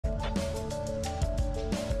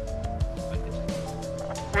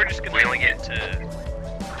We're just gonna get to...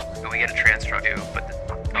 We get a trans truck too, but...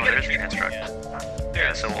 there's a trans truck.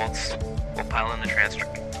 Yeah, so we'll pile in the trans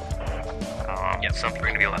truck. Some people are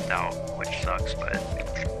gonna be left out, which sucks, but...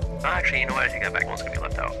 actually, you know what? I take that back. One's gonna be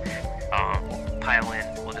left out. We'll pile in.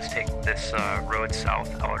 We'll just take this road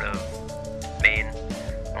south out of Maine.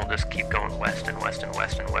 And we'll just keep going west and west and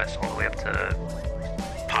west and west all the way up to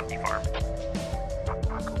Poppy Farm.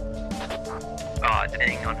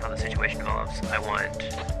 Depending on how the situation develops, I want...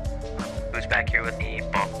 Who's back here with me?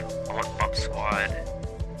 Bump. I want Bump Squad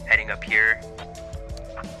heading up here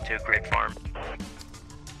to Grid Farm.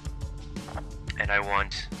 And I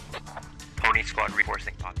want Pony Squad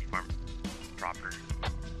reinforcing Poppy Farm proper.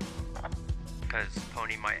 Because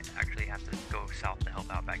Pony might actually have to go south to help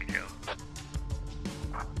out back at Joe.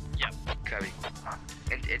 Yep. Copy.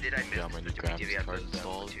 And did I miss do we have those 2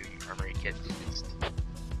 armory kits?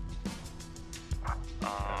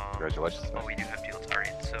 Congratulations. Oh, we do have fields.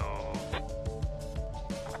 Alright, so...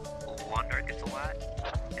 Londard gets a lot,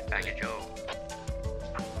 and Baggage Joe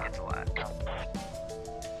gets a lot.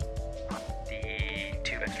 The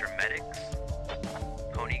 2 extra medics,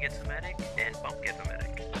 Pony gets a medic, and Bump gets a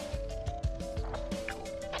medic. Cool.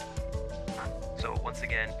 So once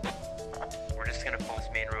again, we're just gonna false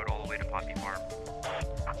main road all the way to Poppy Farm.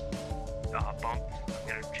 Bump, I'm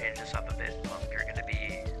gonna change this up a bit. Bump, you're gonna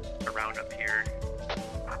be around up here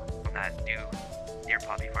on that near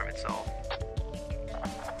Poppy Farm itself.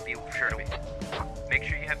 Be sure to make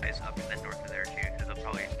sure you have guys up and then north of there too, because they'll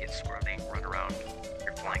probably get scrubbing, run around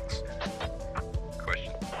your flanks.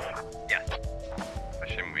 Question. Yeah. I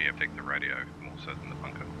assume we have picked the radio more so than the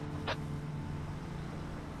bunker.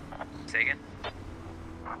 Say again?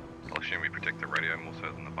 I'll assume we protect the radio more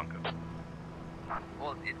so than the bunker.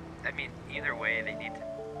 Well, I mean, either way, they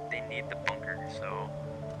need the bunker, so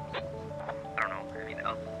I don't know. I mean,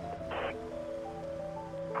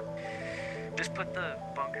 just put the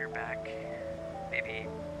bunker back, maybe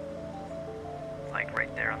like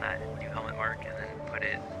right there on that new helmet mark, and then put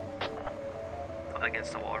it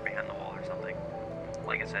against the wall or behind the wall or something.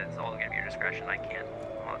 Like I said, it's all gonna be your discretion. I can't.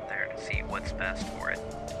 I'm not there to see what's best for it.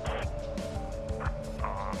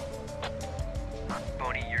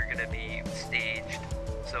 Pony, you're gonna be staged.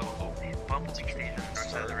 So Bump will be staged on the north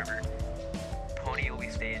side of the river. Pony will be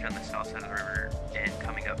staged on the south side of the river and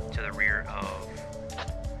coming up to the rear of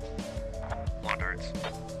Londards.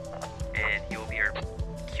 And he will be our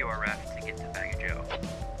QRF to get to Bag of Joe.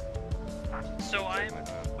 So I'm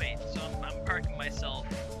parking myself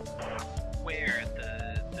where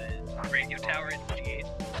the radio tower in G8.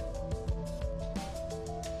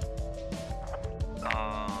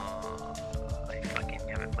 I fucking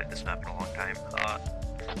haven't played this map in a long time.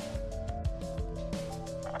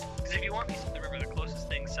 Because if you want me to the river, the closest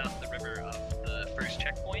thing south of the river of the first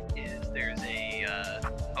checkpoint is there's a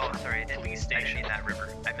sorry, I didn't police station. mean that river.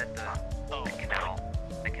 I meant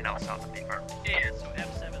the canal south of Big Farm. Yeah, so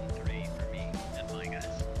F73 for me and my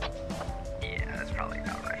guys. Yeah, that's probably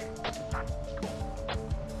about right.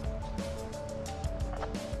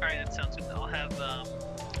 Alright, that sounds good. I'll have,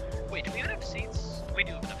 wait, do we have enough seats? We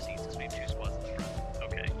do have enough seats because we have 2 squads in the front.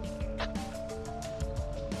 Okay.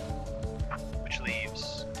 Which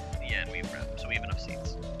leaves, yeah, and we have room, so we have enough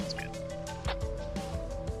seats. That's good.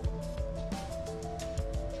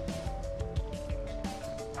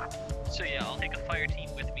 So yeah, I'll take a fire team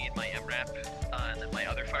with me in my MRAP, and then my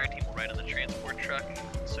other fire team will ride on the transport truck.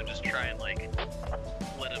 So just try and like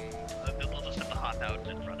let them. They'll just have to hop out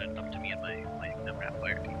and run it up to me and my MRAP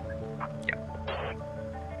fire team. Yeah.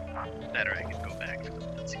 That or I could go back.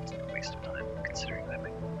 That seems like a waste of time, considering that I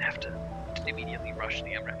might have to immediately rush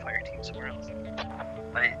the MRAP fire team somewhere else.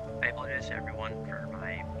 I apologize to everyone for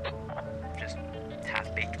my just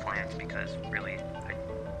half-baked plans because really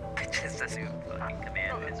I just assumed fucking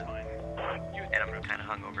command. Oh, that's fine. And I'm kind of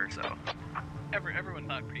hungover, so. Everyone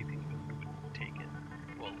thought Creepy would take it.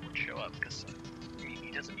 Well, would show up because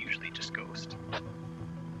he doesn't usually just ghost.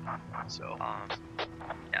 So.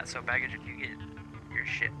 Yeah. So baggage, if you get your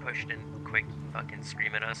shit pushed in quick, fucking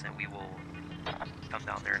scream at us, and we will come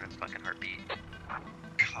down there in a fucking heartbeat.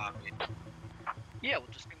 Copy. Yeah,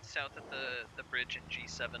 we'll just be south at the bridge in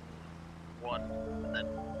G7-1, and then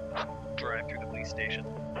drive through the police station.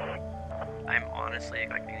 I'm honestly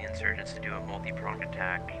expecting the insurgents to do a multi-pronged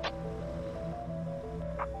attack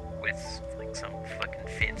with like some fucking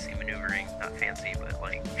fancy maneuvering. Not fancy, but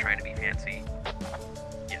like trying to be fancy.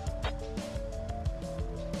 Yeah.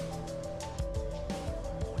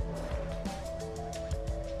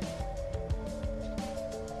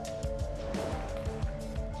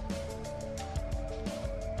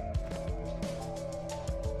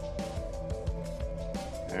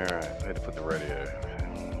 Alright, I had to put the radio.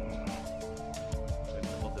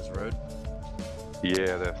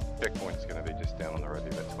 Yeah, the checkpoint's going to be just down on the road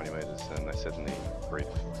about 20 metres, and they said in the brief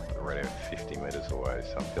the radio 50 metres away,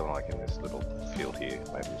 so I'm feeling like in this little field here,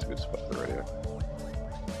 maybe it's a good spot for the radio.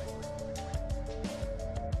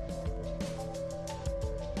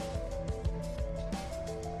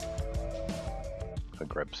 I'll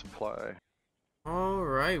grab supply.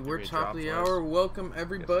 Alright, we're top of the hour. Welcome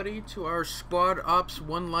everybody to our Squad Ops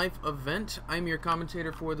One Life event. I'm your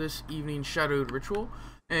commentator for this evening's Shadowed Ritual.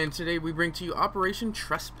 And today we bring to you Operation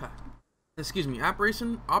Trespass.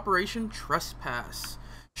 Operation Trespass.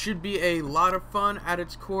 Should be a lot of fun at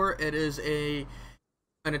its core. It is an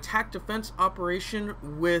attack defense operation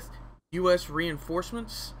with U.S.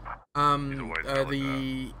 reinforcements.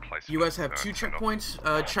 The U.S. have two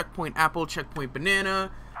checkpoints, checkpoint Apple, checkpoint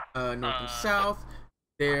Banana, north and south.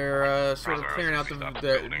 They're sort of clearing out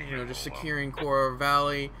just securing Core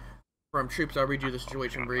Valley from troops. I'll read you the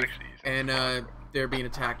situation brief, and they're being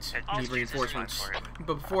attacked, need reinforcements.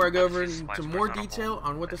 But before I go over into more detail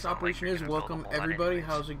on what this operation is, welcome everybody.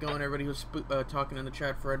 How's it going? Everybody who's talking in the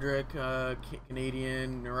chat, Frederick,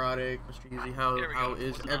 Canadian, Neurotic, Mr. Easy, how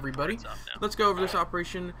is everybody? Let's go over this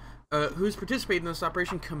operation. Who's participating in this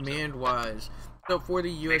operation command-wise? So for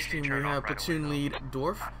the U.S. team, we have platoon lead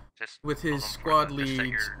Dorf with his squad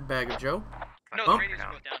lead Bag of Joe, Bump,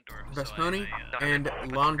 Best Pony, and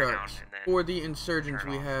Londarts. For the insurgents,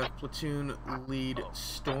 we have platoon lead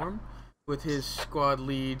Storm with his squad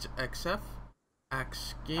leads XF,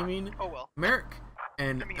 Axe Gaming, Merrick,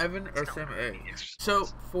 and Evan SMA. So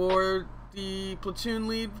for the platoon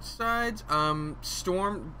lead sides,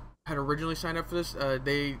 Storm had originally signed up for this.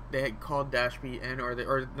 They had called Dashby in,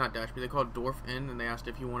 or not Dashby, they called Dorf in, and they asked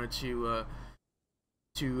if he wanted to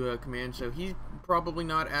command. So he's probably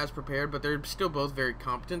not as prepared, but they're still both very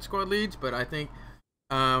competent squad leads. But I think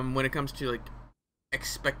when it comes to like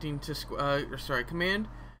expecting to command,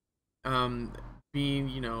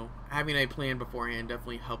 being having a plan beforehand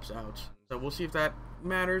definitely helps out. So we'll see if that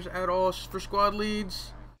matters at all for squad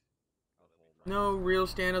leads. No real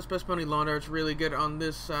standouts. Best Pony Londart's really good on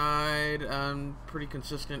this side. Pretty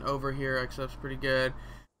consistent over here. XF's pretty good.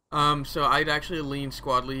 So I'd actually lean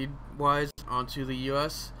squad lead wise onto the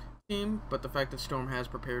U.S. team, but the fact that Storm has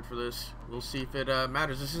prepared for this, we'll see if it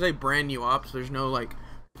matters. This is a brand new op, so there's no like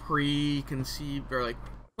preconceived or like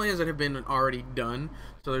plans that have been already done.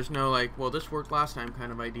 So there's no like, well, this worked last time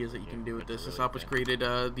kind of ideas that you can do with this. This op was created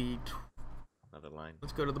another line.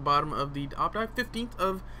 Let's go to the bottom of the op dive, 15th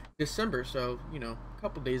of December, so a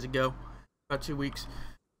couple days ago, about 2 weeks.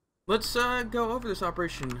 Let's go over this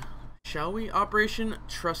operation, shall we? Operation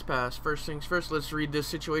Trespass. First things first, let's read this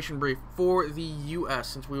situation brief for the U.S.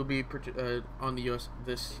 since we will be on the U.S.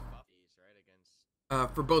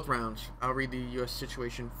 For both rounds. I'll read the U.S.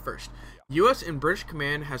 situation first. U.S. and British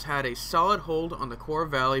Command has had a solid hold on the Core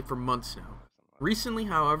Valley for months now. Recently,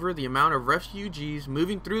 however, the amount of refugees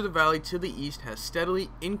moving through the valley to the east has steadily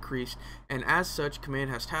increased, and as such, Command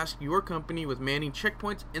has tasked your company with manning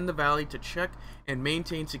checkpoints in the valley to check and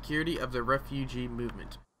maintain security of the refugee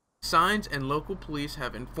movement. Signs and local police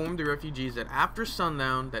have informed the refugees that after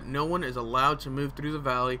sundown that no one is allowed to move through the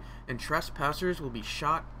valley and trespassers will be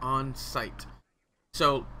shot on sight.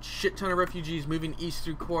 So, shit ton of refugees moving east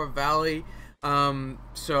through Core Valley.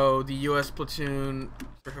 So the U.S. platoon,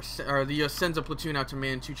 or the U.S. sends a platoon out to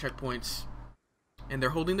man 2 checkpoints, and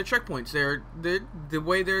they're holding the checkpoints. The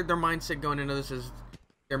way their mindset going into this is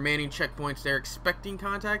they're manning checkpoints. They're expecting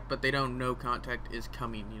contact, but they don't know contact is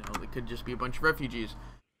coming. It could just be a bunch of refugees.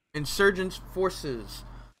 Insurgents forces.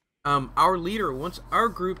 Our leader wants our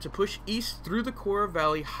group to push east through the Core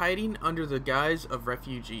Valley, hiding under the guise of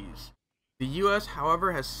refugees. The U.S.,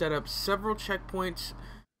 however, has set up several checkpoints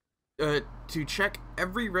to check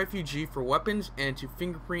every refugee for weapons and to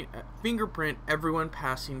fingerprint everyone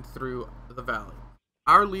passing through the valley.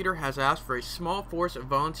 Our leader has asked for a small force of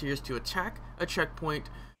volunteers to attack a checkpoint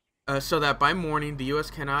so that by morning the U.S.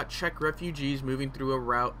 cannot check refugees moving through a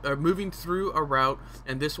route,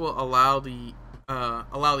 and this will allow the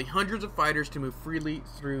hundreds of fighters to move freely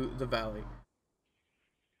through the valley.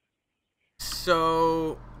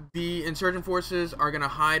 So the insurgent forces are going to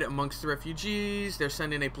hide amongst the refugees. They're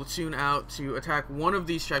sending a platoon out to attack one of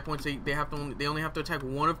these checkpoints. They only have to attack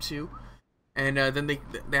one of 2, and then they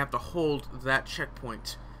have to hold that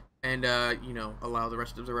checkpoint and allow the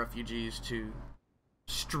rest of the refugees to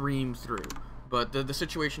stream through. But the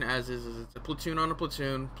situation as is it's a platoon on a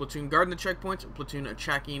platoon guarding the checkpoints, and platoon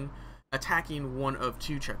attacking one of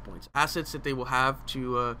 2 checkpoints. Assets that they will have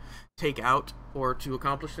to take out or to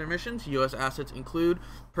accomplish their missions. U.S. assets include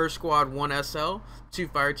per squad 1 SL, 2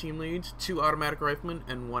 fire team leads, 2 automatic riflemen,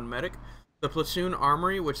 and 1 medic. The platoon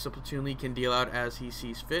armory, which the platoon lead can deal out as he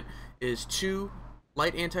sees fit, is 2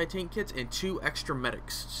 light anti-tank kits, and 2 extra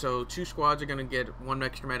medics. So 2 squads are gonna get 1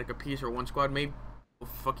 extra medic apiece, or 1 squad may go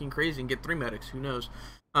fucking crazy and get 3 medics. Who knows?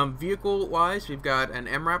 Vehicle-wise, we've got an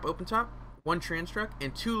MRAP open top, 1 trans truck,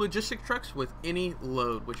 and 2 logistic trucks with any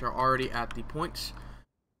load, which are already at the points.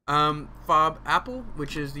 Fob Apple,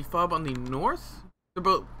 which is the fob on the north. They're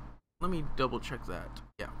both. Let me double check that.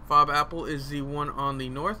 Yeah, Fob Apple is the one on the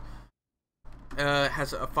north.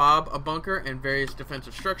 Has a fob, a bunker, and various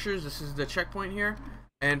defensive structures. This is the checkpoint here.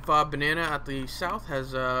 And Fob Banana at the south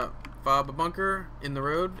has a fob, a bunker in the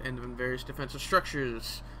road, and various defensive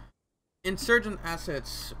structures. Insurgent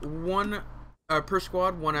assets: 1 per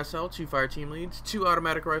squad, 1 SL, 2 fire team leads, 2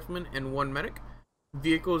 automatic riflemen, and 1 medic.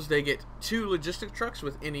 Vehicles, they get 2 logistic trucks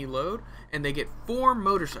with any load, and they get 4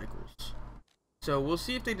 motorcycles. So we'll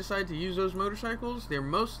see if they decide to use those motorcycles. They're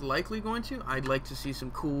most likely going to. I'd like to see some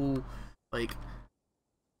cool, like,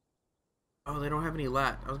 oh, they don't have any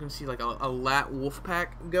lat. I was gonna see like a lat wolf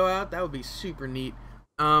pack go out. That would be super neat.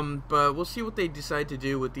 But we'll see what they decide to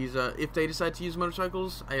do with these. If they decide to use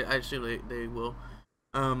motorcycles, I assume they will.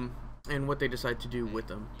 And what they decide to do with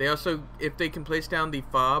them. They also, if they can place down the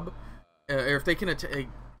fob, or if they can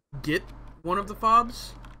get one of the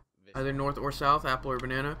fobs, either north or south, apple or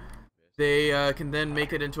banana, they can then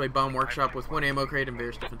make it into a bomb workshop with 1 ammo crate and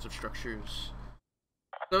various defensive structures.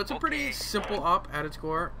 So it's a pretty simple op at its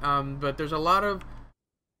core, but there's a lot of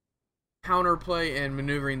counterplay and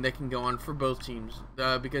maneuvering that can go on for both teams,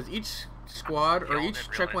 because each squad or each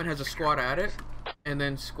checkpoint has a squad at it, and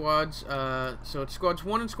then squads. So it's squads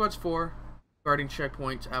 1 and squads 4 guarding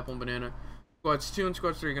checkpoints, apple and banana. Squads 2 and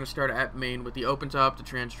squads 3 are going to start at main with the open top, the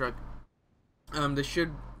trans truck. They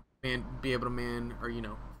should be able to man, or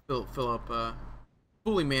fill up,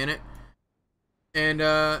 fully man it, and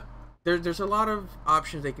there's a lot of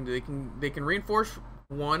options they can do. They can reinforce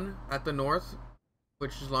 1 at the north,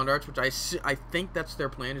 which is Londarts, which I think that's their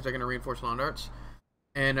plan, is they're going to reinforce Londarts,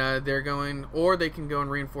 and they're going, or they can go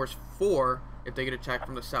and reinforce 4 if they get attacked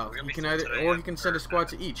from the south. You can either, or you can send a squad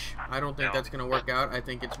to each. I don't think that's going to work out. I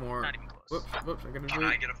think it's more. Not even close. Whoops! I gotta Can do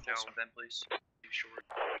I it. get a full swim then, please? Too short.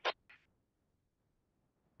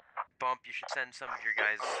 Bump, you should send some of your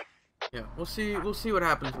guys. Yeah, we'll see what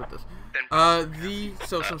happens with this. Then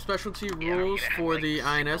So some specialty rules for the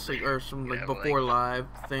INS, or some like before live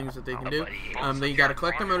things that they can do. They gotta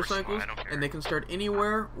collect their motorcycles, and they can start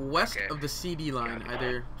anywhere west of the CD line,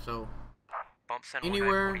 either so.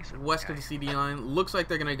 Anywhere west of the CD line. Looks like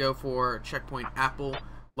they're gonna go for checkpoint Apple,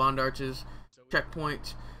 Londarch's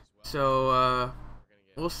checkpoint. So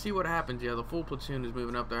we'll see what happens. Yeah, the full platoon is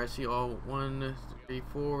moving up there. I see all 1, 3,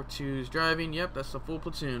 4, 2s driving. Yep, that's the full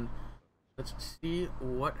platoon. Let's see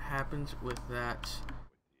what happens with that.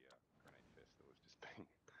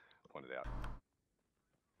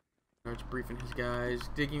 Starts briefing his guys,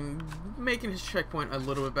 making his checkpoint a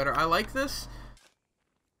little bit better. I like this.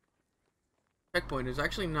 Checkpoint is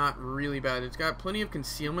actually not really bad. It's got plenty of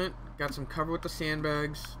concealment, got some cover with the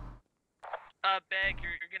sandbags. Bag,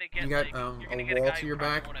 you're gonna get, you got like, a wall to your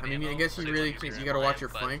back. I mean, I guess you really you gotta watch your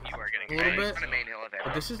flank a little bit.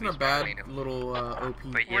 But this isn't a bad little OP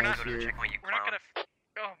But We're place not here. We're not gonna.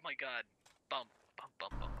 Oh my God! Bump.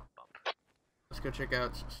 Let's go check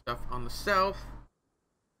out some stuff on the south.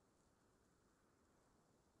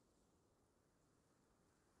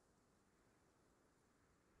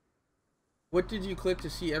 What did you click to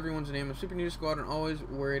see everyone's name? I'm super new to squad and always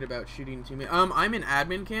worried about shooting teammate. I'm in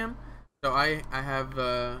admin cam, so I have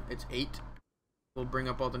it's 8. We'll bring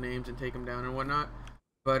up all the names and take them down and whatnot.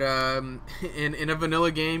 But in a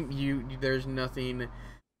vanilla game, there's nothing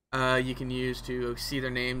you can use to see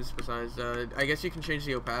their names besides I guess you can change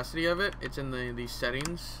the opacity of it. It's in the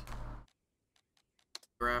settings,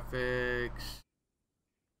 graphics.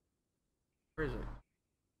 Where is it?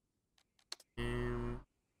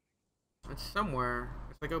 It's somewhere.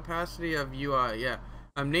 It's like opacity of UI. Yeah.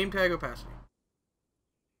 Name tag opacity.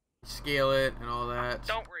 Scale it and all that.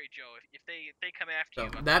 Don't worry, Joe. If they come after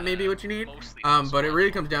you, that may be what you need. But it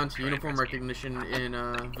really comes down to uniform recognition in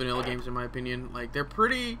vanilla games, in my opinion. Like, they're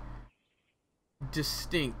pretty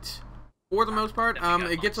distinct for the most part.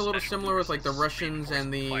 It gets a little similar with like the Russians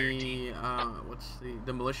and the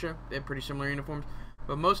the militia. They have pretty similar uniforms,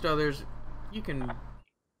 but most others you can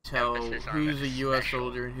tell who's a U.S.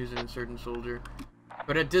 soldier and who's an insurgent soldier.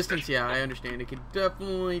 But at distance, yeah, I understand. It could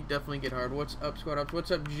definitely get hard. What's up, squad ops? What's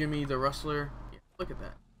up, Jimmy the Rustler? Yeah, look at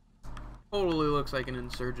that. Totally looks like an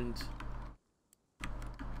insurgent.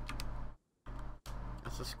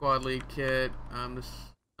 That's a squad lead kit. This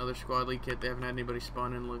other squad lead kit. They haven't had anybody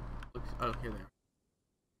spawn in. Look. Oh, here they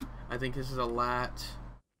are. I think this is a lat.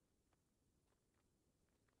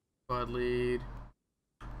 Squad lead.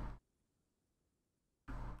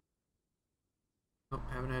 Oh,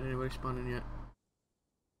 haven't had anybody spawn in yet.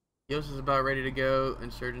 Yos is about ready to go,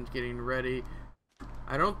 and Surgeon's getting ready.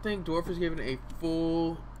 I don't think Dwarf is given a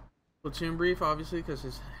full platoon brief, obviously,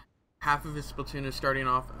 because half of his platoon is starting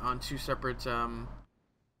off on 2 separate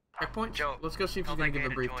checkpoints. Joe, Let's go see if he's going to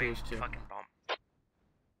give a brief to us, too.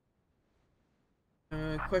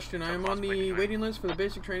 Question, I am on the waiting list for the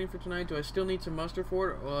basic training for tonight. Do I still need to muster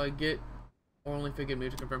for it, or will I get, or only if I get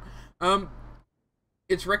moved to confirm?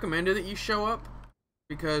 It's recommended that you show up,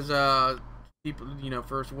 because, people, you know,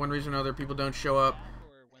 for one reason or another, people don't show up,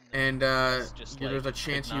 and, there's a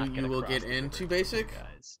chance you will get into basic.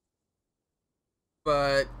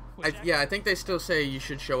 But, I think they still say you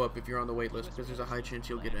should show up if you're on the wait list, because there's a high chance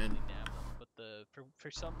you'll get in.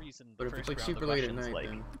 For some reason, but if it's like super late at night,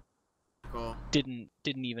 then cool. Didn't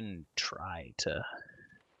even try to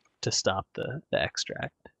stop the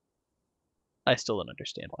extract. I still don't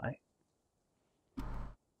understand why.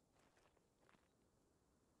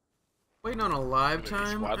 Waiting on a live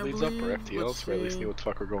time, squad I leads believe. up or FTL, so we at least knew what the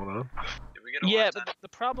fuck we're going on. Yeah, but the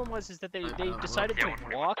problem was that they decided to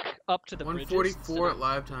walk up to the bridges. 1:44 at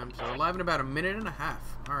live time, so live in about a minute and a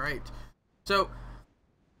half. All right, so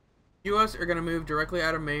US are gonna move directly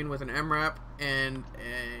out of main with an MRAP and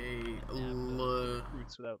a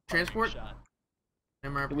transport.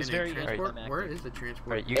 MRAP and a transport. Where is the transport?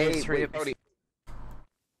 Right, you guys hurry up.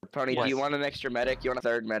 Pony, do you want an extra medic? You want a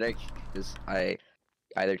third medic? Because I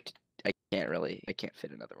can't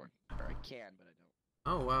fit another one. Or I can, but I don't.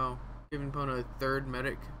 Oh wow, giving Pona a third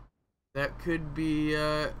medic. That could be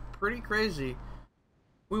pretty crazy.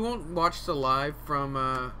 We won't watch the live from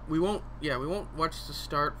we won't watch the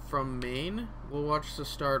start from main. We'll watch the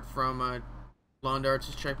start from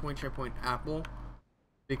Londarts' checkpoint Apple,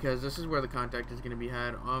 because this is where the contact is going to be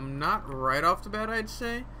had. Not right off the bat, I'd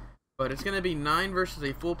say, but it's going to be 9 versus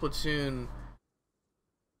a full platoon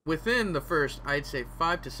within the first, I'd say,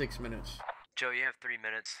 5 to 6 minutes. Joe, you have 3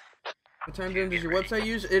 minutes. What time zone does your website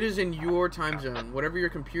use? It is in your time zone. Whatever your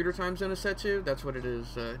computer time zone is set to, that's what it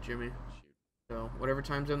is, Jimmy. So whatever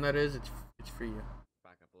time zone that is, it's for you.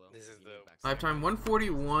 This is the Live time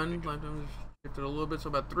 1:41. Live time shifted a little bit, so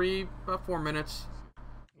about 4 minutes.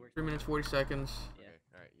 3 minutes 40 seconds. Yeah.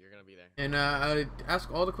 All right, you're gonna be there. And ask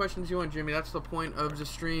all the questions you want, Jimmy. That's the point of the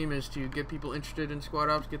stream, is to get people interested in squad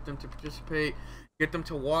ops, get them to participate, get them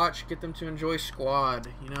to watch, get them to enjoy squad.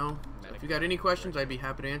 You know, so if you got any questions, I'd be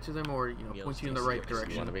happy to answer them, or point you in the right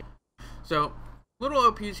direction. So. Little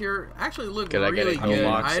OPs here actually look really good.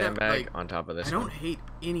 On top of this, I don't hate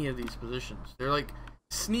any of these positions. They're like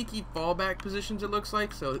sneaky fallback positions, it looks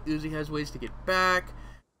like. So Uzi has ways to get back.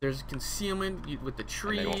 There's concealment with the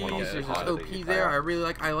trees. There's this OP there. I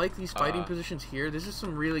like these fighting positions here. This is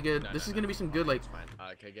some really good. This is gonna be some good like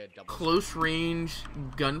close range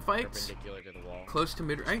gunfights. Close to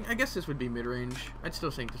mid. I guess this would be mid range. I'd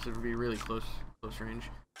still think this would be really close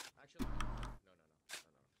range.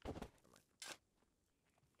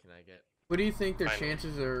 What do you think their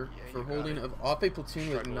chances are for holding off a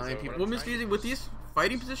platoon with 9 people? Well, Miss Easy, with these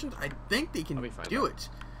fighting positions, I think they can do it.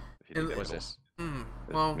 What's this?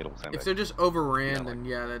 Well, if they're just overran, then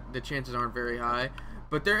yeah, the chances aren't very high.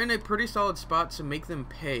 But they're in a pretty solid spot to make them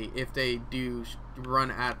pay if they do run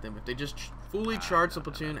at them. If they just fully charge the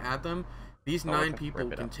platoon at them, these 9 people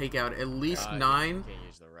can take out at least 9.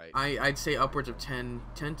 I'd say upwards of 10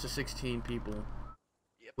 to 16 people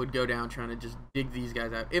would go down trying to just dig these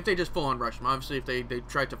guys out. If they just full on rush them. Obviously, if they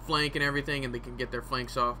try to flank and everything, and they can get their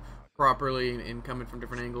flanks off properly and come in from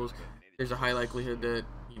different angles, there's a high likelihood that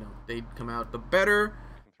they'd come out the better.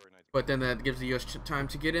 But then that gives the US time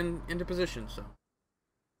to get into position. So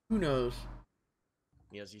who knows?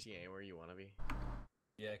 Niels, you see anywhere you want to be?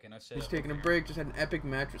 Yeah, can I say? Just taking a break. Just had an epic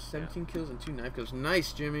match with 17 kills and 2 knife kills.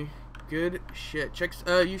 Nice, Jimmy. Good shit.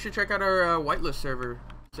 You should check out our whitelist server.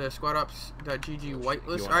 It's squadops.gg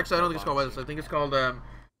whitelist. Actually, I don't think it's called whitelist. I think it's called oh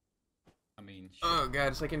god,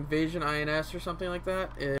 it's like Invasion INS or something like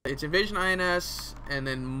that. It's Invasion INS and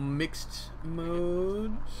then mixed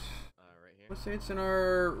modes. Right here. Let's say it's in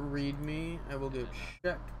our README. I will go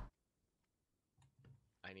check.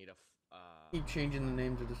 I need a. Keep changing the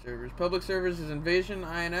names of the servers. Public servers is Invasion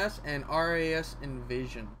INS and RAS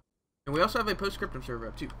Invasion. And we also have a postscriptum server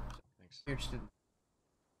up too. Thanks. You're interested.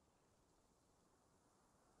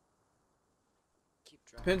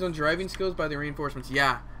 Depends on driving skills by the reinforcements.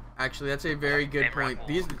 Yeah, actually, that's a very good point.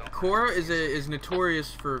 Cora is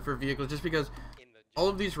notorious for vehicles just because all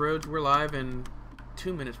of these roads were live in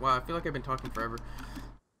 2 minutes. Wow, I feel like I've been talking forever.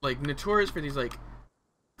 Like, notorious for these, like,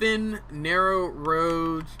 thin, narrow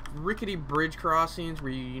roads, rickety bridge crossings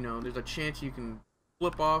where, there's a chance you can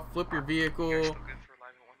flip your vehicle.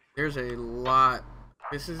 There's a lot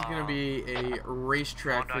This is gonna be a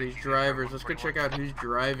racetrack for these drivers. Let's go check out who's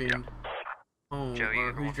driving home,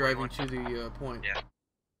 or who's driving to the point. Yeah.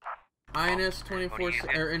 INS 24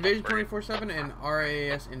 or Invasion 24/7 and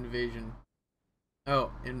RAS Invasion.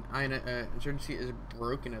 Oh, and Insurgency is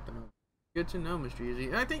broken at the moment. Good to know, Mr.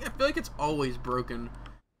 Easy. I feel like it's always broken. I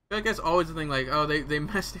feel like that's always the thing. Like, oh, they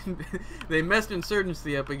messed they messed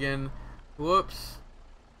Insurgency up again. Whoops.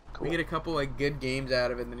 Cool. We get a couple like good games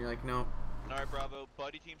out of it, and then you're like, no. Alright, Bravo.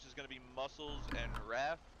 Buddy teams is gonna be Muscles and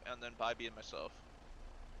Raph, and then Bobby and myself.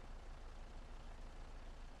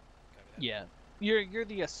 Yeah. You're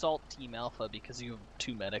the assault team alpha because you have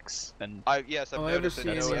 2 medics and Yes, I've I've never noticed seen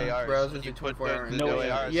that no any ARs. browsers You in put 24 hours. no ARs.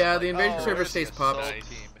 ARs. Yeah, like, the invasion oh, server where's stays the popped assault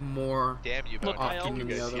team? more Damn you, Look, buddy. I often than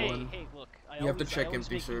the always, other one. hey, look, You have to check I always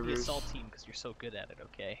empty make you the servers. assault team because you're so good at it,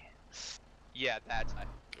 okay? Yeah, that's.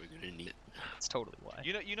 That's totally why.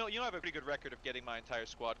 You know, I have a pretty good record of getting my entire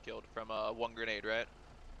squad killed from 1 grenade, right?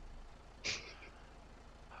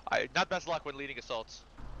 Not best luck when leading assaults.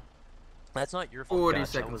 That's not your fault. 40 Josh.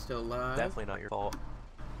 seconds till live. Definitely not your fault.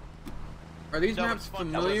 Are these No, maps it's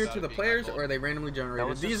fun. familiar That to was the players, or are they randomly generated?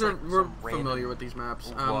 was These just, are like, we're some familiar random with these maps.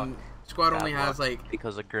 luck. Squad only Bad has luck like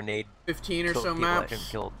because a grenade 15 or killed so people that maps. get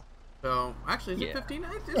killed. So actually, is it Yeah. 15?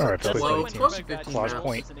 It's Or like it's 12 15. to 15 Claws maps.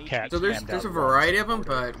 Point, Cat, So there's Hand a Out, variety of them,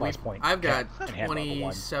 Border, but Claws Point, I've got Cat, and Hand Out the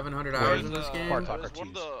one. 2,700 Where's hours in this game. Part There was Talker one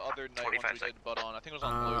of the other night 25 ones we did, but I think it was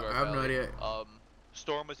on Blue I have no idea.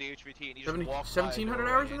 Storm was the HVT, and he just 70 walked 1,700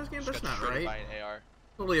 by hours in this game? just That's got not shredded right. by an AR.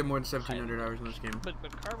 Probably have more than 1,700 hours in this game. But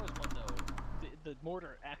Karma's one though, the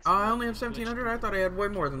mortar accident. Oh, I only have 1,700? I thought I had way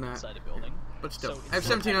more than that. Inside a building. But still, So I have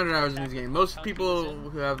instead of 1,700 hours in having this game. to Most attack people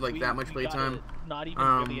countries who have like we- that much we play got time, to not even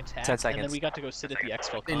really attack, 10 and then seconds. we got to go sit at the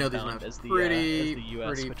exfil They know these compound maps as the pretty US,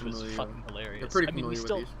 pretty which was familiar. fucking hilarious. They're pretty I mean, we familiar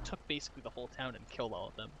still with these. took basically the whole town and killed all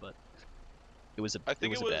of them, but it was a I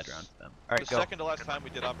think it was a bad round for them. All right, the go. second to last time we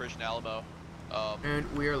did Operation Alamo. And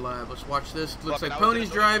we are live. Let's watch this. Looks Fucking, like I was in Pony's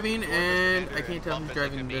a building driving, with Dwarf as and commander I can't and tell Bump who's as, like,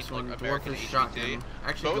 driving the this main, one. like, Dwarf American is shotgun. HVT.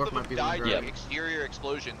 Actually, Both Dwarf of might them be the one died driving. from exterior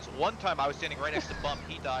explosions. One time I was standing right next to Bump,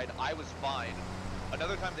 he died, I was fine.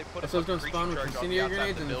 Another time they put a Episodes don't breaching spawn with charge on the incendiary outside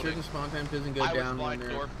grenades, of and the the building. certain spawn time doesn't go I was down when fine, they're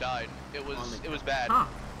Dorf died. It on the- was bad. Huh.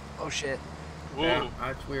 Oh shit. Whoa. Yeah,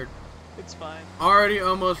 that's weird. It's fine. Already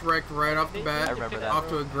almost wrecked right off the They bat. remember that. Off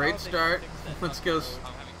to a great How they start. fix that Let's fucking go road.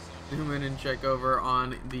 zoom in and check over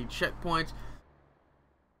on the checkpoints.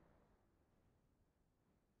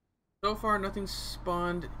 So far, nothing's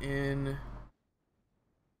spawned in.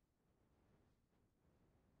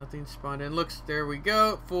 Nothing spawned in. Looks, there we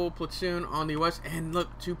go. Full platoon on the west. And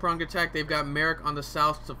look, two-pronged attack. They've got Merrick on the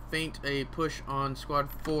south to feint a push on squad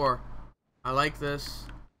 4. I like this.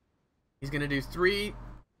 He's going to do three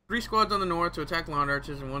squads on the north to attack Lawn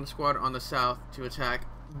Archers and 1 squad on the south to attack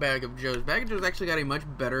Bag of Joe's. Bag of Joe's actually got a much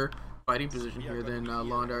better fighting position here than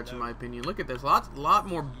Lawn Darts, in my opinion. Look at this. Lot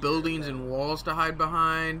more buildings and walls to hide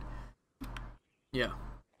behind. Yeah.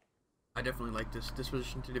 I definitely like this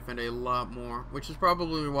position to defend a lot more, which is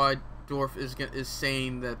probably why Dwarf is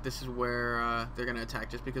saying that this is where they're going to attack,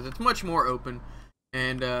 just because it's much more open,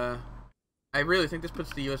 and I really think this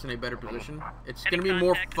puts the U.S. in a better position. It's going to be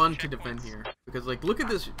more fun to defend here, because like look at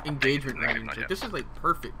this engagement range. Like, this is like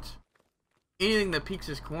perfect. Anything that peeks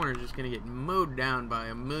this corner is just going to get mowed down by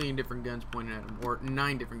a million different guns pointed at him, or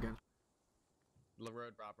 9 different guns. La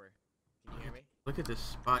road proper. Can you hear me? Look at this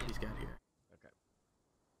spot he's got here.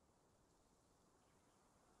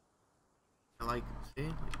 I like it. See,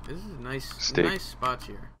 like, this is nice, Steve. nice spots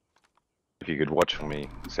here. If you could watch for me,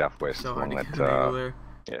 southwest So hard along to get that, an angle there.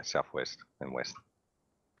 yeah, southwest and west.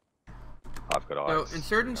 I've got So eyes.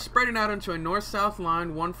 insurgents spreading out into a north-south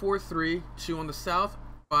line. 1, 4, 3, 2 on the south.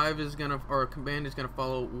 5 is gonna, or command is gonna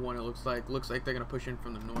follow 1. It looks like they're gonna push in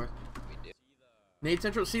from the north. Nade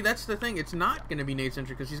Central. See, that's the thing. It's not gonna be Nade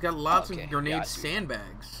Central because he's got lots of grenade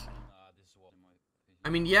sandbags. I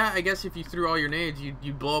mean, yeah, I guess if you threw all your nades,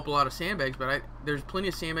 you'd blow up a lot of sandbags, but there's plenty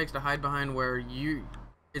of sandbags to hide behind where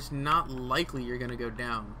it's not likely you're gonna go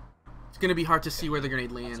down. It's gonna be hard to see where the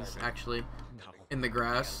grenade lands, actually, in the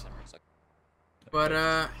grass.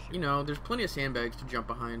 But you know, there's plenty of sandbags to jump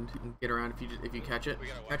behind and get around if you catch it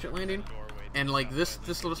landing. And like this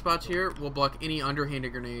little spots here will block any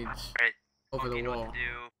underhanded grenades over the wall.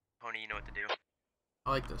 Pony, you know what to do. I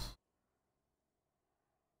like this.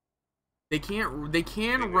 They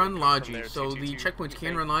can run Logi, so the checkpoints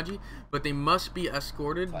can run Logi, but they must be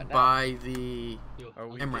escorted by the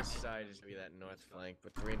MRAP. Decided to be that north flank,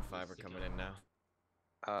 but 3 and 5 are coming in now.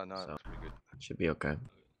 No, So, that's pretty good. Should be okay.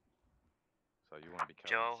 So you want to be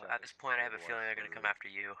Joe, at this point I have a feeling they're going to come after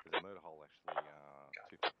you. There's a murder hole actually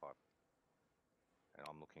 255. And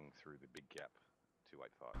I'm looking through the big gap two-way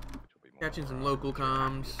fight, which will be more, Catching some local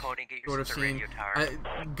comms, Pony, get sort of yourself a seeing. radio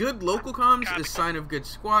tower. Good local comms is sign of good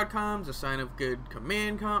squad comms, a sign of good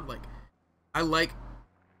command comm. Like, I like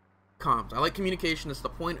comms. I like communication. It's the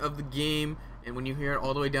point of the game, and when you hear it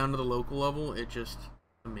all the way down to the local level, it just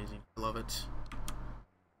amazing. I love it.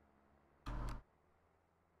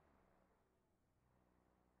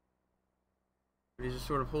 He's just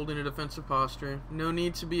sort of holding a defensive posture. No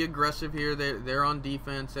need to be aggressive here. They're on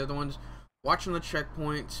defense. They're the ones watching the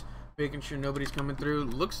checkpoints, making sure nobody's coming through.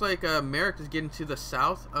 Looks like Merrick is getting to the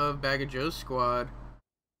south of Bag of Joe's squad.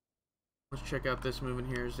 Let's check out this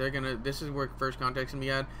movement here. This is where first contact's gonna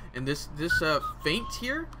be at, and this feint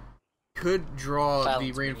here could draw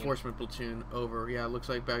the reinforcement platoon over. Yeah, it looks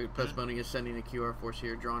like Pest Bunny is sending a QR force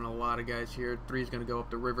here, drawing a lot of guys here. 3 is going to go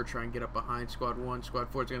up the river, try and get up behind Squad 1. Squad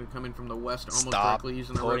 4 is going to come in from the west, almost directly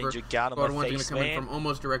using the river. Squad 1 is going to come in from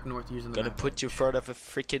almost direct north using the Gonna put you in front of a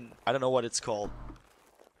freaking, I don't know what it's called.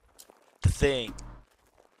 The thing.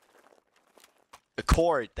 A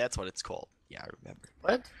cord, that's what it's called. Yeah, I remember.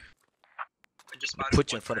 What?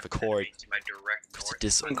 Put you in front of a cord.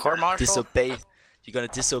 Disobey. You're gonna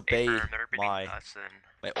disobey my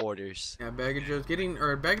orders. Yeah, Bag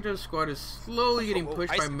of Joe's squad is slowly getting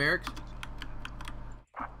pushed by Merrick's.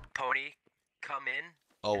 Pony, come in.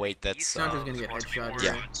 Oh wait, that's Sandra's gonna get headshot.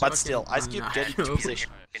 Yeah, but still, I keep getting to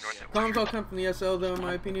position. Comms all come from the SL though, in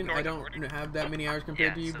my opinion. I don't have that many hours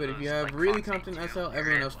compared to you, but if you have really competent SL,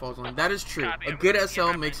 everyone else falls on. That is true. A good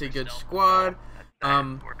SL makes a good squad.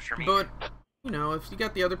 But you know, if you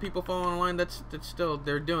got the other people following the line, that's still,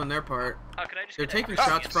 they're doing their part. They're taking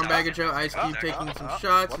shots from Bag of Joe. Ice Cube taking some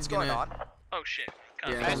shots. He's gonna. Oh shit.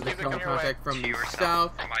 Yeah, there's a contact from the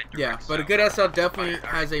south. Yeah, but a good SL definitely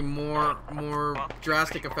has a more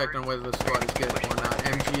drastic effect on whether the squad is good or not.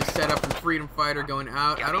 MG is set up in Freedom Fighter going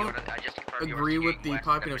out. I don't agree with the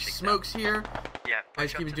popping of smokes here.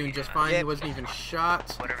 Ice Cube is doing just fine. He wasn't even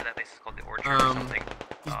shot. Whatever that place is called, the orchard or something.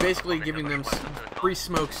 He's basically giving them free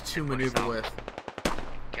smokes to maneuver with.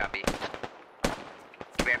 Copy.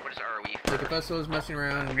 What is ROE? Like if SL is messing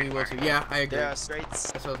around and we will too. Yeah, I agree. Yeah,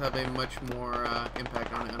 straights. SLs have a much more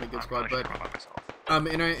impact on a good squad, but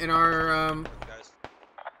in our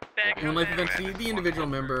in life events, the individual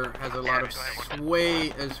member has a lot of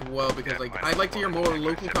sway as well, because like I'd like to hear more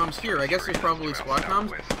local comms here. I guess there's probably squad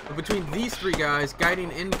comms, but between these 3 guys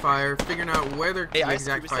guiding in fire, figuring out where the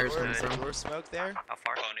exact fire is coming from. Smoke there? How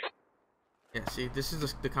far? Yeah, see, this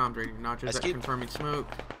is the comms radio, not just that confirming smoke.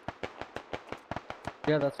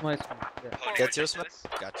 Yeah, that's my smoke. Yeah. That's your smoke?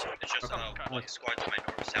 Gotcha. It's just one squad to my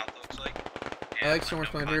north-south looks like. I like Storm's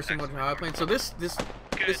playing very similar to how I played. So this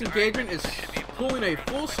engagement is pulling a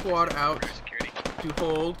full squad out to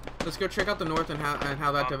hold. Let's go check out the north and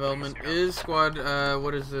how that development is. Squad,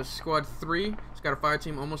 what is this? Squad 3. It's got a fire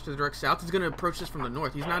team almost to the direct south. He's going to approach this from the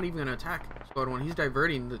north. He's not even going to attack Squad 1. He's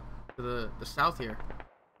diverting to the south here.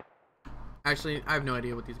 Actually, I have no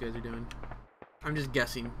idea what these guys are doing. I'm just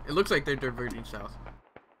guessing. It looks like they're diverting south.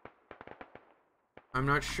 I'm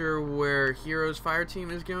not sure where Hero's fire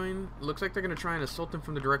team is going. It looks like they're gonna try and assault them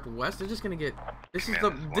from the direct west. They're just gonna get. This is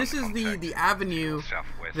the avenue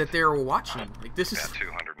that they're watching. Like this is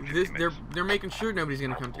they're making sure nobody's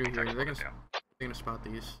gonna come through here. They're gonna spot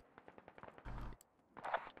these.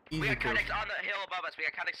 Easy We got kills. Connex on the hill above us. We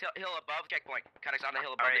got Connex hill above checkpoint. Connex on the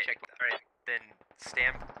hill above the checkpoint. Alright, then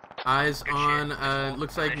stand. Eyes on,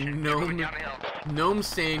 looks like Gnome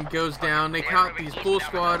Sane goes down. They caught these full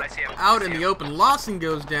squad out in the open. Lawson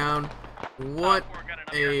goes down. What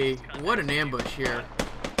an ambush here.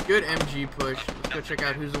 Good MG push. Let's go check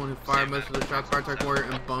out who's the one who fired most of the shots. Bartok Warrior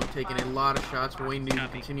and Bump taking a lot of shots. Wayne Newton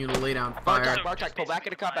continuing to lay down fire. Bartok, pull back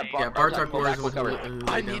into combat. Yeah, Bartok Warrior is the one who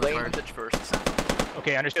laid down fire. First.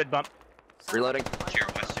 Okay, understood, Bump. Reloading.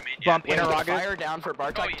 Bump, Wayne, interrogative. fire down for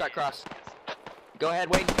Bartok, cross. Go ahead,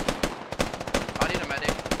 Wayne. I need a medic.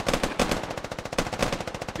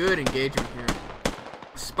 Good engagement here.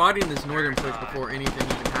 Spotting this northern push before anything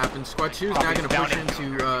even happens. Squad 2 is now going to push into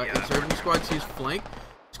insurgent Squad 2's flank.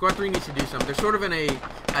 Squad 3 needs to do something. They're sort of in a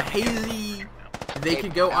hazy, they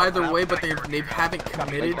could go either way, but they haven't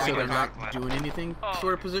committed, so they're not doing anything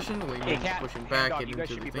sort of position. Wayne pushing back, getting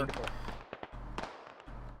into the thing.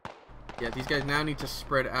 Yeah, these guys now need to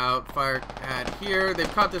spread out. Fire pad here.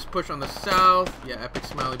 They've caught this push on the south. Yeah, Epic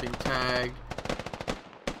Smiley being tagged.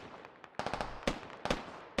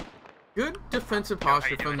 Good defensive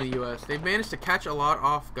posture from the U.S. They've managed to catch a lot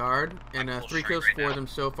off guard, and 3 kills for them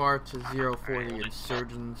so far to 0 for the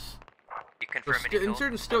Insurgents. So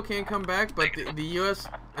Insurgents still can come back, but the U.S.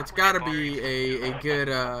 it's got to be a good.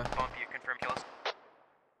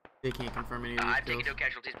 They can't confirm any of these I've taken kills. no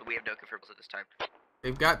casualties, but we have no confirmables at this time.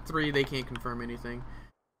 They've got 3. They can't confirm anything.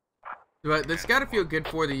 But this got to feel good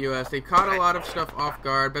for the U.S. They caught a lot of stuff off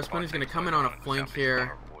guard. Best Pony's going to come in on a flank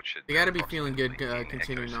here. They got to be feeling good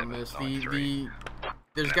continuing on this.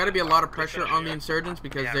 There's got to be a lot of pressure on the insurgents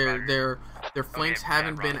because their flanks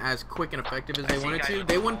haven't been as quick and effective as they wanted to.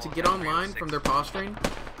 They wanted to get online from their posturing.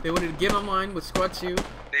 They wanted to get online with Squad 2,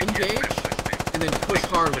 engage, and then push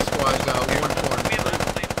hard with Squads 1, 4, and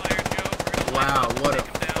 3. Wow, what a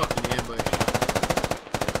fucking ambush.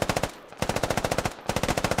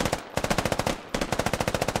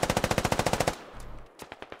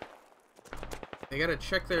 They gotta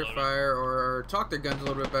check their fire or talk their guns a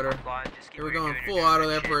little bit better. They were going full auto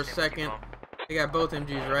there for a second. They got both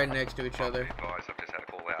MGs right next to each other.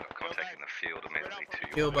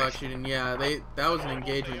 Killbox shooting, yeah, that was an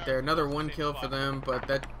engagement there. Another 1 kill for them, but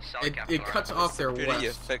it cuts off their west. Pretty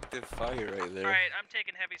effective fire right there. Alright, I'm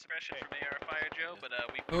taking heavy suppression from AR fire, Joe, but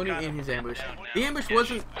we only in his ambush. The ambush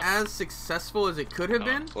wasn't as successful as it could have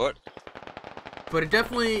been. What? But it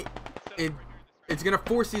definitely it's gonna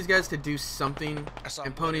force these guys to do something,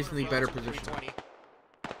 and Pony's in the better position.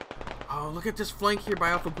 Oh, look at this flank here by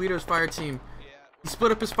Alpha Guido's fire team. He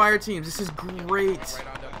split up his fire teams. This is great.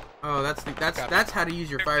 Oh, that's how to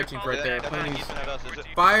use your fire teams right there. Pony's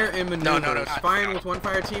fire and maneuvers. Firing with one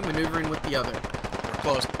fire team, maneuvering with the other. We're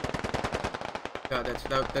close. God,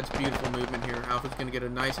 that's beautiful movement here. Alpha's gonna get a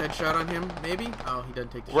nice headshot on him, maybe. Oh, he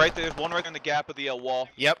doesn't take the right shot. there's one right in the gap of the wall.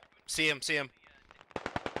 Yep. See him.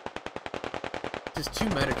 Just 2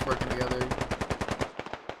 medics working together.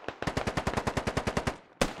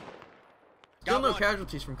 Still no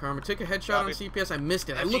casualties from Karma. Took a headshot on CPS. I missed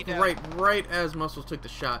it. I looked right as Muscles took the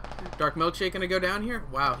shot. Dark Milkshake gonna go down here?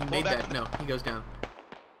 Wow, he made that. No, he goes down.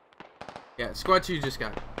 Yeah, Squad 2 just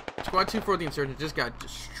got. Squad 2 for the Insurgents just got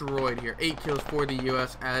destroyed here. 8 kills for the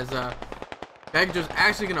U.S. as Baggage's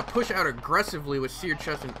actually gonna push out aggressively with Seared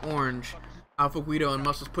Chest and Orange. Alpha Guido and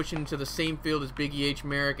Muscles pushing into the same field as Biggie H,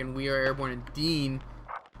 Merrick, and We Are Airborne and Dean.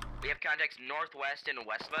 We have contacts northwest and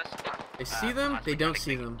west of us. They see them, they don't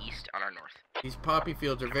see them. East on our north. These poppy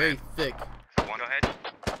fields are very thick. Go ahead.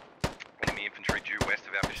 Enemy infantry due west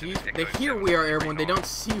of our position. They hear We Are Airborne, they don't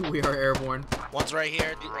see We Are Airborne. One's right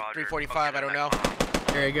here, 345, I don't know.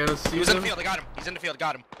 There he goes. He was in the field, I got him. He's in the field,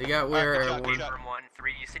 got him. They got We Are Airborne.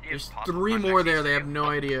 There's 3 more there they have no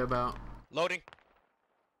idea about. Loading.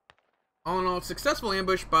 All in all, successful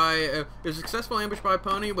ambush by a successful ambush by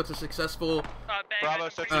Pony with a successful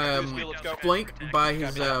flank by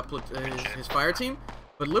his fire team.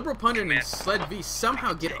 But Liberal Pundit and Sled V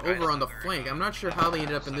somehow get over on the flank. I'm not sure how they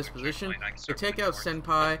ended up in this position. They take out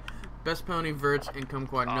Senpai, Best Pony, Verts, and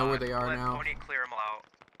Kumquat know where they are now. Pony clear them out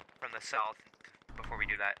from the south before we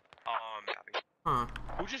do that. Huh.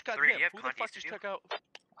 Who just got hit? Who the fuck just took out?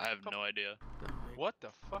 I have no idea. What the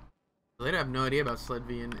fuck? They have no idea about Sled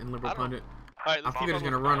V and Liberal Pundit. Alright, I figure he's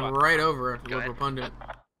gonna run right over Liberal Pundit.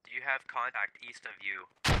 Do you have contact east of you?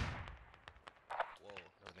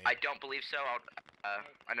 I don't believe so.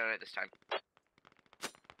 I don't know this time.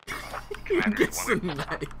 He gets the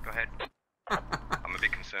knife. Go ahead. I'm a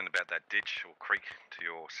bit concerned about that ditch or creek to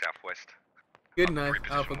your southwest. Good knife,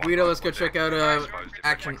 Alpha Guido. Let's go check out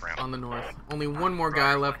action on the north. Only 1 more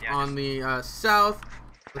guy left on the south.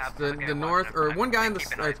 It's the north, or 1 guy in the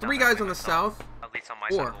 3 guys on the south.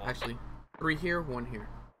 4 actually, 3 here, 1 here.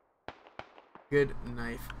 Good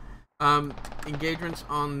knife. Engagements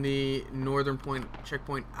on the northern point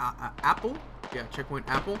checkpoint Apple. Yeah, checkpoint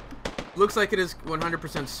Apple. Looks like it is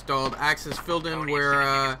 100% stalled. Axe is filled in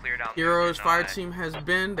where Hero's fire team has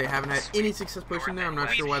been. They haven't had any success pushing there. I'm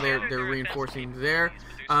not sure why they're reinforcing there.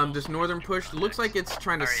 This northern push looks like it's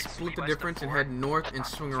trying to split the difference and head north and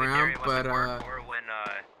swing around, but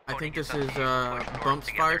I think this is Bump's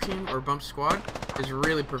fire team or Bump's squad is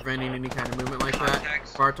really preventing any kind of movement like that.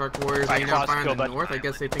 Bartok Warriors laying down fire in the north. I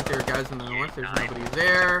guess they think there are guys in the north. There's nobody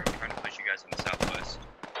there.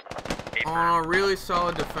 Oh, really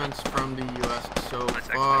solid defense from the U.S. so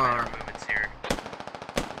far.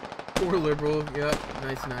 Poor Liberal. Yep,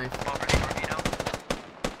 nice knife.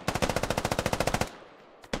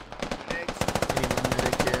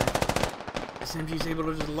 Medic here. SMG's able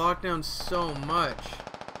to just lock down so much.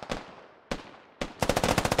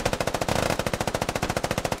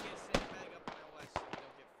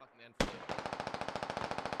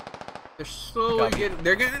 They're slowly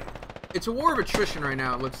getting. It's a war of attrition right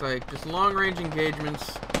now. It looks like just long-range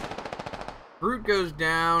engagements. Brute goes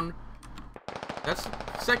down. That's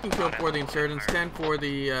 2nd kill for the Insurgents. 10 for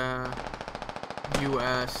the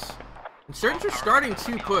U.S. Insurgents are starting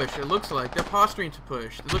to push. It looks like they're posturing to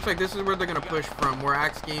push. It looks like this is where they're gonna push from. Where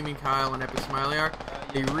Axe Gaming, Kyle, and Epic Smiley are.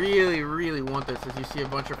 They really, really want this, as you see a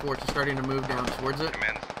bunch of forces starting to move down towards it.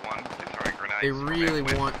 They really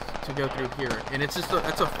want to go through here, and it's just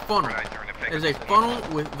that's a funnel. There's a funnel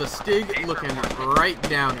with the Stig looking right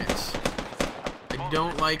down it. I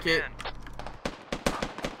don't like it.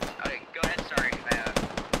 Okay, go ahead. Sorry, can't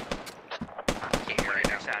hear right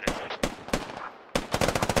now.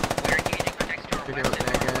 We're engaging the next door. Figure out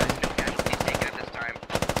that guy. No casualties taken at this time.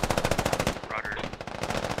 Roger.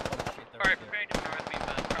 Alright, preparing to north,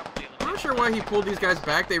 we've probably I'm not sure why he pulled these guys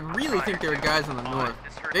back. They really think there are guys on the north.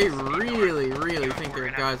 They really, really think there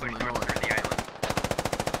are guys on the north.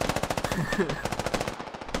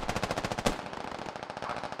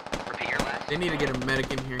 Repeat your last. They need to get a medic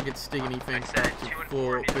in here and get Stig and E-Fangs back to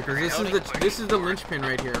full, because this is the linchpin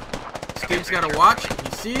right here. Stig's got to watch.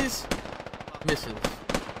 He sees, misses.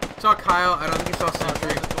 Saw Kyle. I don't think he saw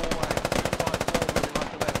Sentry.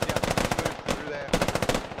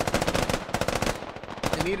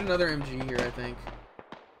 They need another MG here, I think.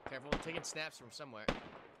 Careful, taking snaps from somewhere.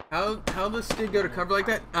 How does Stig go to cover like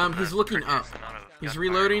that? He's looking up. He's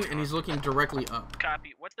reloading and he's looking directly up.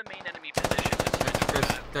 Copy. What's the main enemy position?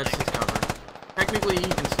 That's his cover. Technically, he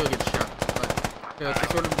can still get shot, but to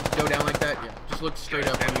sort of go down like that, yeah. Just look straight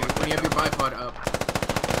up when you have your bipod up.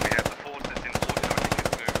 We have the force that's in order, I think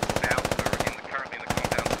it's moved south, or currently in the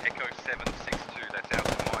compound, Echo 762, that's out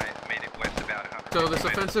to my immediate west about 100. So this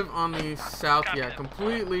offensive on the south, yeah,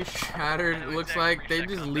 completely shattered. It looks like they're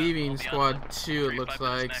just leaving squad 2, it looks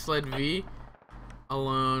like. Sled V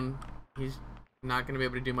alone. He's not going to be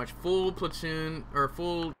able to do much. Full platoon, or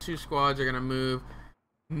full 2 squads are going to move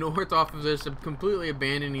north off of this, completely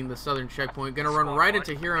abandoning the southern checkpoint. Going to run right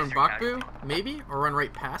into Hero and Bakbu, maybe? Or run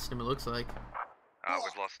right past him, it looks like.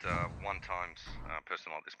 We've lost 1 times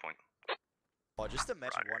personnel at this point. Oh, just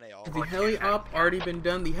imagine 1AR. Has the heli-op already been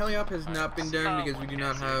done? The heli-op has not been done because we do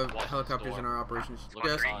not have helicopters in our operations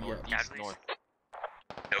just yet.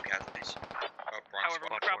 No casualties. However,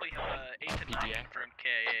 we're probably 8 to 9 from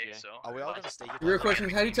KIA, so... Are we all gonna stay here? Your question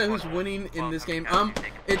is, how do you tell who's winning in this game?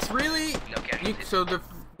 It's really... So the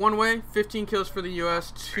one way, 15 kills for the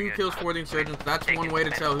US, 2 kills for the insurgents. That's one way to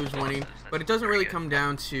tell who's winning. But it doesn't really come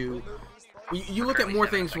down to... You look at more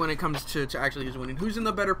things when it comes to actually who's winning. Who's in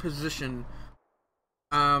the better position?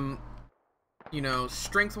 You know,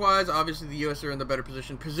 strength-wise, obviously the US are in the better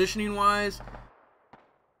position. Positioning-wise,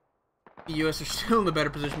 the US are still in the better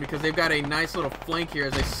position because they've got a nice little flank here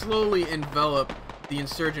as they slowly envelop the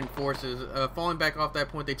insurgent forces. Falling back off that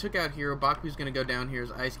point, they took out Hero. Baku's going to go down here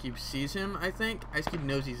as Ice Cube sees him, I think. Ice Cube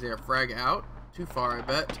knows he's there. Frag out. Too far, I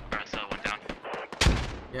bet.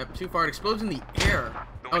 Yep, too far. It explodes in the air.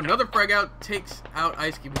 Oh, another frag out takes out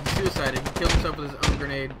Ice Cube. He's suicided. He killed himself with his own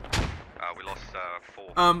grenade. We lost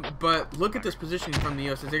 4. But look at this positioning from the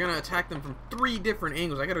US. They're going to attack them from 3 different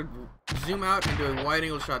angles. I got to zoom out and do a wide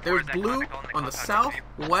angle shot. There's blue on the south,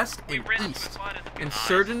 west, and east.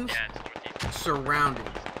 Insurgents surrounded.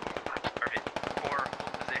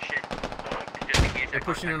 They're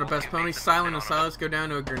pushing in the best pony. Silent and Silas go down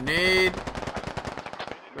to a grenade.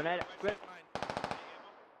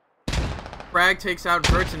 Frag takes out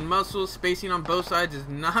Verts and Muscles. Spacing on both sides is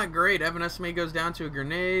not great. Evan Esme goes down to a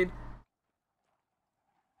grenade.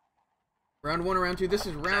 Round 1 or round 2. This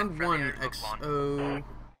is round 1. XO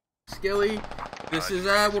Skilly. This is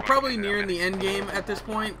we're probably nearing the end game at this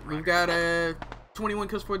point. We've got 21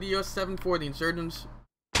 kills for the US, 7 for the insurgents.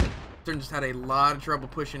 Insurgents had a lot of trouble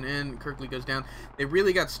pushing in. Kirkley goes down. They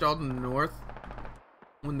really got stalled in the north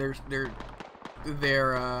when their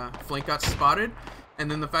flank got spotted. And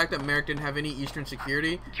then the fact that Merrick didn't have any eastern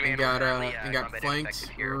security and got flanked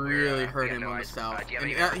really hurt him on the south. And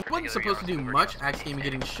he wasn't supposed to do much. Axe Game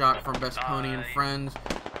getting shot from Best Pony and Friends,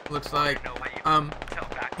 looks like.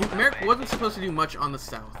 Merrick wasn't supposed to do much on the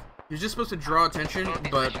south. He was just supposed to draw attention,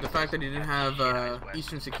 but the fact that he didn't have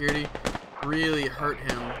eastern security really hurt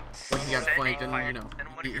him when he got flanked. And you know,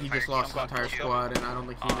 he just lost his entire squad, and I don't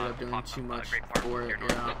think he ended up doing too much for it.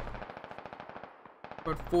 Yeah.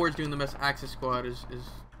 But 4 is doing the best. Axis squad is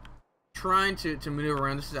trying to maneuver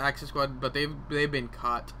around. This is Axis squad, but they've been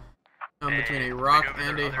caught between a rock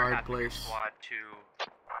and a hard place.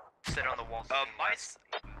 Sit on the wall.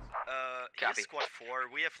 Here's squad 4.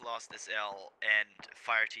 We have lost SL and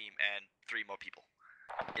fire team and 3 more people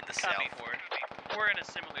in the south. We're in a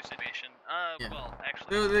similar situation. Yeah. Well,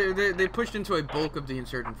 actually, they pushed into a bulk of the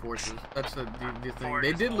insurgent forces. That's the thing.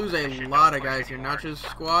 They did lose a lot of guys here. Nacho's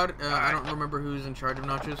squad. I don't remember who's in charge of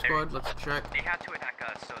Nacho's squad. Let's check. They had to attack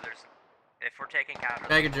us, so there's. If we're taking casualties,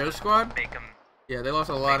 Bag of Joe's squad. Make them. Yeah, they lost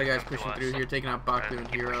a lot of guys pushing through here, taking out Baku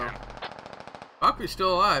and Hero. Baku's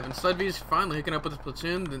still alive, and Sledvy's finally hooking up with his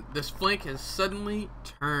platoon. This flank has suddenly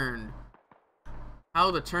turned.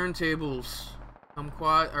 How the turntables.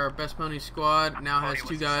 Quad, or Best Pony Squad now has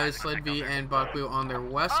 2 guys, Sled V and Bakbu on their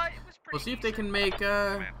west. We'll see if they can make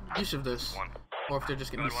use of this, or if they're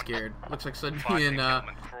just gonna be scared. Looks like Sled V and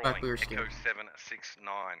Bakbu are scared. Echo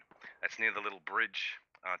 769. That's near the little bridge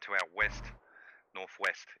to our west,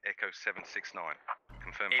 northwest. Echo 769.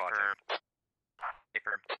 Confirmed fire team.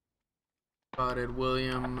 Affirm. Spotted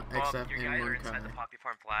William, XF, your and guys are inside the Moonkai. Poppy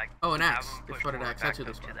Farm flag. Oh, an axe. Have them They push spotted forward axe. That's who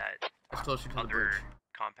back they up to spotted. that That's closer to the other bridge.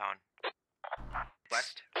 compound.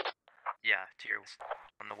 West? Yeah, to your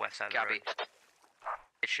on the west side of the Copy. road.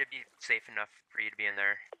 It should be safe enough for you to be in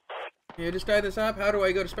there. Yeah, just tie this up. How do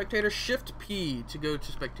I go to spectator? Shift P to go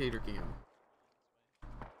to spectator cam.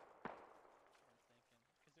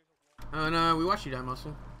 Oh no, we watched you die,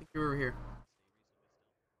 Muscle. I think you were over here.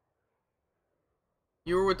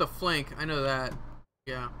 You were with the flank, I know that.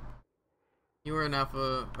 Yeah. You were in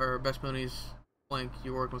Alpha, or Best Pony's flank.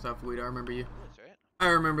 You were working with Alpha Guido, I remember you. I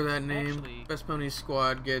remember that name. Actually, Best Pony's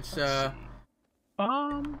squad gets,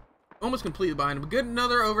 almost completely behind him. Good,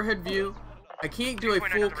 another overhead view. I can't do a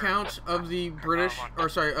full count of the British, or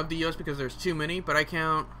sorry, of the US because there's too many, but I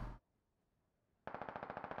count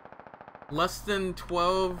less than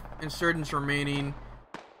 12 insurgents remaining.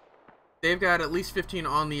 They've got at least 15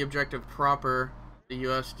 on the objective proper, the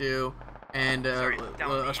US do, and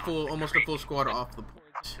almost a full squad off the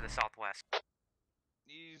point. To the southwest.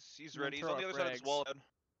 He's ready. He's on the other side of this wall.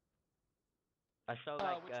 I saw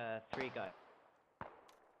like 3 guys.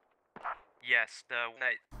 Yes, the one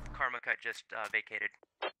that Karma Cut just vacated.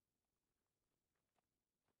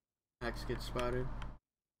 Axe gets spotted.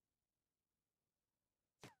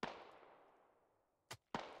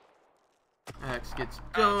 Axe gets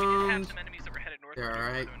We did have domed. some enemies that were headed north. They're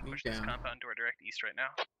alright. Push this compound to our direct east right now.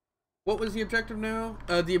 What was the objective now?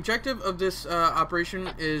 The objective of this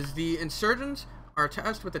operation is the insurgents are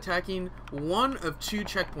tasked with attacking one of 2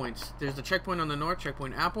 checkpoints. There's a checkpoint on the north,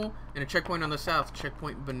 checkpoint Apple, and a checkpoint on the south,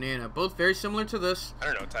 checkpoint Banana. Both very similar to this. I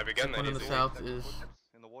don't know, type again. Checkpoint on the south is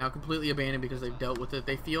now completely abandoned because they've dealt with it,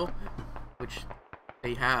 they feel, which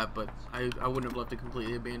they have, but I wouldn't have left it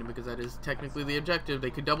completely abandoned because that is technically the objective.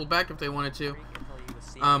 They could double back if they wanted to.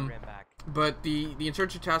 But the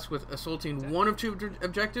insurgents are tasked with assaulting one of 2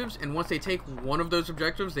 objectives, and once they take one of those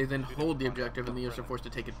objectives, they then hold the objective, and the US are forced to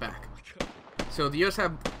take it back. So the US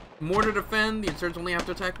have more to defend. The insurgents only have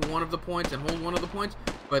to attack one of the points and hold one of the points.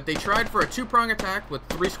 But they tried for a 2-prong attack with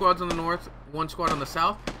 3 squads on the north, 1 squad on the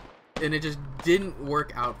south, and it just didn't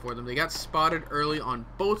work out for them. They got spotted early on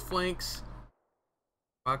both flanks.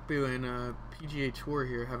 Bakbu and PGA Tour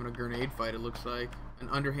here having a grenade fight, it looks like. An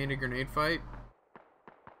underhanded grenade fight.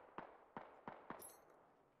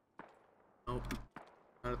 Nope.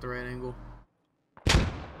 Not at the right angle.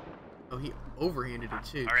 Oh, he overhanded it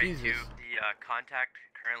too. Alright, Jesus. the contact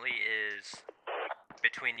currently is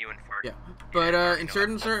between you and Fort. Yeah, but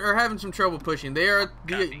insurgents are having some trouble pushing. They are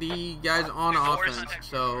the guys on offense,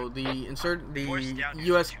 so the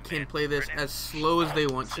US can play this as slow as they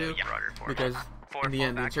want to, because in the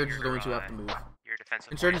end, the insurgents are the ones who have to move.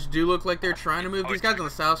 Insurgents do look like they're trying to move. These guys on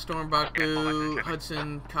the south, Storm, Bakbu,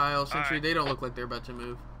 Hudson, Kyle, Century, they don't look like they're about to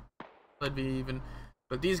move. That'd be even.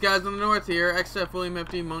 But these guys on the north here, XF, William,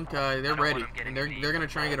 FD, Moonkai, they're ready, and they're gonna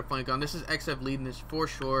try and get a flank on. This is XF leading this for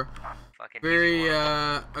sure. Very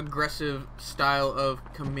aggressive style of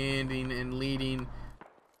commanding and leading,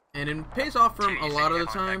 and it pays off for him a lot of the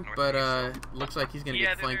time. But looks like he's gonna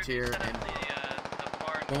get flanked here, and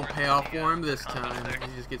won't pay off for him this time.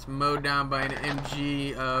 He just gets mowed down by an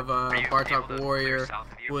MG of Bartok Warrior,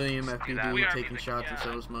 William, FPD, taking shots, and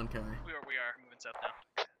so is Moonkai. We are moving south now.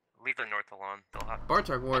 Leave the north alone. They'll have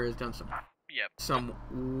Bartok Warrior has done some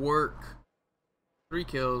work. 3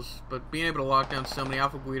 kills, but being able to lock down so many.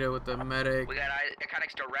 Alpha Guido with the medic. We got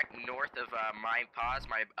Iconics direct north of my pause,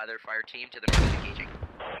 my other fire team to the north of engaging.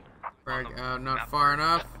 Frag out, not far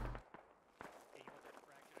enough.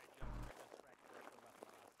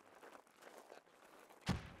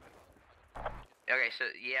 Okay, so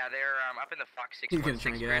yeah, they're up in the Fox 6. He's gonna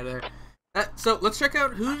try and get out of there. So let's check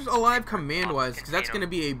out who's alive command-wise, because that's going to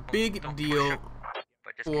be a big deal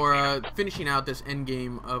for finishing out this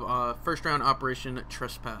endgame of first-round Operation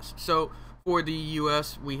Trespass. So for the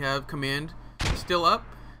U.S., we have command still up.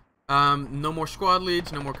 No more squad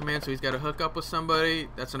leads, no more command, so he's got to hook up with somebody.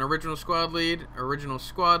 That's an original squad lead, original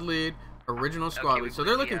squad lead, original squad lead. So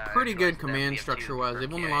they're looking pretty good command structure-wise.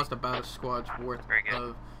 They've only lost about a squad's worth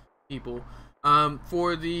of people.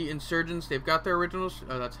 For the insurgents, they've got their originals.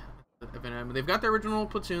 They've got their original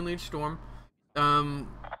platoon lead, Storm.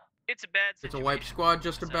 It's a bad situation. It's a wipe squad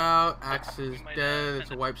just about. Axe is dead. It's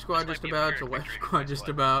a wipe squad just about. It's a wipe squad just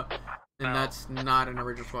about. And that's not an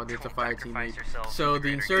original squad, it's a fire teammate. So the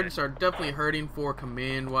insurgents are definitely hurting for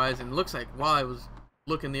command-wise, and it looks like while I was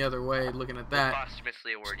looking the other way, looking at that,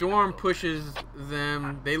 Storm pushes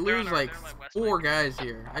them. They lose like 4 guys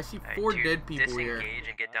here. I see 4 dead people here. Disengage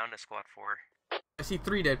and get down to squad 4. I see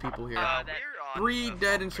 3 dead people here. 3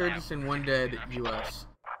 dead insurgents and 1 dead US.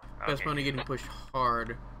 Best Bunny getting pushed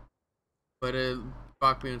hard. But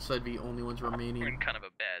Bakbu and Sled V only ones remaining. We're in kind of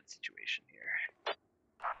a bad situation here.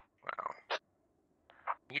 Wow.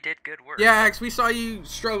 You did good work. Yeah, Axe, we saw you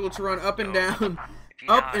struggle to run up and down,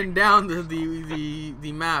 up and down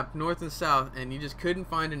the map, north and south, and you just couldn't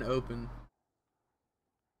find an open.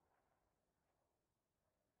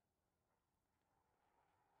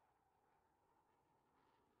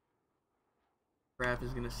 Raph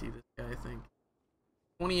is gonna see this guy, I think.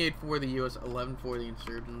 28 for the US, 11 for the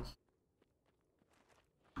insurgents.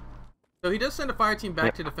 So he does send a fire team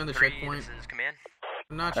back to defend the checkpoint. This is command.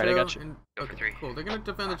 Nacho, I got you. and Go for 3. cool. They're gonna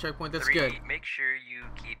defend the checkpoint. That's 3, good. Make sure you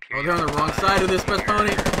keep your. Oh, they're on the wrong side of this best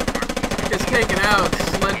pony. Gets taken out.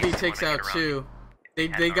 Sledby takes out 2.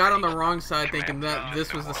 They got on the wrong side, thinking that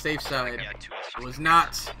this was the safe side. It was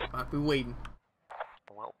not. I'll be waiting.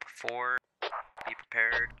 Well, 4. Be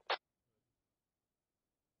prepared.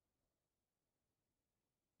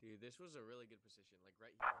 Dude, this was a really good position. Like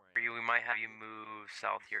right here. For you, we might have you move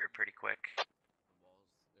south here pretty quick.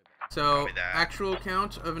 So, actual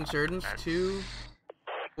count of insurgents, 2,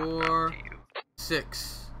 4,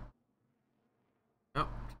 6. Nope.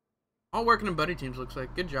 All working in buddy teams, looks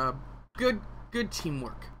like. Good job. Good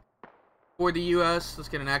teamwork. For the US, let's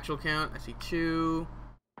get an actual count. I see 2,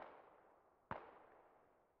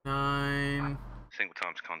 9, Single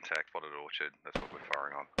times contact, spotted orchard. That's what we're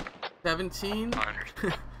firing on. 17.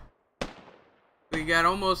 We got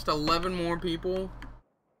almost 11 more people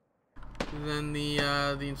than the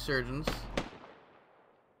insurgents,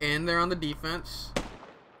 and they're on the defense.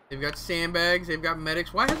 They've got sandbags, they've got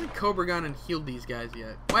medics. Why hasn't Cobra gone and healed these guys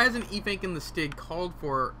yet? Why hasn't Efank and the Stig called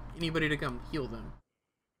for anybody to come heal them?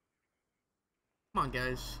 Come on,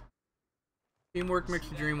 guys. Teamwork makes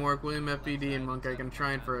the dream work. William FBD and Monk Icon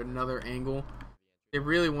trying for another angle. They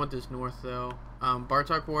really want this north though.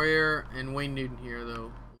 Bartok Warrior and Wayne Newton here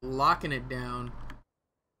though, locking it down.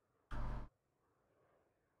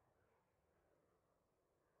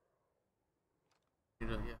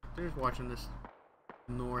 Yeah, they're just watching this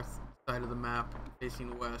north side of the map,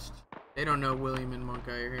 facing west. They don't know William and Monk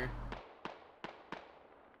are here.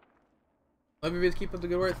 Love you guys, keep up the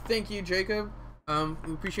good work. Thank you, Jacob.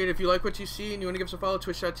 We appreciate it. If you like what you see and you want to give us a follow,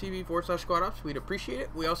 twitch.tv/SquadOps, we'd appreciate it.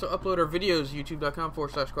 We also upload our videos,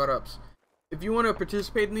 youtube.com/SquadOps. If you want to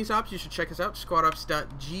participate in these ops, you should check us out,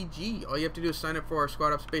 squadops.gg. All you have to do is sign up for our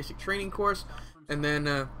SquadOps basic training course, and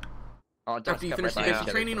then after you finish the basic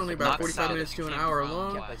training, only about 45 minutes to an hour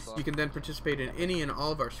long, you can then participate in any and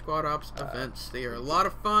all of our SquadOps events. They are a lot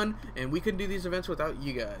of fun, and we couldn't do these events without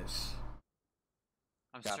you guys.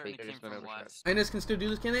 I'm certain came from west. Ines can still do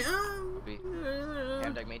this, can they?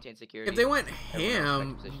 Maintain security. If they went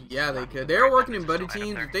ham, yeah, they could. They're working in buddy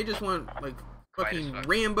teams. If they just want like fucking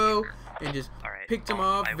Rambo and just picked them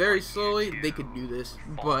off very slowly, they could do this.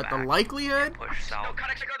 But the likelihood?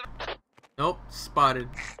 Nope, spotted.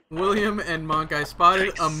 William and Monkai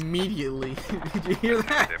spotted immedately. Did you hear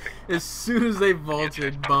that? As soon as they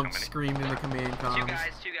vaulted, Bump screamed in the command comms.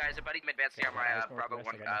 Two guys, a buddy advancing on my Bravo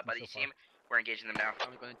 1 buddy team. We're engaging them now.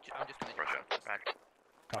 I'm just gonna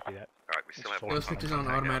Copy that. Alright, we still have Those switches on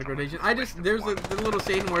automatic rotation. There's a little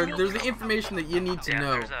saying where there's the information that you need to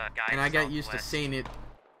know, and I got used to saying it,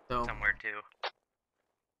 so somewhere too.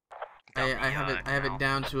 I have it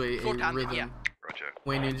down to a rhythm.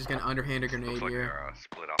 Wayne is just gonna underhand a grenade here.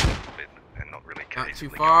 Split up a little bit and not really Not too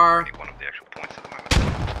far. one of the actual points at the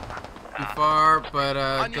moment. Too far, but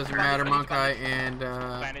it doesn't matter. Monkai and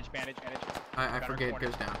Bandage. I forget it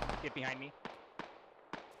goes down. Get behind me.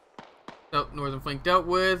 So northern flank dealt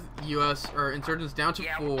with. US or insurgents down to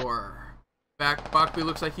 4. Bakbu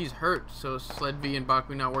looks like he's hurt, so Sled V and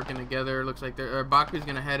Bakbu not working together. Looks like Bakbu's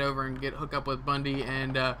gonna head over and hook up with Bundy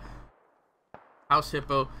and House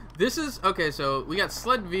Hippo. This is okay. So we got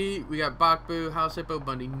Sled V, we got Bakbu, House Hippo,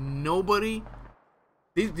 Bundy. Nobody.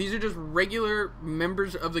 These are just regular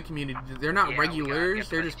members of the community. They're not regulars.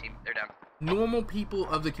 They're just normal people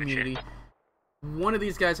of the community. One of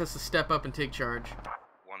these guys has to step up and take charge.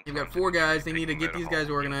 You've got 4 guys. They need to get these guys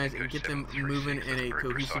organized and get them moving in a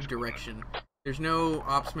cohesive direction. There's no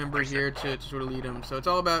ops member here to sort of lead them. So it's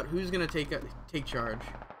all about who's going to take charge.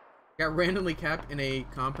 Got randomly capped in a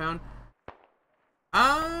compound.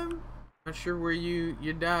 Not sure where you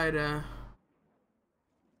died.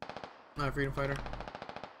 Freedom Fighter.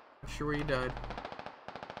 Not sure where you died.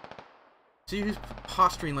 See who's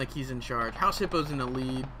posturing like he's in charge. House Hippo's in the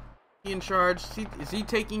lead. He in charge? Is he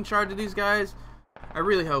taking charge of these guys? I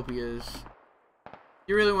really hope he is.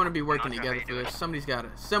 You really want to be working together for this. Somebody's got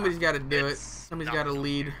to do it. Somebody's got to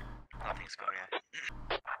lead. Nothing's going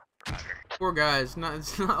on. Poor guys.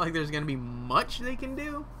 It's not like there's gonna be much they can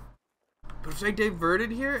do. But if they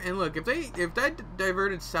diverted here, and look, if they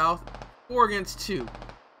diverted south, 4 against 2,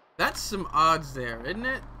 that's some odds there, isn't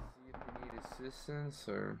it? See if they need assistance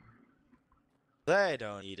or. They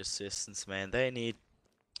don't need assistance, man. They need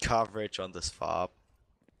coverage on this fob.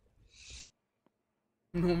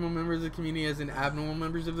 Normal members of the community as in abnormal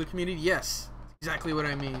members of the community? Yes, exactly what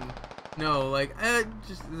I mean. No, like,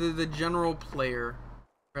 just the general player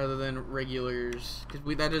rather than regulars.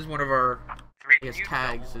 Because that is one of our, I guess,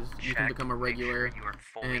 tags, is you can become a regular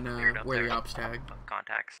and wear the ops tag.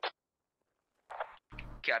 Contacts.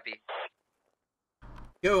 Copy.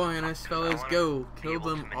 Go, INS fellas, go. Kill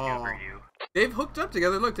them all. They've hooked up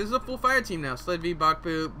together. Look, this is a full fire team now. Sled V,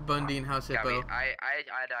 Bakbu, Bundy, and House Hippo. I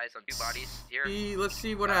had eyes on 2 bodies here. Let's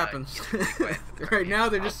see what happens. Right now,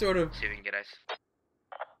 they're just sort of see if we can get eyes.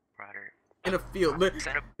 in a field. But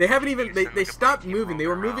they haven't even, they stopped moving. They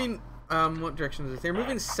were moving, what direction is this? They're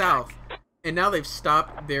moving south. And now they've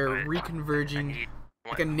stopped. They're reconverging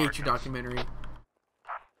like a nature documentary.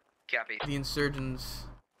 Copy. The insurgents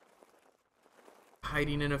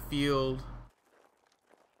hiding in a field,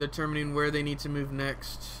 determining where they need to move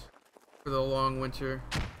next for the long winter.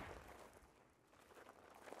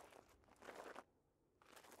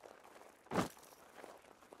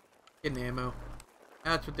 Getting ammo.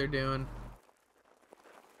 That's what they're doing.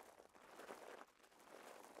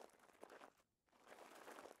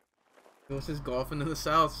 This is golfing in the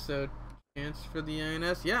south, so chance for the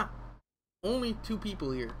INS. Yeah, only 2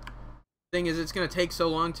 people here. Thing is, it's gonna take so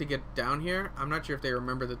long to get down here. I'm not sure if they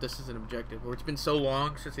remember that this is an objective, or it's been so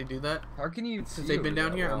long since they do that. How can you since they've been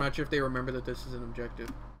down here? I'm not sure if they remember that this is an objective.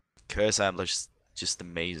 Curse Ambler's just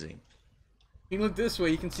amazing. You look this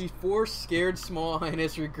way, you can see 4 scared small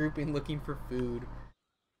INS regrouping, looking for food.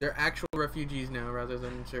 They're actual refugees now, rather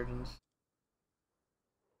than insurgents.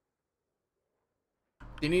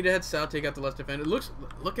 They need to head south, take out the left defender.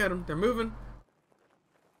 Look at them. They're moving.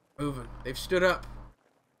 Moving. They've stood up.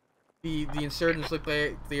 The insurgents look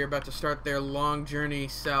like they're about to start their long journey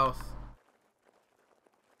south.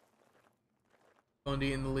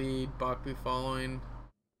 Bundy in the lead, Bakbu following.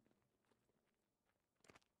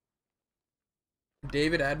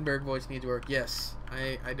 David Attenborough voice needs work. Yes,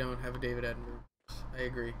 I don't have a David Attenborough voice. I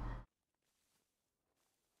agree.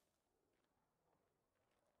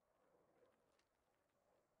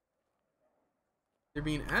 They're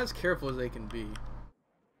being as careful as they can be.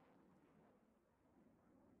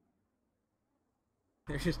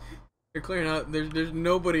 They're clearing out. There's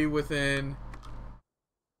nobody within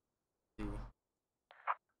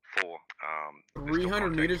 300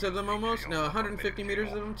 meters of them almost. No, 150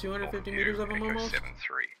 meters of them. 250 meters of them almost.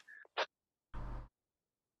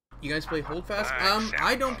 You guys play Holdfast?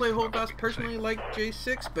 I don't play Holdfast personally like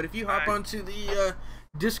J6, but if you hop onto the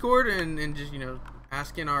Discord and just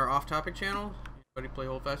ask in our off-topic channel, anybody play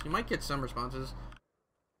Holdfast, you might get some responses.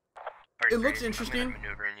 It looks interesting.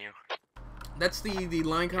 That's the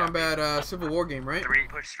line combat Civil War game, right?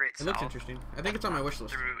 Push straight it looks interesting. I think it's on my wish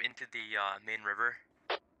list. Through into the main river.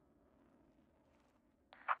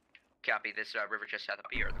 Copy. This river just south of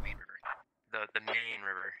B, or the main river? The main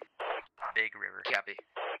river. Big river. Copy.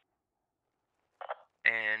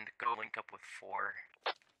 And go link up with 4.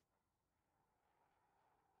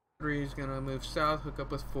 3 is gonna move south, hook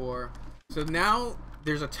up with 4. So now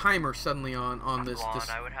there's a timer suddenly on this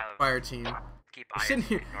fire team. They're sitting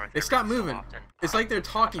here. They stop moving. It's like they're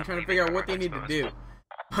talking, trying to figure out what they need to do.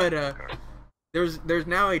 But there's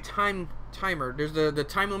now a timer. There's the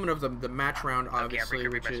time limit of the match round, obviously,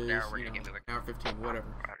 which is hour 15, whatever.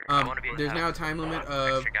 There's now a time limit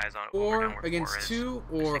of 4 against 2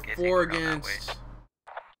 or 4 against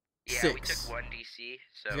 6. Yeah, we took 1 DC,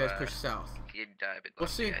 so you guys push south. We'll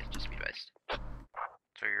see. Just be advised.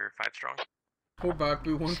 So you're 5 strong? Poor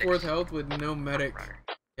Bakbu, 1/4 health with no medic.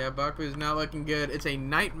 Yeah, Bakbu is not looking good. It's a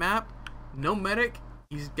night map, no medic.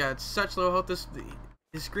 He's got such low health.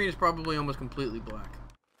 His screen is probably almost completely black.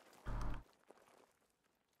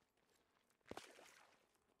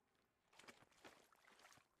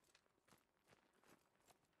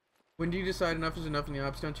 When do you decide enough is enough in the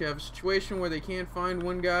ops? Don't you have a situation where they can't find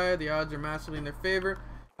one guy? The odds are massively in their favor.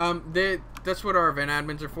 That's what our event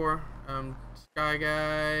admins are for. Sky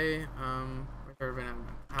Guy, where's our event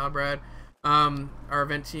admin? Halbrad. Our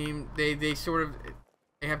event team, they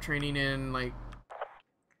have training in like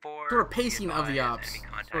sort of pacing of the ops.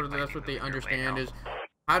 Sort of that's what they understand is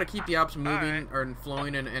how to keep the ops moving or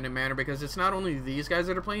flowing in a manner, because it's not only these guys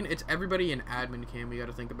that are playing, it's everybody in admin cam we got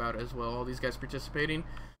to think about as well, all these guys participating.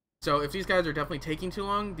 So if these guys are definitely taking too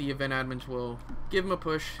long, the event admins will give them a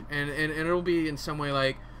push, and it'll be in some way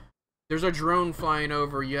like, there's a drone flying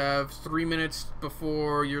over, you have 3 minutes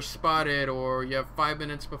before you're spotted, or you have 5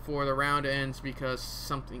 minutes before the round ends because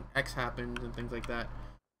something X happened, and things like that.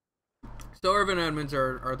 So our event admins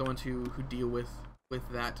are the ones who deal with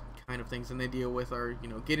that kind of things, and they deal with our, you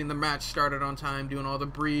know, getting the match started on time, doing all the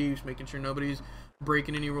briefs, making sure nobody's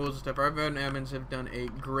breaking any rules and stuff. Our event admins have done a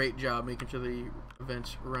great job making sure the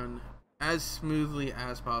events run as smoothly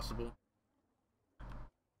as possible.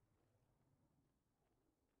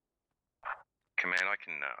 Command, I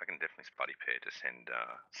can definitely spotty pair to send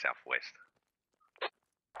southwest.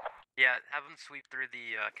 Yeah, have them sweep through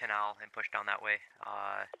the canal and push down that way.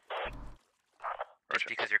 Just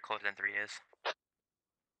because you're closer than 3 is.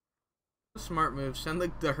 Smart move. Send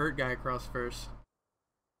the hurt guy across first.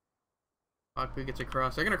 Bakbu gets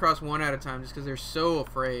across. They're gonna cross one at a time just because they're so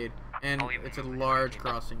afraid, and it's a large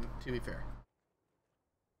crossing. To be fair.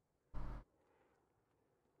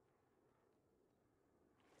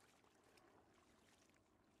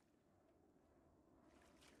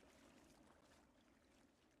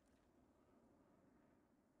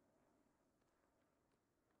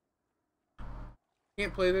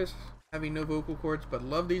 Can't play this having no vocal cords, but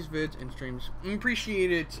love these vids and streams.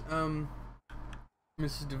 Appreciate it,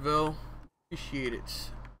 Mrs. DeVille. Appreciate it.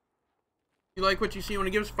 If you like what you see, want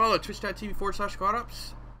to give us a follow,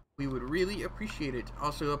 twitch.tv/squadops. We would really appreciate it.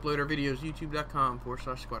 Also upload our videos,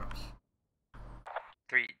 youtube.com/squadops.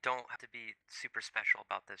 3, don't have to be super special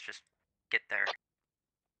about this, just get there.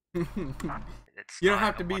 You don't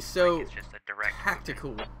have to be so it's just a direct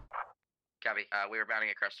tactical. Copy. We were bounding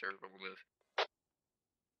across the river, but we'll move.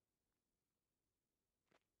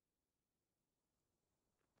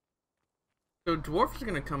 So Dwarf is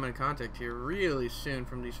going to come in contact here really soon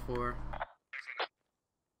from these 4.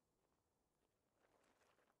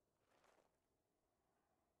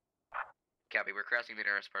 Copy. We're crossing the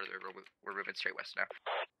nearest part of the river. We're moving straight west now.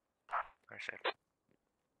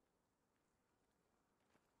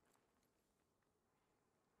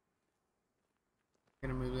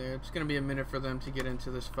 Gonna move there. It's gonna be a minute for them to get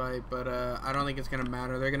into this fight, but I don't think it's gonna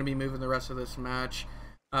matter. They're gonna be moving the rest of this match.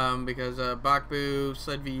 Because Bakbu,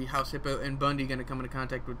 Sledvi, House Hippo, and Bundy gonna come into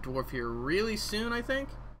contact with Dwarf here really soon, I think.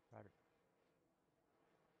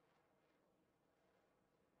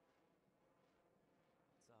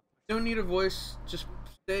 Don't need a voice. Just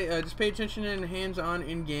pay attention and hands-on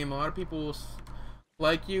in game. A lot of people will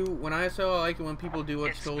like you. When I say I like it when people do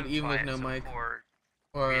what's told, even with no mic. Or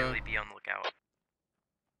really be on the lookout.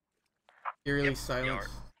 You're really silent.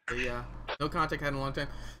 But yeah, no contact had in a long time.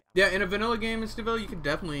 Yeah, in a vanilla game in Deville, you could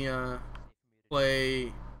definitely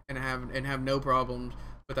play and have no problems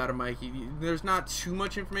without a mic. There's not too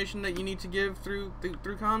much information that you need to give through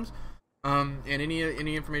comms. And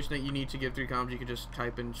any information that you need to give through comms, you can just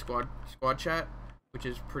type in squad chat, which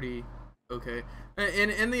is pretty okay.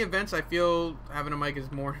 In the events, I feel having a mic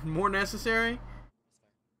is more necessary.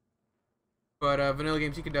 But vanilla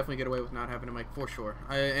games, you can definitely get away with not having a mic for sure.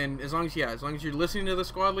 And as long as you're listening to the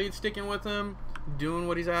squad lead, sticking with him, doing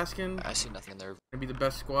what he's asking. I see nothing there. Gonna be the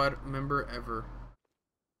best squad member ever.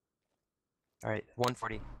 All right,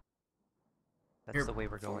 140. That's the way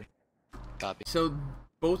we're going. Copy. So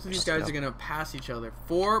both of these guys are gonna pass each other.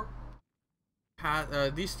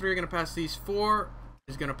 These 3 are gonna pass these 4.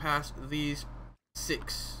 Is gonna pass these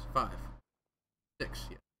 6. 5. 6.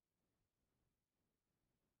 Yeah.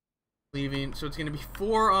 Leaving, so it's gonna be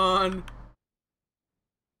 4 on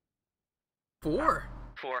 4.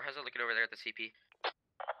 4. How's it looking over there at the CP?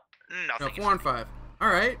 No, 4 on 5. All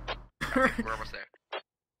right. We're almost there.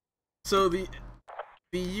 So the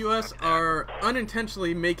U.S. are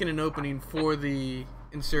unintentionally making an opening for the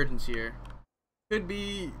insurgents here. Could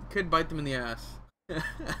bite them in the ass.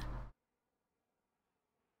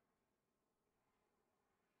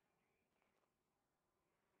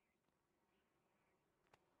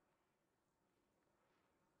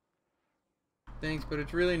 Thanks, but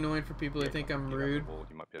it's really annoying for people who think I'm rude.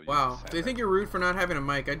 Wow, they think you're rude for not having a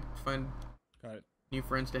mic. I'd find new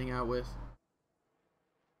friends to hang out with.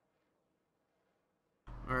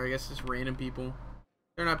 Or I guess just random people.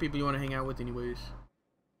 They're not people you want to hang out with anyways.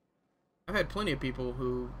 I've had plenty of people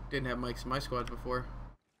who didn't have mics in my squads before.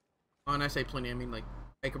 Oh, and I say plenty, I mean like,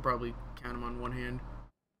 I could probably count them on one hand.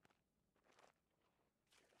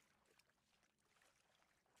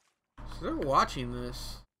 So they're watching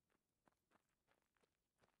this.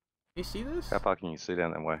 You see this? How far can you see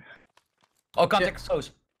down that way? Oh, contact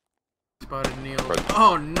exposed. Spotted Neil.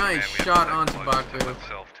 Oh, nice shot on Tabaku. To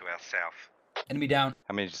our south. Enemy down.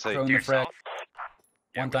 How many did you see? Throwing the frag.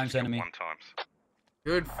 Yeah, One times enemy. One times.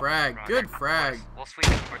 Good frag. Good frag. We'll sweep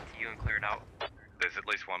it toward you and clear it out. There's at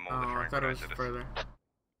least one more. Oh, I thought it was further.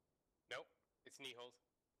 Nope, it's knee holes.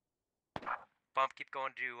 Bump, keep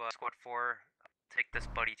going to squad 4. Take this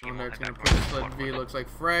buddy team. Londart's gonna push Sled V. Looks like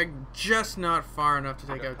frag just not far enough to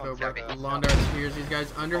take out Cobra. Londart hears these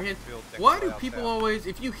guys underhand. Why do people always,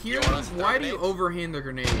 if you hear them, why do you overhand the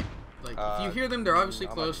grenade? Like, if you hear them, they're obviously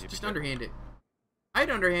close. Just underhand it. I'd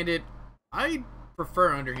underhand it. I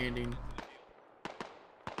prefer underhanding.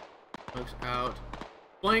 Looks out.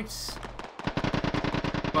 Flanks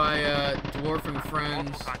by Dwarf and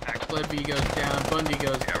Friends. Sled V goes down. Bundy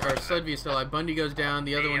goes, or Sled V is still alive. Bundy goes down.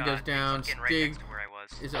 The other one goes down. Stig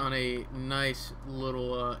is on a nice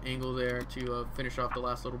little angle there to finish off the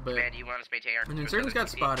last little bit. And then Certain got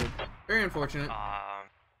spotted. Very unfortunate.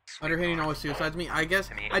 Underhanding always suicides me. I guess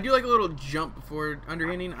I do like a little jump before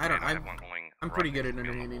underhanding. I'm pretty good at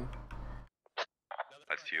underhanding.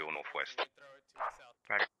 That's to your northwest.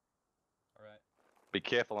 Right. Be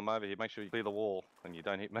careful, I'm over here. Make sure you clear the wall and you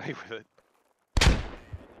don't hit me with it.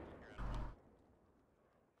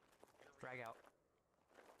 Drag out.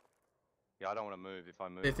 Yeah, I don't want to move. If I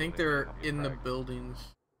move, They think they're in the buildings.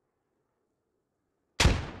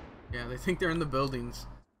 Yeah, they think they're in the buildings.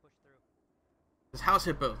 This House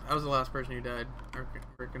Hippo. That was the last person who died. I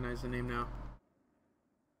recognize the name now.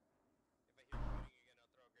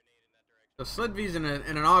 So Sled V's in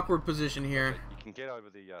an awkward position here. You can get over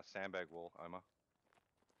the sandbag wall, Omar.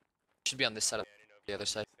 Should be on this side of the other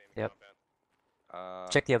side. Yep.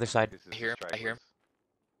 Check the other side. I hear him.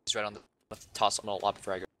 He's right on the toss on the lob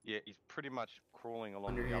fragger. Yeah, he's pretty much crawling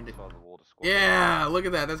along the other side of the wall to squat. Yeah, look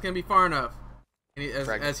at that. That's gonna be far enough. And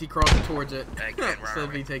as he crawls towards it,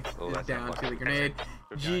 Sled V takes it down to the grenade.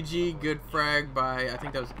 GG, good frag by, I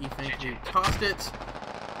think that was Ethan who tossed it.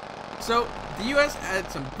 So the U.S.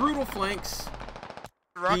 had some brutal flanks.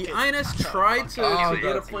 The INS tried to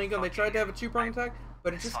get a flank on. They tried to have a two-prong attack,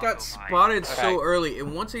 but it just got spotted so early.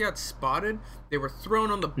 And once it got spotted, they were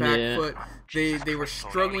thrown on the back foot. They were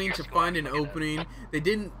struggling to find an opening.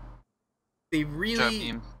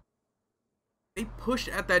 They pushed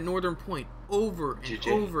at that northern point over and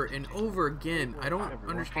over and over again. I don't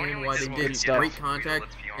understand why they didn't break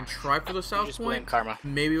contact and try for the south point.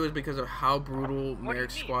 Maybe it was because of how brutal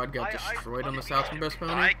Merrick's squad got destroyed on the south from Best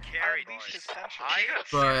Pony.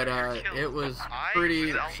 But it was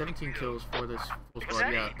pretty 17 kills for this full squad.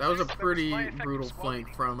 Yeah, that was a pretty brutal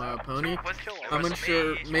flank from Pony. I'm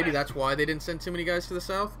unsure. Maybe that's why they didn't send too many guys to the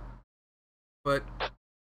south. But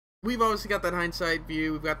we've obviously got that hindsight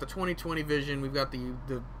view. We've got the 20/20 vision. We've got the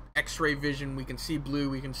X-ray vision. We can see blue.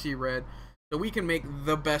 We can see red. So we can make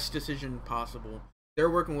the best decision possible. They're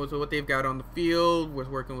working with what they've got on the field. We're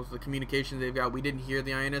working with the communications they've got. We didn't hear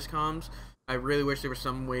the INS comms. I really wish there was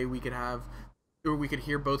some way we could have, or we could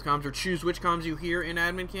hear both comms, or choose which comms you hear in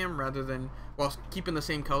admin cam rather than while keeping the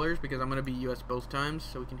same colors, because I'm going to be US both times,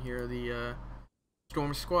 so we can hear the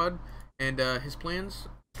Storm Squad and his plans.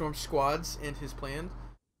 Storm Squads and his plans.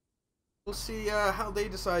 We'll see how they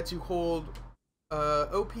decide to hold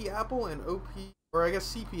OP Apple and OP, or I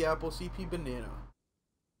guess CP Apple, CP Banana.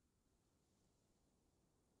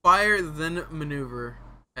 Fire then maneuver.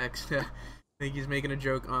 X. I think he's making a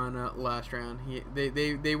joke on last round.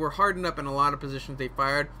 They were hardened up in a lot of positions. They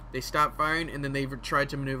fired, they stopped firing, and then they tried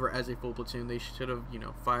to maneuver as a full platoon. They should have,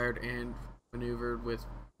 fired and maneuvered with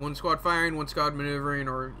one squad firing, one squad maneuvering,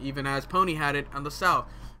 or even as Pony had it on the south.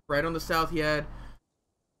 Right on the south, he had.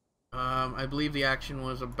 I believe the action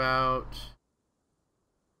was about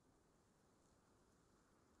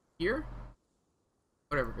here?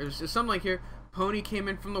 Whatever. It was something like here. Pony came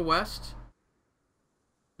in from the west.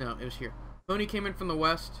 No, it was here. Pony came in from the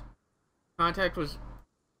west. Contact was...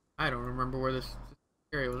 I don't remember where this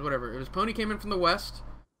area was. Whatever. It was Pony came in from the west.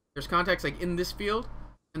 There's contacts like in this field.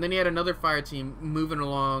 And then he had another fire team moving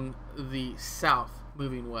along the south,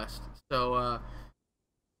 moving west. So,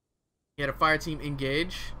 he had a fire team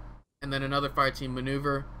engage. And then another fire team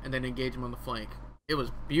maneuver, and then engage him on the flank. It was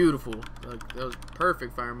beautiful. Like, that was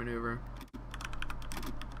perfect fire maneuver.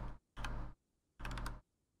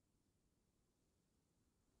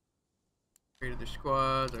 Created their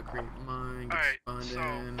squads. I created mine. Get spawned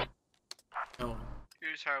in. Oh.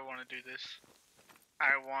 Here's how I want to do this.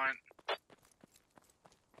 I want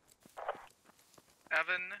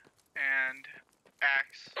Evan and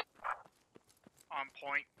Axe on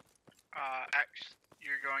point. Axe,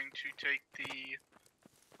 you're going to take the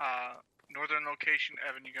northern location.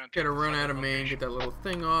 Evan, you're going to take Gotta run out of main, get that little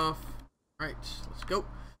thing off. Alright, let's go.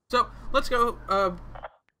 So, let's go.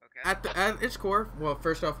 At its core, well,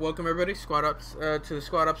 first off, welcome everybody, Squad Ops, to the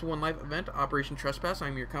Squad Ops One Life event, Operation Trespass.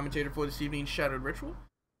 I'm your commentator for this evening's Shadowed Ritual.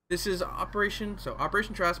 This is Operation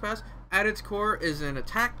Trespass. At its core is an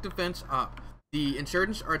attack defense op. The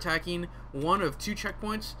insurgents are attacking one of 2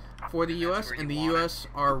 checkpoints for the U.S., and the U.S.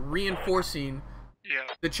 are reinforcing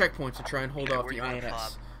the checkpoints to try and hold off the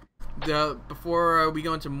INS. Before we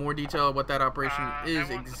go into more detail of what that operation is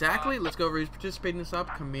exactly, let's go over who's participating in this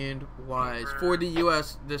op command-wise. For the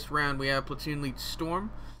U.S. this round, we have Platoon Lead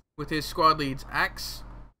Storm with his squad leads Axe,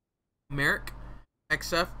 Merrick,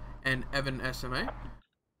 XF, and Evan SMA.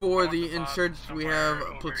 For the insurgents, we have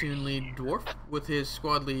Platoon Lead Dwarf with his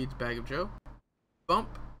squad leads Bag of Joe,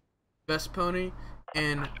 Bump, Best Pony,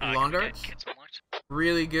 and Lawn Darts.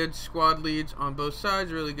 Really good squad leads on both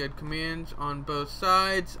sides, really good commands on both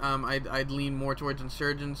sides. I'd lean more towards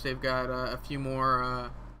insurgents. They've got a few more,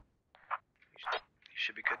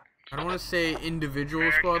 should be good. I don't want to say individual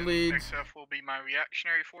squad leads. XF will be my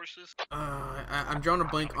reactionary forces. I'm drawing a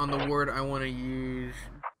blank on the word I want to use,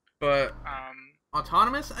 but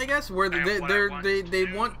autonomous, I guess, where they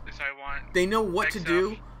know what to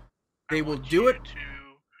do. They will do it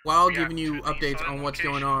while giving you updates on what's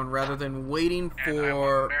going on, rather than waiting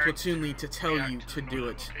for Platoon Lead to tell you to do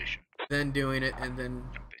it, then doing it, and then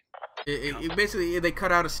basically they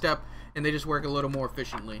cut out a step and they just work a little more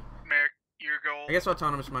efficiently. Merrick, your goal, I guess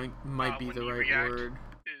autonomous might be the right word.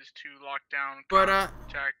 Is to lock down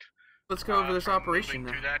contact. Let's go over this operation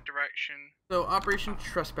now. That direction. So Operation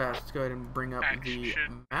Trespass. Let's go ahead and bring up the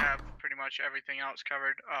map. Have pretty much everything else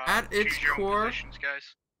covered. At its core,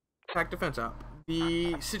 guys. Attack defense op.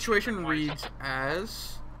 The situation reads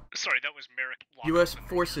as... Sorry, that was Merrick. U.S.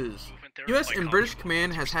 forces. U.S. and British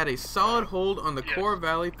command has had a solid hold on the core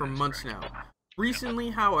valley for months now. Recently,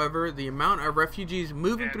 however, the amount of refugees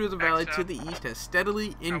moving through the valley to the east has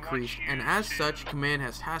steadily increased, and as such, command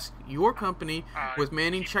has tasked your company with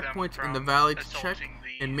manning checkpoints in the valley to check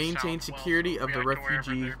and maintain security of the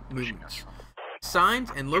refugee movements. Signs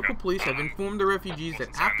and local police have informed the refugees that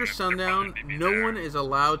after sundown, no one is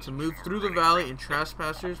allowed to move through the valley and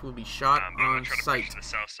trespassers will be shot on sight.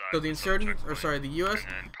 So the insurgents, the U.S.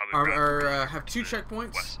 have 2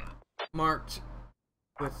 checkpoints marked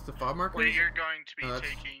with the fob markers. Well, you're going to be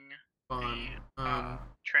taking the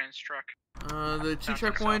trans truck. The 2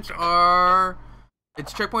 checkpoints are...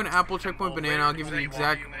 It's checkpoint Apple, checkpoint Banana. I'll give you the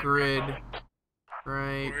exact grid.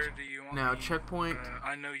 Right now, checkpoint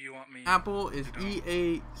I know you want me Apple is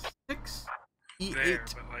EA6, E8. There,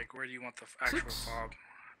 but like, where do you want the actual fob?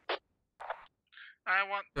 I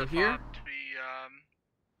want the here fob to be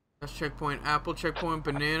that's checkpoint Apple. Checkpoint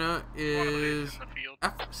Banana is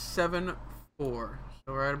F74.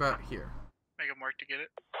 So right about here. Make them work to get it.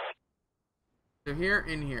 So here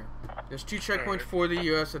and here. There's 2 checkpoints for the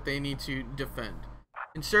U.S. that they need to defend.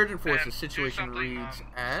 Insurgent forces situation reads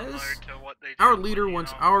as our leader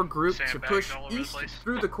wants our group to push east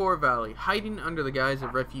through the core valley, hiding under the guise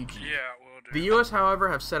of refugees. The U.S., however,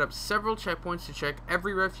 have set up several checkpoints to check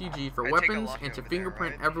every refugee for weapons and to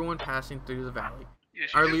fingerprint everyone passing through the valley.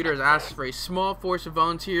 Our leader has asked for a small force of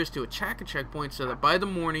volunteers to attack a checkpoint so that by the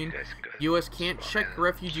morning, U.S. can't check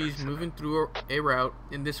refugees moving through a route,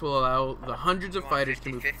 and this will allow the hundreds of fighters to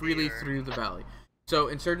move freely through the valley. So,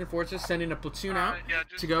 insurgent forces sending a platoon out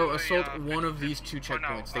to go assault one of these 2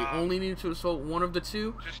 checkpoints. They only need to assault one of the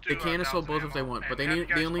 2. They can assault both if they want, but they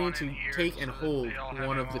only need to take and hold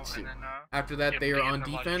one of the 2. After that, they are on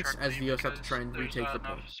defense, as the U.S. have to try and retake the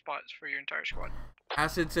point. Spots for your entire squad.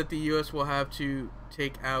 Assets that the U.S. will have to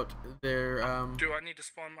take out their do I need to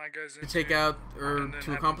spawn my guys in to take out or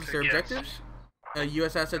to accomplish their objectives.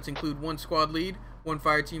 U.S. assets include 1 squad lead, 1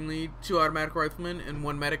 fire team lead, 2 automatic riflemen, and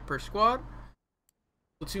 1 medic per squad.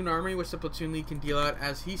 Platoon army, which the platoon lead can deal out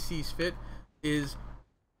as he sees fit, is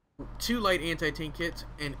 2 light anti-tank kits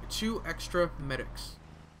and 2 extra medics.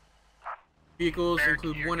 Vehicles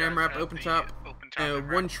include 1 MRAP open top,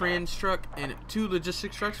 1 trans truck, and 2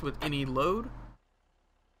 logistics trucks with any load.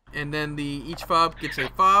 And then each fob gets a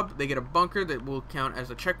fob. They get a bunker that will count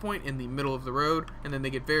as a checkpoint in the middle of the road, and then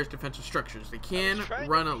they get various defensive structures. They can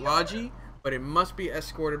run a logi, but it must be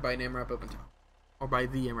escorted by an MRAP open top, or by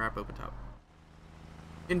the MRAP open top.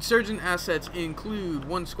 Insurgent assets include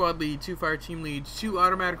 1 squad lead, 2 fire team leads, 2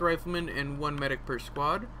 automatic riflemen, and 1 medic per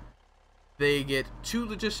squad. They get 2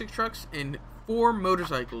 logistics trucks and 4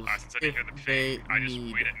 motorcycles if they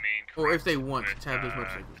need, or if they want to have those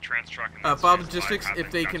motorcycles. Fob logistics,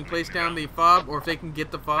 if they can place down the fob, or if they can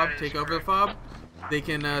get the fob, take over the fob, they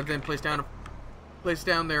can then place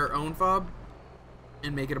down their own fob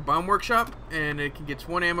and make it a bomb workshop, and it can get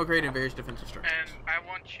 1 ammo crate and various defensive structures. And I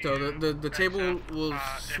want you so the table will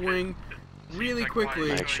swing really quickly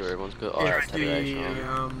Make sure everyone's good. if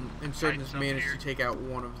the insurgents manage to take out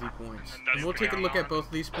one of the points. And we'll take a look at both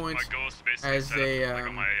of these points as they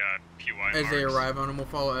arrive on them. We'll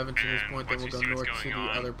follow Evan to his point, then we'll go north to the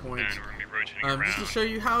other points. Just to show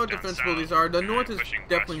you how defensible these are. The north is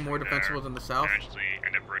definitely more defensible than the south.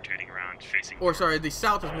 Or sorry, the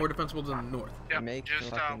south is more defensible than the north. Yep,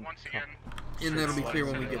 just once again. And that'll be clear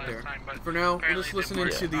when we get there. For now, we'll just listen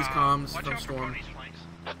into these comms from Storm,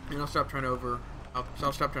 and I'll stop trying to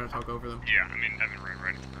I'll stop trying to talk over them. Yeah, I mean, Evan ran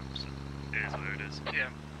right into them, so it is what it is.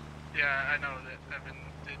 Yeah, I know that Evan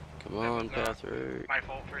did. Come on, Pathroot. My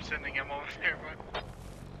fault for sending him over there, but.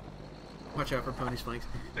 Watch out for pony's flanks.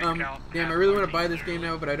 Damn, I really want to buy this game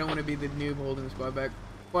now, but I don't want to be the noob holding the squad back.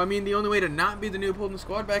 Well, I mean, the only way to not be the noob holding the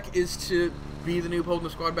squad back is to be the noob holding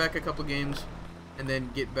the squad back a couple games, and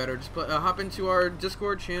then get better. Just hop into our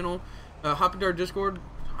Discord channel, hop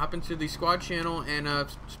into the squad channel, and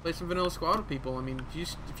play some vanilla squad with people. I mean,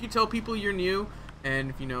 if you tell people you're new,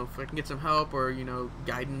 and if I can get some help or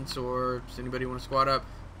guidance, or does anybody want to squad up,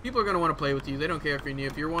 people are gonna want to play with you. They don't care if you're new.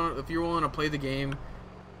 If you're willing to play the game,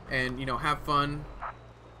 and have fun,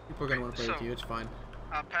 people are gonna want to play with you. It's fine.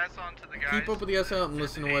 Pass on to the guys. Keep up with the SL and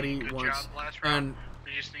listen to what he wants. And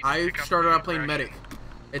I started out playing medic.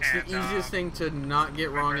 It's the easiest thing to not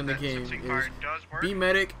get wrong in the game is be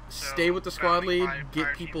medic, stay with the squad lead,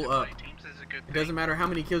 get people up. It doesn't matter how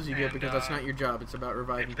many kills you get because that's not your job. It's about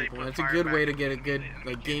reviving people. And it's a good way to get a good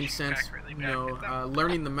game sense.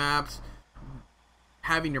 Learning the maps,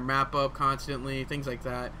 having your map up constantly, things like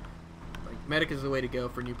that. Medic is the way to go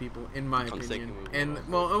for new people, in my opinion. And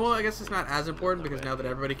well, I guess it's not as important because now that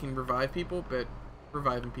everybody can revive people, but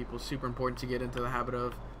reviving people is super important to get into the habit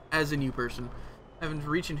of as a new person. Evan's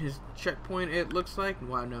reaching his checkpoint, it looks like.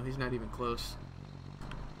 Wow, no, he's not even close.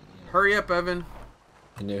 Hurry up, Evan.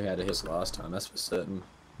 He knew how to hit last time, that's for certain.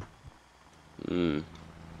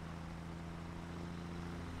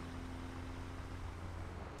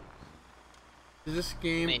 Does this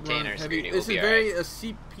game run heavy? This is very a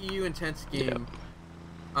CPU intense game.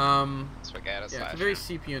 Yeah, it's a very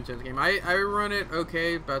CPU intense game. I run it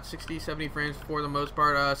okay, about 60-70 frames for the most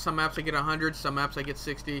part. Some maps I get 100, some maps I get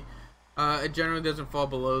 60. It generally doesn't fall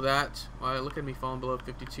below that. Well, look at me falling below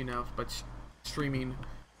 52 now, but streaming.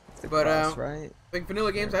 But like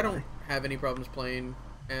vanilla games, I don't have any problems playing.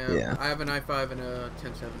 I have an i5 and a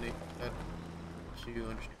 1070. So you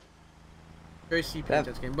understand. Very CPU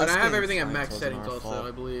intense game, but I have everything at max settings also,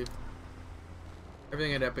 I believe.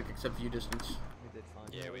 Everything at epic except view distance. We did fine.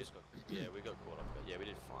 Yeah, we got caught up, but yeah, we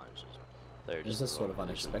did fine. It was just sort of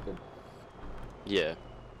unexpected. Yeah,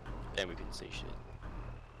 and we couldn't see shit.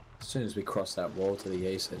 As soon as we crossed that wall to the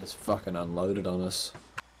east, they just fucking unloaded on us.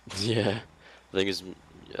 Yeah, I think it's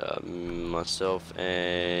myself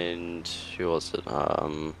and who was it?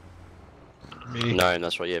 Me. Gnome,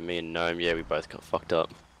 that's right. Yeah, me and Gnome. Yeah, we both got fucked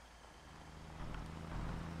up.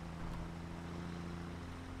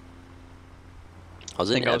 I was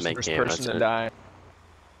in the main camp.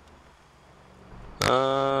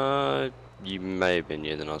 You may have been,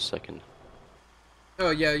 yeah, then I was second. Oh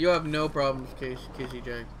yeah, you'll have no problems,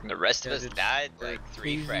 KZJ. The rest of us died like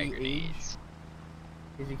 3 frag grenades.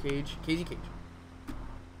 KZ Cage.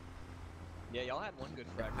 Yeah, y'all had one good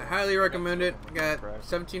frag. I highly recommend it. I got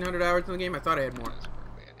 1,700 hours in the game. I thought I had more.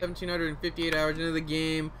 1,758 hours into the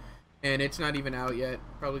game, and it's not even out yet.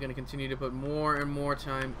 Probably going to continue to put more and more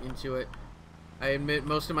time into it. I admit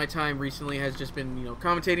most of my time recently has just been,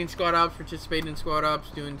 commentating squad ops, participating in squad ops,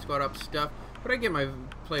 doing squad ops stuff. But I get my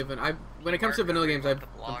play of it. When it comes to vanilla games, I've been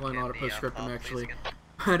playing a lot of postscriptum actually.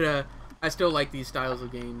 But I still like these styles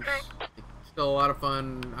of games. Still a lot of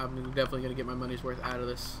fun. I'm definitely gonna get my money's worth out of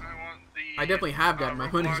this. I definitely have gotten my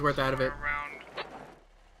money's worth out of it.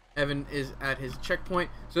 Evan is at his checkpoint.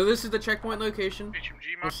 So this is the checkpoint location.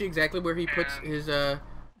 We'll see exactly where he puts his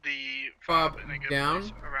fob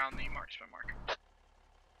down. Around the marksman mark.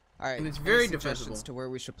 Alright, and it's very defensible. defensible. To where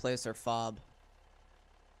we should place our fob.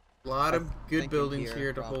 A lot of good buildings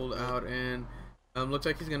here to hold out, and looks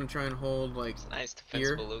like he's gonna try and hold like nice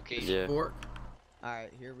defensible location. Yeah.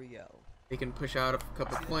 Alright, here we go. They can push out a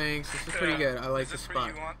couple flanks. This is pretty good. I like the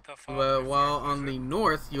spot. While on the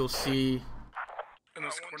north, you'll see.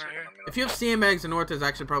 If you have sandbags, the north is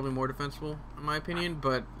actually probably more defensible, in my opinion.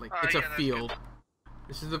 But like, it's a field.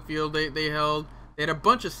 This is the field they held. They had a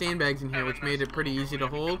bunch of sandbags in here, which made it pretty easy to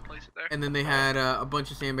hold. And then they had a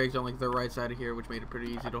bunch of sandbags on like the right side of here, which made it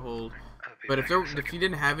pretty easy to hold. But if you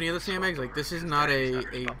didn't have any other sandbags, like this is not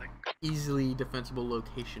a easily defensible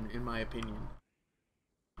location, in my opinion.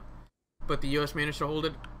 But the U.S. managed to hold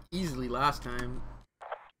it easily last time.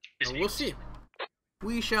 So we'll see.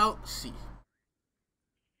 We shall see.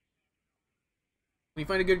 you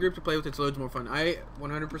find a good group to play with, it's loads more fun. I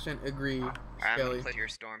 100% agree, Skelly.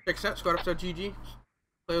 Check out squadups.gg.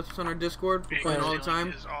 Play with us on our Discord. We're playing all the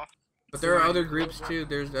time. But there are other groups too.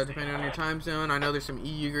 There's depending on your time zone. I know there's some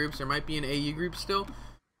EU groups. There might be an AU group still.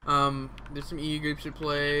 There's some EU groups that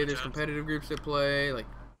play. There's competitive groups that play. Like,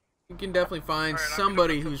 you can definitely find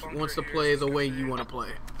somebody who wants to play the way you want to play,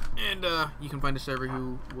 and you can find a server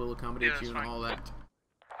who will accommodate you and all that.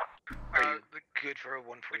 Are you good for a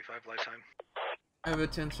 145 lifetime? I have a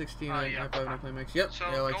 1016. I have no play mix. Yep. So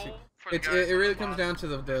yeah, like it really comes down to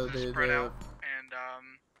the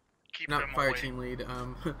not fire team lead.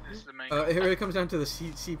 It really comes down to the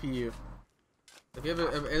CPU. If you have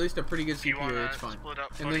at least a pretty good CPU, it's fine.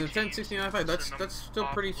 And then the 1016 i5, that's still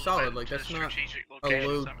pretty solid. Like, that's not a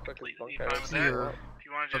low tier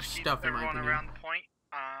of stuff in my opinion. Around the point,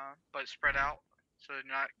 but spread out, so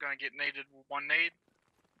you're not gonna get naded one nade.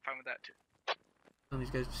 Fine with that too. And these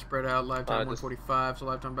guys spread out. Live time 145, so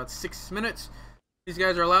live time about 6 minutes. These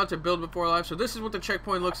guys are allowed to build before live, so this is what the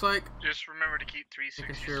checkpoint looks like. Just remember to keep 360.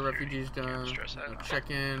 Making sure refugees done.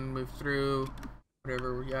 Check in, move through,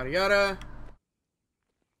 whatever, yada yada.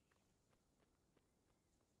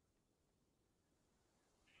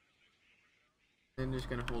 And just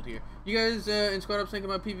gonna hold here. You guys in Squad Ups think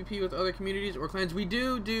about PvP with other communities or clans? We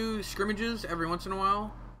do scrimmages every once in a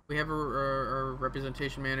while. We have a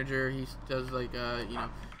representation manager. He does like you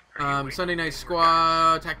know, Sunday Night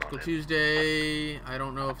Squad, Tactical Tuesday. I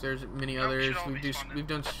don't know if there's many others. We've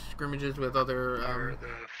done scrimmages with other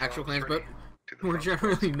actual clans, but we're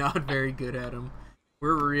generally not very good at them.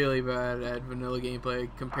 We're really bad at vanilla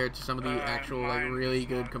gameplay compared to some of the actual like really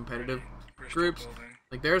good competitive groups.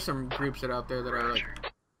 Like, there are some groups that out there that are like,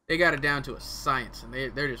 they got it down to a science, and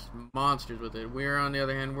they're just monsters with it. We're, on the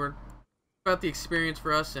other hand, we're about the experience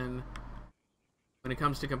for us, and when it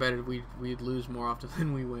comes to competitive, we lose more often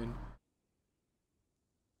than we win.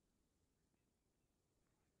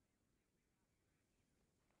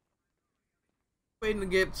 Waiting to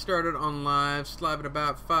get started on live. Live in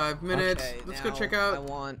about 5 minutes. Okay, let's go check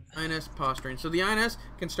out INS posturing. So the INS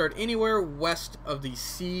can start anywhere west of the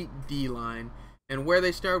CD line. And where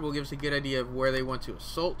they start will give us a good idea of where they want to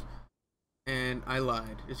assault. And I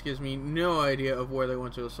lied. This gives me no idea of where they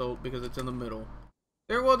want to assault because it's in the middle.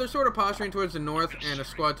 They're sort of posturing towards the north and a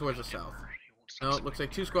squad towards the south. No, it looks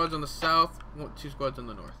like 2 squads on the south, 2 squads on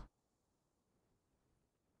the north.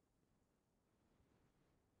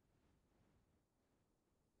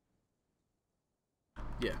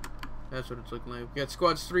 Yeah, that's what it's looking like. We got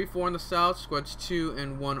squads 3, 4 on the south, squads 2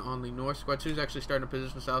 and 1 on the north. Squad 2 is actually starting to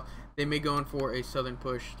position south. They may go in for a southern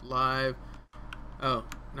push live. Oh,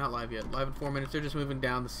 not live yet. Live in 4 minutes. They're just moving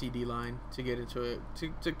down the CD line to get into it,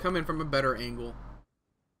 to come in from a better angle.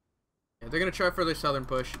 Yeah, they're gonna try for their southern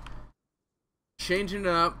push. Changing it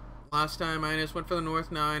up. Last time INS went for the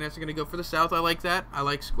north. Now INS are gonna go for the south. I like that. I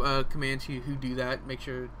like commands who do that. Make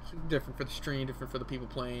sure it's different for the stream, different for the people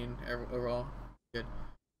playing. Overall, good.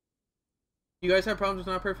 You guys have problems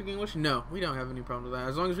with not perfect English? No, we don't have any problem with that.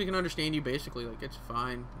 As long as we can understand you, basically, like, it's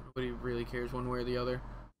fine. Nobody really cares one way or the other.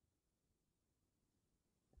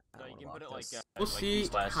 No, you can put it like, we'll see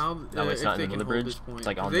how it's not if they in can the hold bridge. this point. It's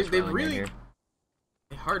like on they this railing really right here.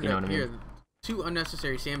 they harden You know up what I here. mean? 2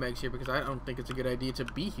 unnecessary sandbags here because I don't think it's a good idea to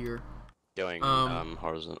be here. Going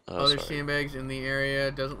horizontal. Other sandbags in the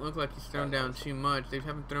area. Doesn't look like he's thrown down too much. They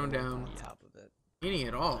haven't thrown down any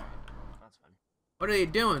at all. What are they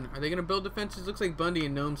doing? Are they going to build defenses? Looks like Bundy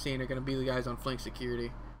and Gnome Sane are going to be the guys on flank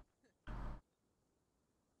security.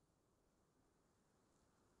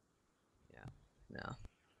 Yeah. No.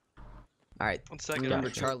 Alright. 1 second. Remember,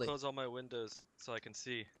 I'm Charlie. Close all my windows so I can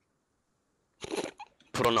see.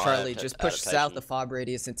 Put on Charlie, just push south the fob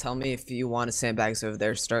radius and tell me if you want to sandbags over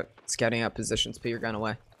there. Start scouting out positions. Put your gun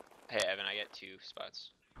away. Hey, Evan, I get 2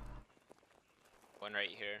 spots. One right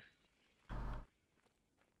here.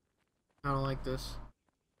 I don't like this.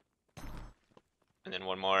 And then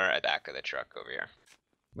one more at the back of the truck over here.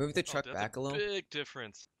 Move the truck back a little. Big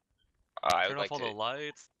difference. I Turn would off like all to... the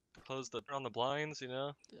lights, turn on the blinds, you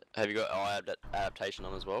know? Have you got eye adaptation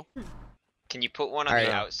on as well? Can you put one on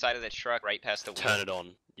the outside of the truck right past the wheel? Turn it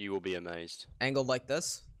on. You will be amazed. Angled like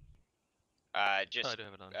this? Just I do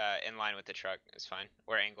have it on. In line with the truck is fine.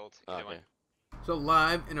 We're angled. Either one. So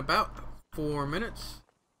live in about 4 minutes.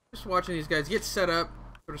 Just watching these guys get set up.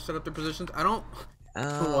 Sort of set up their positions. I don't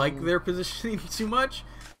like their positioning too much,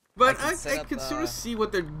 but I can sort of see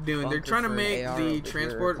what they're doing. They're trying to make the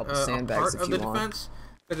transport a part of the defense.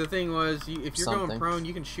 But the thing was, if you're going prone,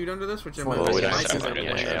 you can shoot under this, which I might be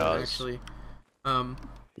actually.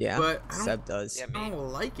 Yeah, but Seb does. I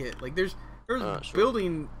don't like it. Like there's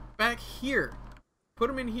building back here. Put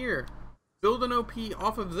them in here. Build an OP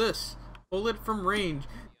off of this. Pull it from range.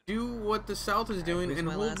 Do what the South is doing and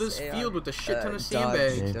hold this field with a shit ton of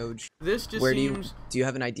sandbags. This just seems do you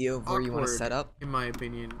have an idea of where you want to awkward, set up? in my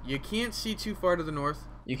opinion. You can't see too far to the north.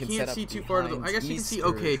 You can can't set up see too far to the. I guess you can see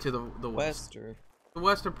okay to the west. The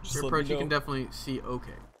west approach you can definitely see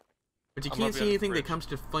okay. But you can't see anything that comes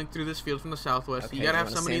to flank through this field from the southwest. Okay, you gotta you have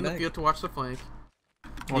wanna somebody in the sandbag? field to watch the flank.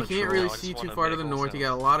 You can't really see too far to the north. You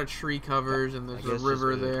got a lot of tree covers and there's a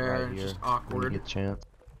river there. And it's just awkward.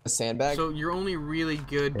 A sandbag? So your only really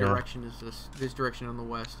good direction is this direction on the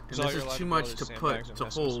west, and So this you're is allowed too to much build to sandbags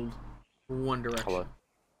and hold one direction. Hello.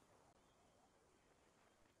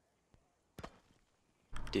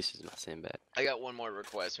 This is my sandbag. I got one more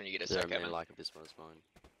request when you get a second. I like this one's mine.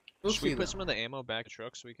 We'll Should see we put though. some of the ammo back in the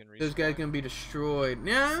truck so we can reach? Those guys gonna be destroyed.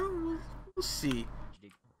 Yeah, we'll see.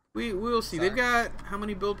 We'll see. They've got how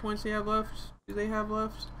many build points they have left? Do they have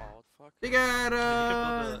left? They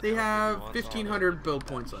got they have 1,500 build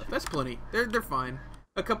points left. That's plenty. They're fine.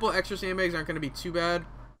 A couple extra sandbags aren't gonna be too bad.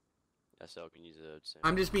 Can use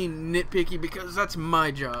I'm just being nitpicky because that's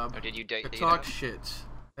my job. Oh, did you to talk shit.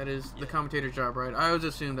 That is the commentator's job, right? I always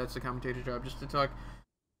assume that's the commentator's job, just to talk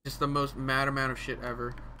just the most mad amount of shit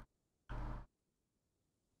ever.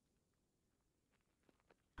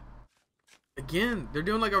 Again, they're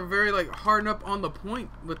doing like a very like harden up on the point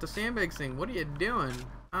with the sandbags thing. What are you doing?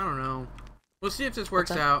 I don't know. We'll see if this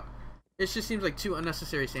works out. It just seems like 2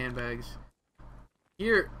 unnecessary sandbags.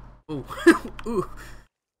 Here, ooh, ooh,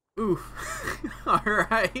 ooh. All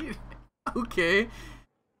right, okay.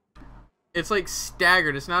 It's like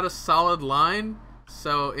staggered. It's not a solid line,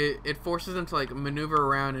 so it forces them to like maneuver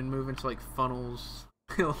around and move into like funnels,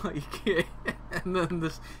 like. And then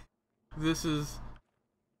this is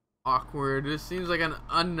awkward. This seems like an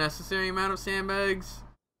unnecessary amount of sandbags,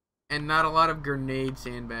 and not a lot of grenade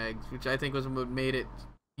sandbags, which I think was what made it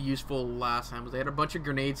useful last time. Was they had a bunch of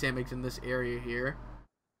grenade sandbags in this area here.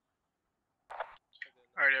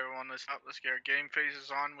 Alright everyone, let's get our game phases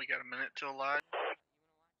on. We got a minute till live.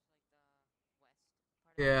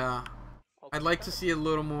 Yeah. I'd like to see a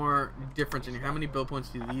little more difference in here. How many build points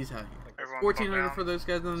do these have here? 1,400 for those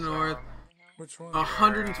guys in the north. Which one?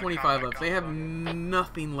 125 left. They have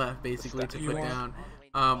nothing left basically to put down.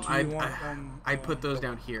 I put those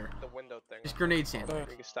down here. Just grenade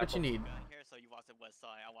sandbags. What you need.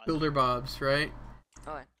 Builder bobs, right?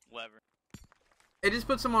 It just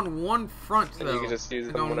puts them on one front though. You can just use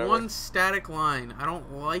like them on whenever. one static line. I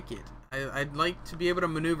don't like it. I'd like to be able to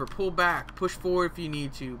maneuver, pull back, push forward if you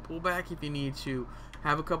need to, pull back if you need to,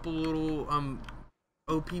 have a couple little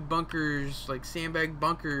OP bunkers, like sandbag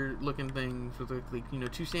bunker looking things with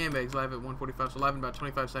like 2 sandbags live at 145, so live in about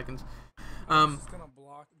 25 seconds.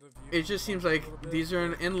 It just seems like these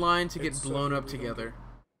are in line to get blown up together,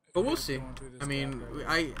 but we'll see. I mean,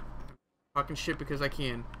 I talking shit because I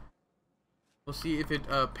can. We'll see if it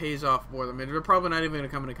pays off for them. They're probably not even going to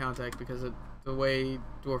come into contact because of the way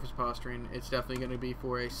Dwarf is posturing. It's definitely going to be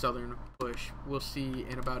for a southern push. We'll see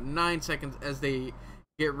in about 9 seconds as they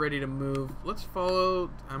get ready to move. Let's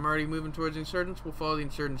follow. I'm already moving towards the insurgents. We'll follow the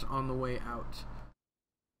insurgents on the way out.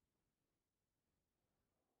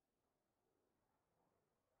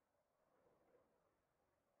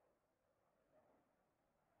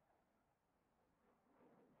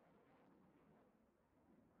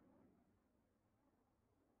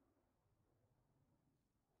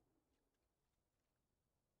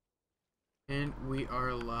 And we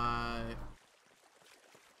are live.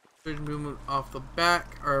 There's movement off the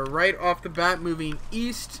back, or right off the bat, moving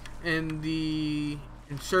east in the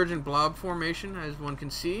insurgent blob formation, as one can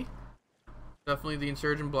see. Definitely the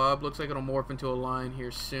insurgent blob looks like it'll morph into a line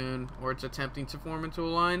here soon, or it's attempting to form into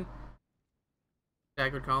a line.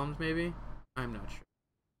 Staggered columns, maybe? I'm not sure.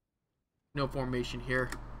 No formation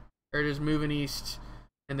here. They're just moving east,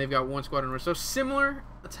 and they've got 1 squad in north. So similar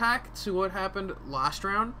attack to what happened last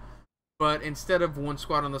round. But instead of 1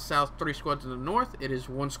 squad on the south, 3 squads in the north, it is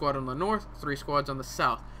 1 squad on the north, 3 squads on the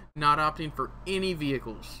south. Not opting for any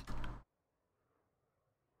vehicles.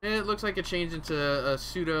 And it looks like it changed into a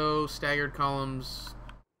pseudo staggered column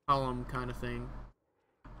kind of thing.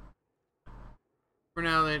 For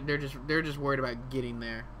now, they're just worried about getting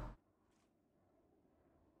there.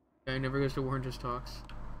 Guy never goes to war and just talks.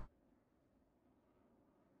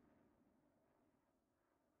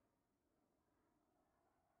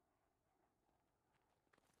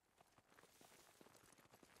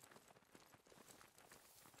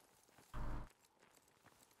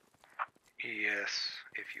 Yes,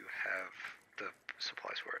 if you have the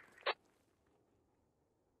supplies for it.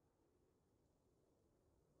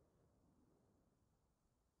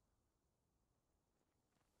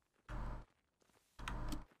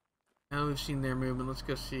 Now we've seen their movement. Let's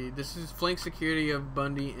go see. This is flank security of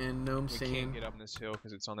Bundy and Gnome We Sane. can't get up this hill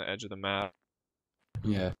because it's on the edge of the map.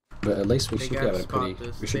 Yeah, but at least we They should be gotta able to spot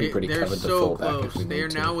this. we should be pretty They're covered to so fall back close. if we They need are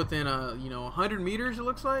to. now within 100 meters. It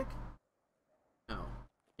looks like. No.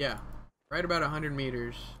 Yeah, right about 100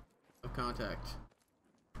 meters of contact.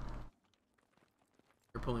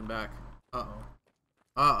 They're pulling back. Uh oh.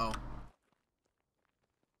 Uh oh.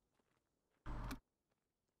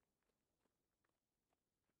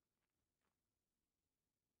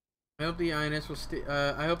 I hope the INS will stay.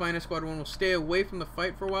 I hope INS Squad 1 will stay away from the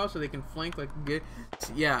fight for a while so they can flank like good.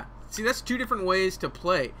 Yeah. See, that's two different ways to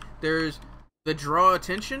play. There's the draw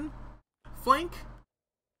attention flank,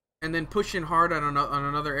 and then push in hard on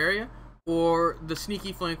another area, or the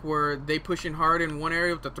sneaky flank where they push in hard in one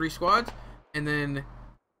area with the 3 squads, and then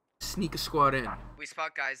sneak a squad in. We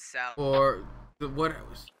spot guys south. Or the what?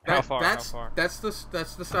 How far? That's the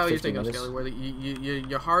style you're thinking of, Skelly, where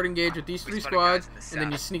you hard engage with these 3 squads, and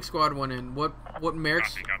then you sneak squad 1 in. What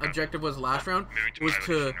Merrick's objective was last round was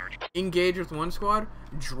to engage with 1 squad,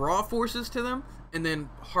 draw forces to them, and then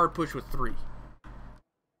hard push with 3.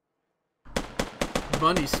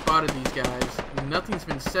 Bundy spotted these guys. Nothing's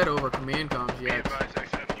been said over command comms yet.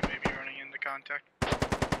 You may be running into contact.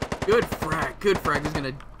 Good frag. Good frag. This is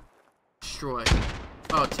gonna destroy.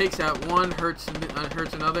 Oh, takes out 1, hurts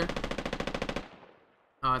another.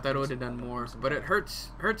 Oh, I thought it would have done more, but it hurts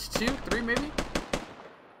 2, 3 maybe.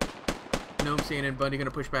 Gnome Sane and Bundy gonna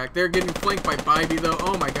push back. They're getting flanked by Bybee though.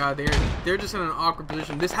 Oh my God, they're just in an awkward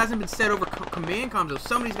position. This hasn't been said over command comms though.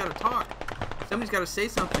 Somebody's got to talk. Somebody's got to say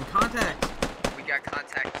something. Contact. We got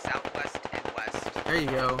contact southwest and west. There you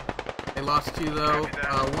go. They lost 2 though. 1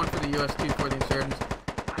 for the US, 2 for the insurgents.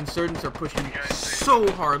 Insurgents are pushing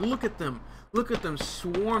so hard. Look at them. Look at them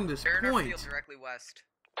swarm this They're in our point. field directly west.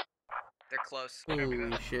 They're close.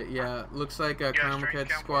 Holy shit, yeah. Looks like a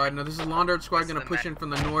Crownmarquette squad. Now this is Laundard squad gonna push in from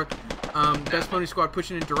the north. Best Pony squad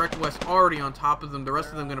pushing in direct west, already on top of them. The rest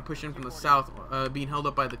of them gonna push in from the south, being held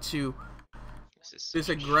up by the 2. This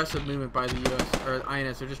aggressive movement by the US, or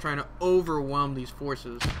INS, they're just trying to overwhelm these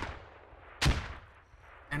forces.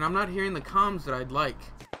 And I'm not hearing the comms that I'd like.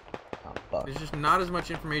 There's just not as much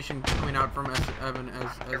information coming out from Evan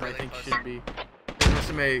as I think should be. There's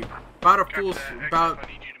an SMA about full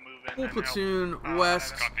platoon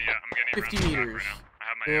west, 50 meters,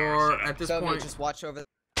 or at this point, just watch over.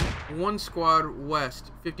 1 squad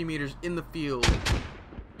west, 50 meters in the field.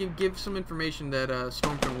 Give some information that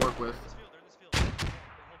Storm can work with.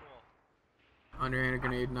 Underhand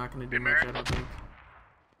grenade, not going to do much, I don't think.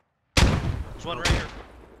 There's one right here.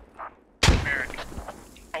 Merrick.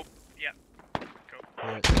 Oh, yeah. Go.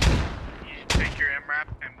 You take your MRAP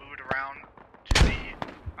and move it around to the,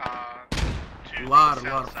 A lot of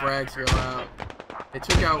frags go out. They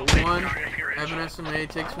took out 1. Evan SMA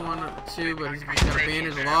takes 1, 2, but he's just got a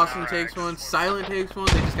bandage. Lawson takes 1. Silent takes 1.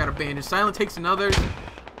 They just got a bandage. Silent takes another.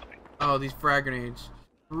 Oh, these frag grenades.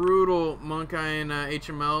 Brutal Monkai and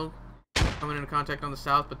HML coming into contact on the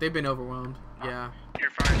south, but they've been overwhelmed. Yeah.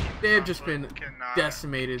 They've just been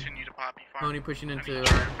decimated. Pony pushing into.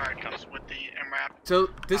 So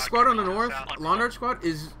this squad on the north, Laundard squad,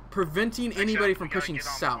 is preventing anybody from pushing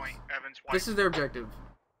south. This is their objective.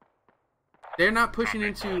 They're not pushing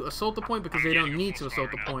into assault the point because they don't need to assault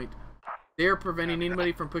the point. They're preventing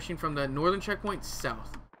anybody from pushing from the northern checkpoint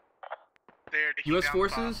south. U.S.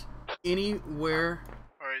 forces anywhere.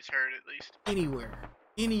 Or is hurt at least. Anywhere.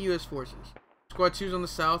 Any U.S. forces. Squad 2's on the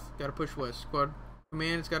south, gotta push west. Squad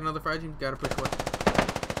Command's got another fire team, gotta push west.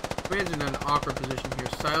 Command's in an awkward position here.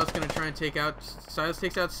 Silas gonna try and take out. Silas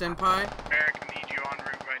takes out Senpai. Merrick, need you en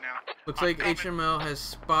route right now. Looks like HML has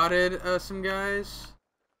spotted some guys.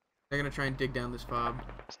 They're gonna try and dig down this fob.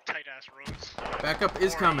 Tight ass roads. Backup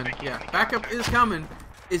is coming. Yeah, backup is coming.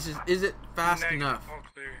 Is it fast enough?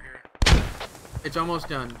 It's almost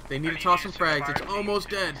done. They need to toss some frags. It's almost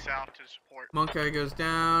dead. Monkai goes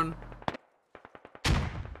down.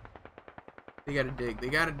 They gotta dig. They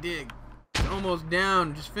gotta dig. It's almost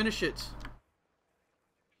down. Just finish it.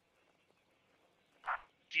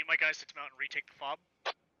 Do you my guys to come out and retake the fob?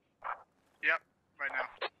 Yep, right now.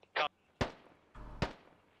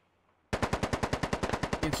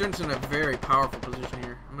 The insurgents in a very powerful position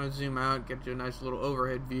here. I'm gonna zoom out, get you a nice little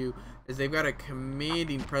overhead view, as they've got a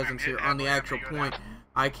commanding presence here on the actual point.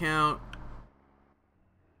 I count.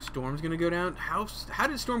 Storm's gonna go down. How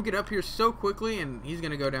did Storm get up here so quickly? And he's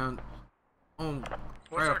gonna go down. Oh,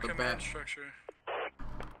 right off the bat. Structure?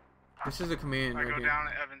 This is a command right here. If I go down,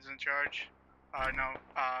 Evan's in charge. No.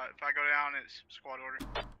 If I go down, it's squad order.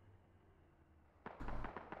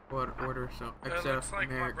 What order? So It XF looks like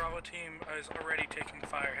my Merrick. Bravo team is already taking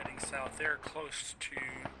fire heading south. They're close to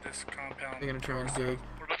this compound. They're gonna try and towards dig. south.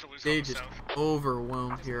 We're about to lose They on the just south.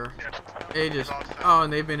 overwhelmed here. They just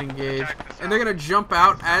and they've been engaged, and they're gonna jump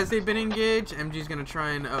out as they've been engaged. MG's gonna try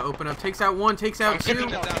and open up. Takes out one. Takes out two.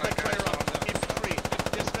 Keep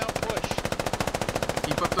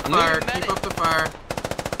up the fire. Keep up the fire.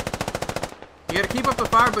 You gotta keep up the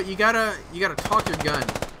fire, but you gotta talk your gun.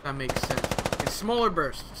 If that makes sense. It's smaller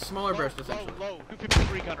bursts. Smaller bursts essentially. Low.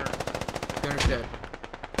 253 gunner. Gunner's dead.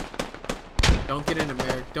 Don't get in it,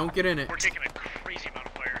 Merrick. Don't get in it. We're taking a crazy amount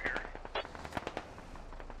of fire here.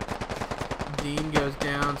 Dean goes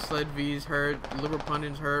down. Sled V's hurt. Liberal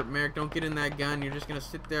Pundit's hurt. Merrick, don't get in that gun. You're just gonna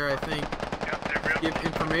sit there, I think. Give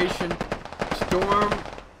information. Storm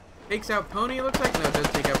takes out Pony. It looks like no, it does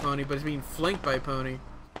take out Pony, but it's being flanked by Pony.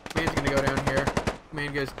 Man's gonna go down here.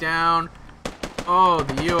 Man goes down. Oh,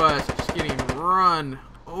 the U.S. just getting run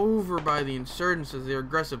over by the insurgents as their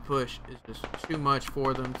aggressive push is just too much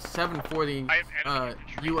for them. 7 for the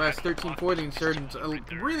U.S., 13 for the insurgents. A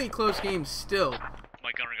really close game still.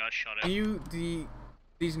 My gunner got shot at.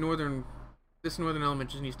 This northern element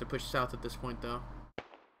just needs to push south at this point, though.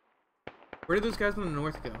 Where did those guys in the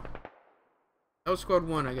north go? That was Squad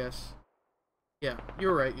 1, I guess. Yeah,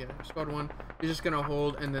 you're right. Yeah, Squad 1 is just gonna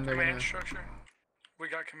hold, and then they're Command gonna. structure. We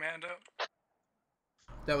got command up.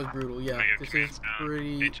 That was brutal. Yeah, this is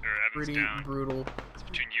pretty brutal.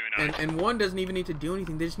 And one doesn't even need to do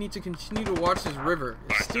anything. They just need to continue to watch this river.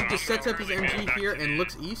 Steve just sets up his MG here and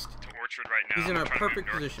looks east. He's in a perfect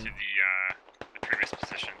position. The previous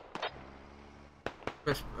position.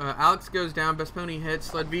 Alex goes down. Best Pony hits.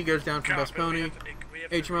 Sled V goes down from Best Pony.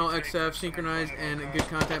 HML, XF, synchronized, and good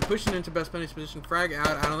contact. Pushing into Best Pony's position. Frag out.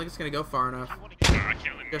 I don't think it's going to go far enough.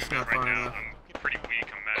 Just not far enough. I'm pretty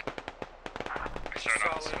weak on that. I started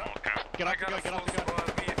off a small count. Get off the gun.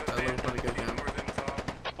 That little Pony goes down.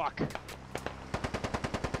 Fuck.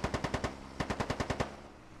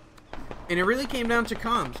 And it really came down to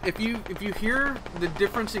comms. If you hear the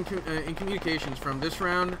difference in communications from this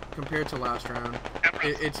round compared to last round,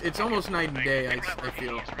 it's almost night and day. I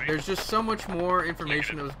feel there's just so much more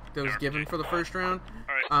information that was given for the first round.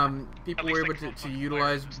 People were able to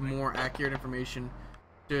utilize more accurate information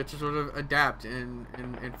to sort of adapt and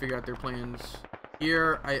figure out their plans.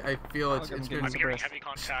 Here, I feel it's been. I'm hearing heavy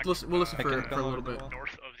contact. We'll listen for a little bit.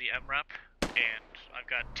 North of the MRAP, and I've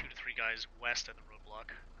got 2 to 3 guys west of the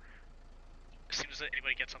roadblock. As soon as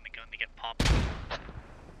anybody gets on the gun, they get popped.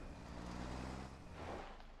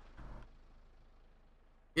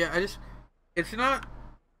 Yeah, it's not.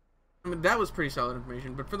 I mean, that was pretty solid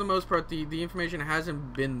information, but for the most part, the information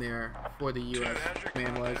hasn't been there for the U.S.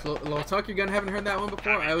 man-wise. Tuck your gun. Haven't heard that one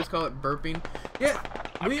before. I always call it burping. Yeah,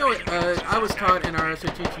 I was taught in our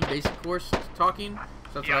SOTT basic course talking.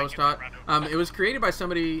 So that's what I was taught. It was created by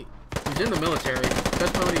somebody who's in the military.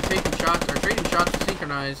 Best Pony taking shots or trading shots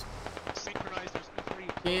synchronized.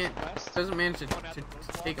 Doesn't manage to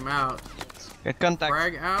take him out. Get contact.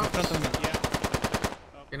 Frag out.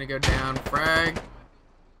 Gonna go down. Frag.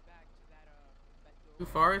 Too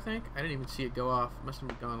far, I think. I didn't even see it go off. Must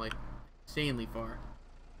have gone like insanely far.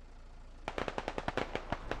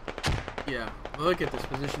 Yeah. Look at this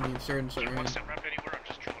position the insurgents are in.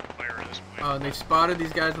 Oh, and they've spotted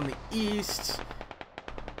these guys on the east.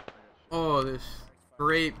 Oh, this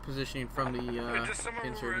great positioning from the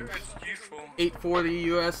insurgents. 8 for the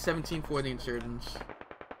U.S., 17 for the insurgents.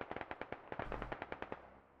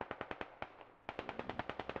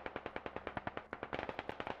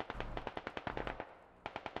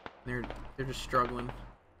 They're just struggling.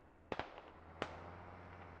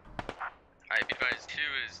 I advise 2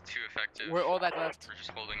 is too effective. We're all that left. We're just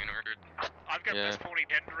holding in order. I've got Best Pony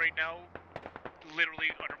dead right now, literally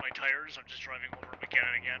under my tires. I'm just driving over again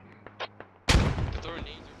and again.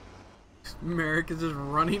 Merrick is just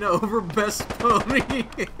running over Best Pony.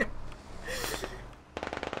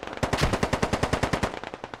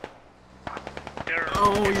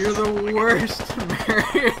 Oh, you're the worst,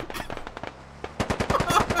 Merrick.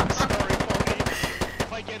 I'm sorry, Pony.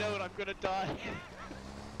 If I get out, I'm gonna die.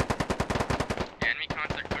 Enemy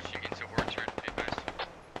contact pushing into Orchard, advise.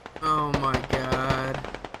 Oh my god.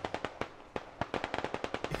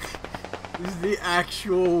 This is the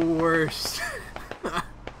actual worst.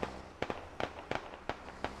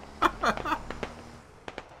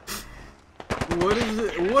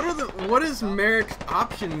 What is Merrick's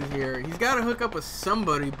options here? He's got to hook up with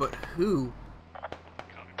somebody, but who?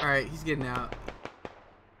 All right, he's getting out.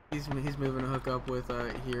 He's moving to hook up with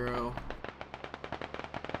Hero.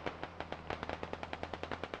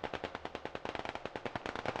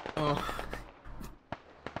 Oh.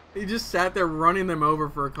 He just sat there running them over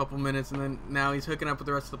for a couple minutes, and then now he's hooking up with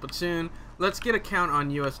the rest of the platoon. Let's get a count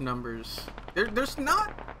on U.S. numbers. There's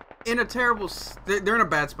not in a terrible... They're in a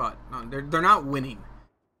bad spot. No, they're not winning.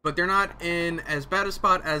 But they're not in as bad a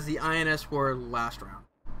spot as the INS were last round.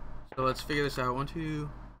 So let's figure this out. 1, 2...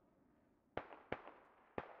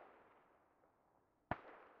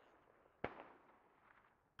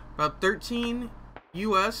 About 13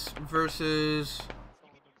 U.S. versus...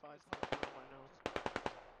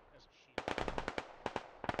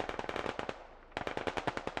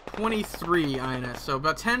 23 INS, so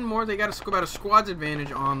about 10 more. They got about a squad's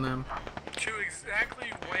advantage on them. To exactly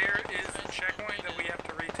where is the checkpoint that we have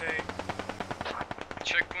to retake?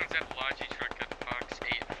 Checkpoints at Logi truck at Fox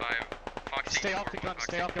 8-5. Fox 8. Stay off the gun,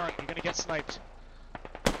 stay off gun. You're gonna get sniped.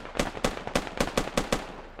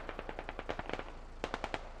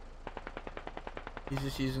 He's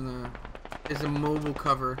just using the as a mobile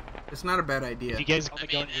cover. It's not a bad idea. If you get on the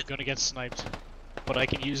gun, you're gonna get sniped. But I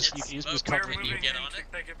can use you can use me as cover. Can you get on it?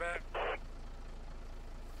 Take it back.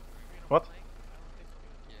 What?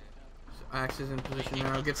 So Axe is in position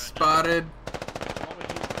now. Gets spotted.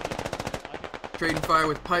 Trading fire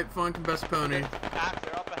with Pipe Funk and Best Pony. Axe,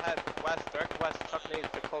 they're up ahead. West, direct west. Chuck nades.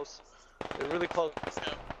 They're close. They're really close.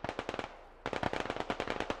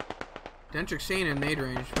 Dentrick's staying in nade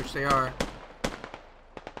range, which they are.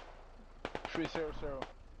 300.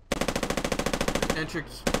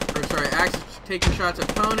 Dentrick's, or sorry, Axe is taking shots at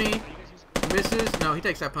Pony. Misses. No, he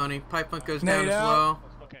takes that Pony. Pipe Funk goes down as well.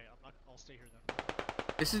 Okay, I'll stay here then.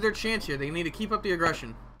 This is their chance here. They need to keep up the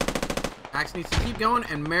aggression. Axe needs to keep going,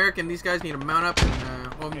 and Merrick and these guys need to mount up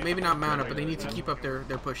and, well, maybe not mount up, but they need to keep up their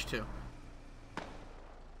push too.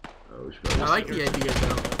 I like the idea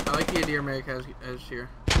though. I like the idea Merrick has here.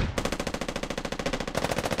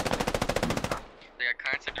 They got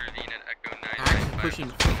concept ravine at Echo 9. Axe is pushing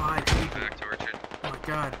 5 people. Back to Orchard. Oh my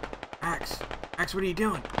god. Axe, what are you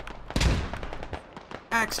doing?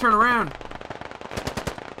 Axe, turn around.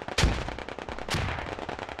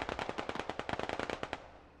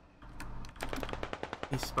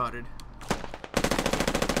 He's spotted.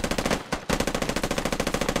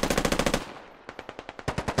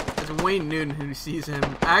 It's Wayne Newton who sees him.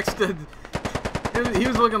 Axe did. He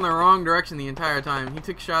was looking the wrong direction the entire time. He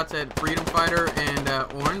took shots at Freedom Fighter and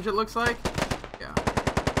Orange, it looks like. Yeah.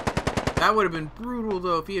 That would have been brutal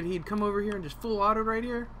though if he'd come over here and just full autoed right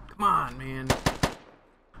here. Come on, man.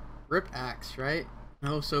 Rip Axe, right?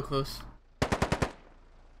 Oh, so close.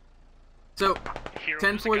 So,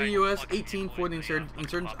 10 for the US, 18 for the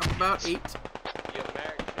insurgents, up about 8.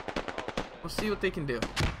 We'll see what they can do.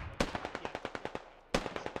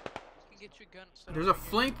 There's a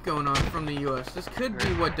flank going on from the US. This could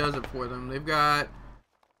be what does it for them. They've got...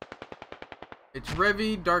 It's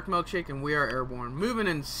Revy, Dark Milkshake, and We Are Airborne. Moving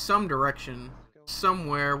in some direction.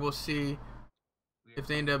 Somewhere. We'll see if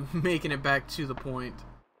they end up making it back to the point.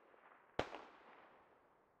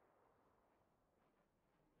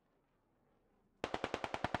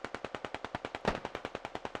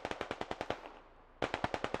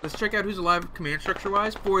 Let's check out who's alive command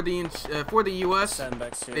structure-wise. For the U.S.,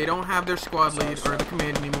 they don't have their squad lead or the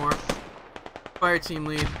command anymore. Fire team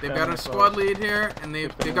lead. They've got a squad lead here, and they've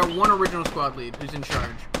got one original squad lead who's in charge,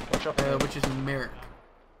 which is Merrick.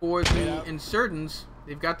 For the insurgents,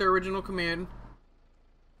 they've got their original command,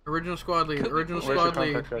 original squad lead,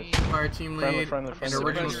 fire team lead, and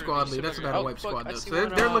original squad lead. That's about a wipe squad though. So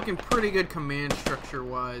they're looking pretty good command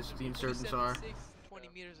structure-wise. The insurgents are. 20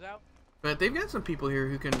 meters out. But they've got some people here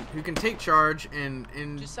who can take charge and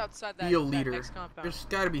just outside that, be a leader. There's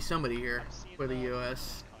got to be somebody here for the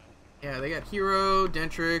U.S. Yeah, they got Hero,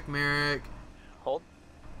 Dentrick, Merrick, Hold,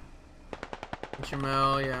 and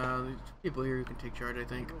Shamel. Yeah, there's people here who can take charge. I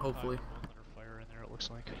think, hopefully. Fire in there, it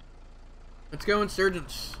looks like. Let's go,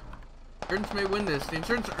 Insurgents. Insurgents may win this. The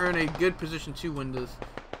Insurgents are in a good position to win this.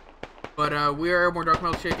 But We Are Airborne, Dark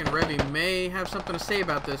Milkshake, and Revy may have something to say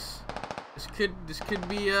about this. This could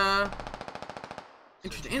be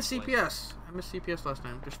interesting. And CPS. I missed CPS last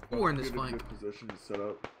time. There's 4 in this flank. Position to set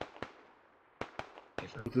up.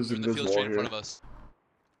 There's a good wall in front of us.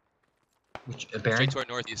 Which Straight to our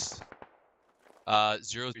northeast.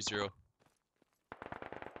 030.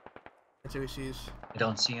 That's who he sees. I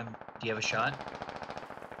don't see him. Do you have a shot?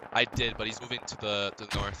 I did, but he's moving to the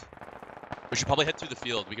north. We should probably head through the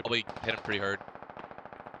field. We could probably hit him pretty hard.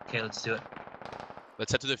 Okay, let's do it.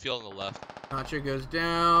 Let's head to the field on the left. Nacho goes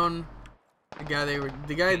down.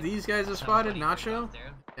 The guy these guys have spotted, Nacho,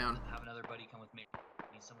 down. Have another buddy come with me.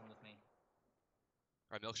 Need someone with me.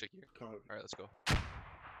 Alright, Milkshake here. Alright, let's go. As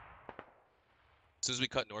soon as we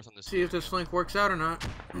cut north on this. See if this flank works out or not.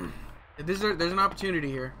 There's an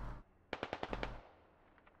opportunity here.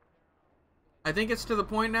 I think it's to the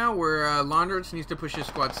point now where Laundrance needs to push his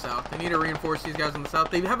squad south. They need to reinforce these guys on the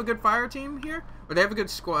south. They have a good fire team here, or they have a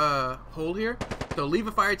good hold here. So leave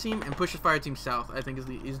a fire team and push the fire team south. I think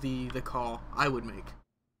is the call I would make.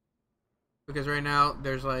 Because right now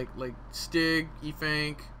there's like Stig,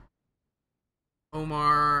 Efank,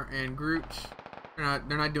 Omar, and Groot. They're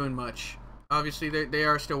not doing much. Obviously they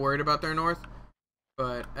are still worried about their north.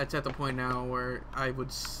 But it's at the point now where I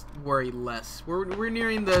would worry less. We're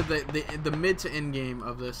nearing the mid to end game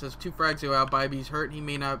of this. As 2 frags go out, Bybee's hurt. He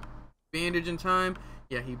may not bandage in time.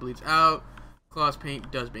 Yeah, he bleeds out. Claw's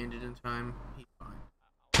paint does bandage in time. He's fine.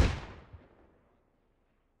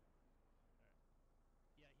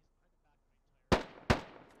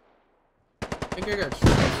 I think I got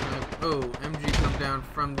sniped. Oh, MG come down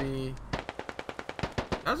from the...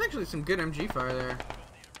 That was actually some good MG fire there.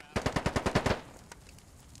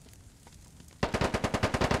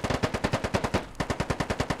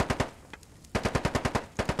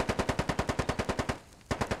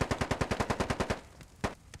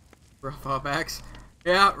 Rough op axe.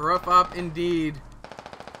 Yeah, rough op indeed.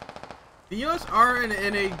 The US are in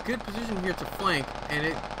a good position here to flank,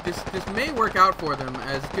 and this may work out for them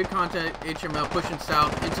as good contact HML pushing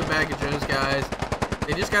south into baggage those guys.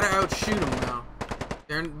 They just gotta outshoot them now.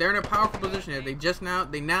 They're in a powerful position here. They just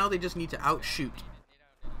need to outshoot.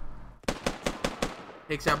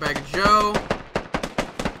 Takes out baggage Joe.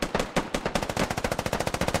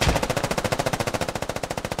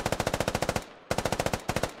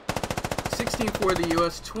 For the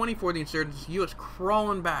US, 20 for the insurgents. US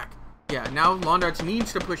crawling back. Yeah, now Laundrance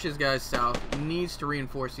needs to push his guys south. Needs to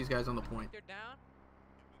reinforce these guys on the point.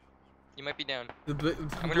 You might be down. I'm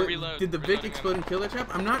gonna reload. Did the Vic explode and kill that chap?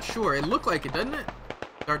 I'm not sure. It looked like it, doesn't it?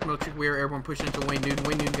 Dark Milkshake, we are airborne pushing into Wayne Newton.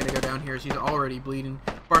 Wayne Newton gonna go down here as he's already bleeding.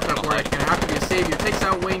 Bartok Warrior's gonna have to be a savior. Takes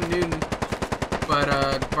out Wayne Newton, but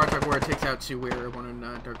Bartok Warrior takes out 2. We are airborne and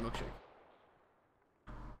Dark Milkshake.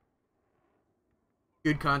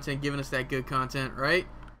 Good content, giving us that good content, right?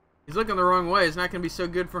 He's looking the wrong way. It's not going to be so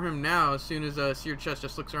good for him now as soon as Seared Chest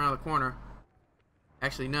just looks around the corner.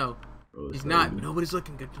 Actually, no. He's not. Nobody's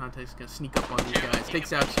looking good content. He's going to sneak up on these guys.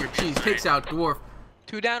 Takes out Seared Cheese. Takes out Dwarf.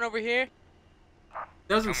 2 down over here.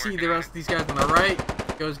 Doesn't see the rest of these guys on the right.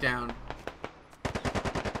 Goes down.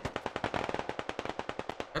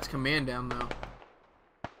 That's command down, though.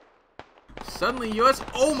 Suddenly, US...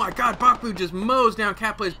 Oh my god, Bakbu just mows down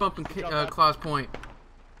Cat Plays bumping Claw's point.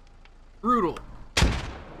 Brutal.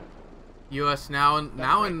 US now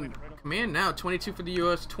in command now. 22 for the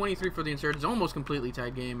US, 23 for the insurgents. Almost completely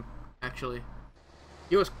tied game, actually.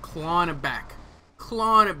 US clawing it back.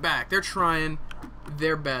 Clawing it back. They're trying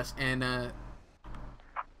their best, and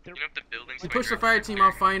he pushed the fire team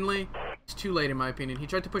off finally. It's too late in my opinion. He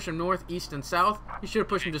tried to push them north, east, and south. He should have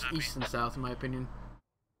pushed them just east and south in my opinion.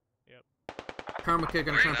 Karma Kid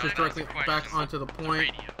gonna try and push directly back onto the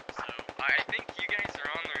point. I think you guys are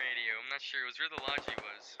on the radio. I'm not sure. It was where the Logi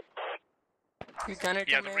was.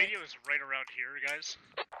 Yeah, the radio is right around here, guys.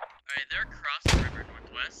 Alright, they're across the river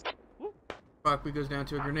northwest. Bakbu goes down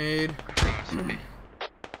to a grenade.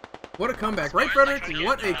 What a comeback, right, Frederick?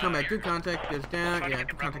 What a comeback. Good contact goes down. Yeah,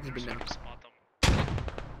 good contact has been down.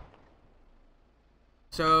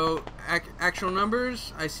 So, actual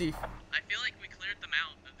numbers, I see. I feel like we cleared them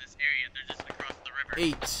out of this area. They're just across the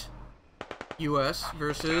river. 8 US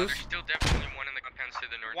versus. There's still definitely one in the compounds to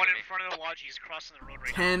the north. One in front of the Logi is crossing the road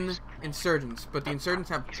right 10 now. insurgents, but the insurgents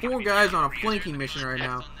have 4 guys on a flanking mission right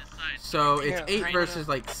now. So it's 8 versus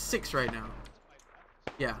like 6 right now.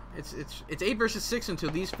 Yeah, it's 8 versus 6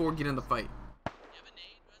 until these 4 get in the fight.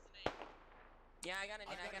 Yeah, I got a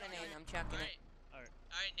nade. I'm chucking it.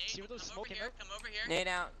 Alright, Nate, See where those come over smoking here. are? Come over here. Nade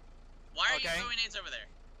out. Why are you throwing nades over there?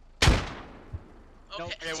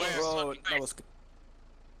 Okay, Bro, that was good.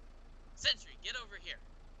 Sentry, get over here.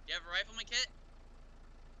 Do you have a rifleman kit?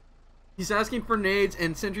 He's asking for nades,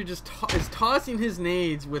 and Sentry just is tossing his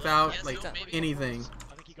nades without like anything.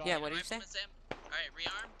 Yeah, what did you say? Alright,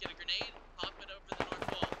 rearm, get a grenade, pop it over the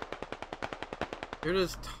north wall. They're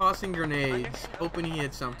just tossing grenades, hoping he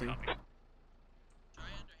hits something.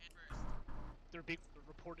 They're being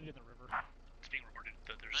reported in the river. It's being reported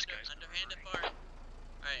that there's guys. Underhand it far.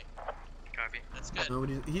 Alright. Copy. That's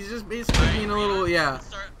good. He's just basically being a little, yeah.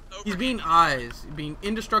 He's being eyes, being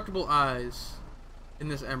indestructible eyes in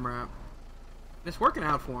this MRAP. And it's working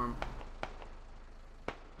out for him.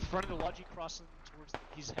 In front of the Logi crossing towards,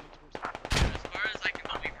 he's heading towards the river. As far as I can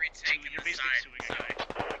tell, we've retaken the side,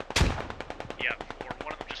 Yeah, or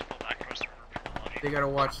one of them just fell back across the river from the Logi. They gotta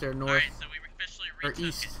watch their north or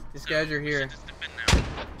east. These guys are here.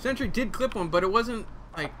 Sentry did clip one, but it wasn't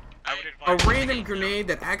like. I would a random grenade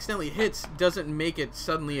that accidentally hits doesn't make it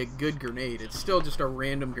suddenly a good grenade. It's still just a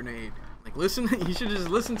random grenade. Like, listen, you should just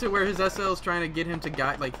listen to where his SL is trying to get him to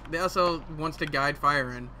guide. Like, the SL wants to guide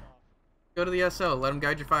fire in. Go to the SL, let him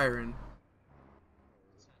guide your fire in.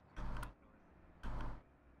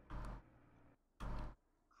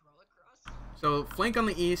 So, flank on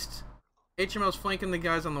the east. HML's flanking the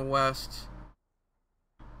guys on the west.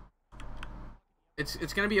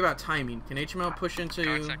 It's gonna be about timing. Can HML push into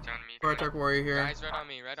Bartok Warrior here? Guys, right on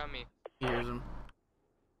me, right on me. He hears him.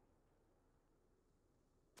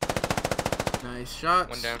 Nice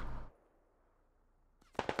shots. One down.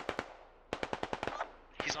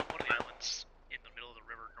 He's on one of the islands in the middle of the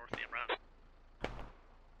river north of the Imran.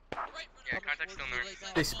 Yeah, contact's still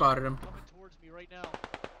north. They spotted him. Coming towards me right now.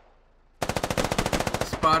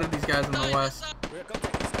 Spotted these guys on the west.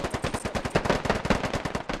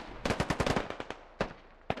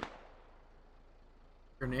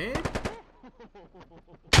 Grenade?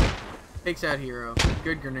 Takes out hero.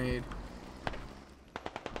 Good grenade.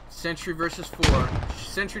 Sentry versus 4.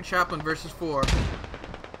 Sentry Chaplain versus 4.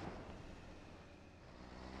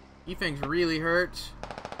 Efang's really hurt.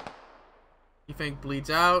 Efang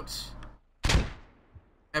bleeds out.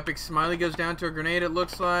 Epic Smiley goes down to a grenade, it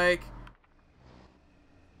looks like.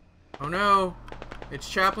 Oh no. It's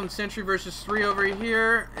Chaplain Sentry versus 3 over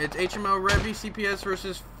here. It's HML Revy CPS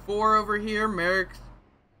versus 4 over here. Merrick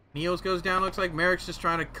Neos goes down, looks like. Merrick's just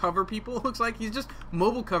trying to cover people. Looks like he's just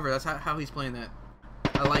mobile cover. That's how he's playing that.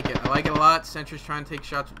 I like it. I like it a lot. Sentry's trying to take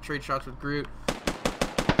shots, trade shots with Groot.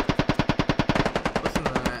 Listen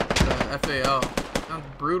to that. The FAL. Sounds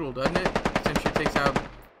brutal, doesn't it? Sentry takes out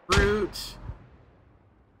Groot.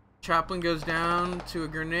 Chaplain goes down to a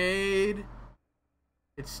grenade.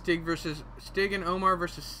 It's Stig and Omar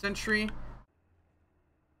versus Sentry.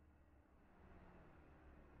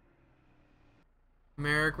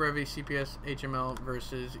 Merrick, Revy, CPS, HML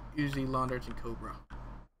versus Uzi, Londarts, and Cobra.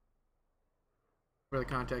 Where the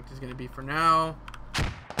contact is going to be for now.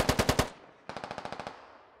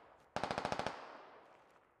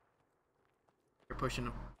 They're pushing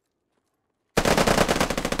him.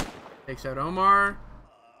 Takes out Omar.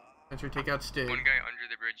 Sentry take out Stig. One guy under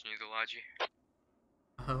the bridge needs a logi.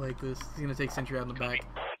 I like this. He's going to take Sentry out in the back.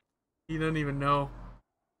 He doesn't even know.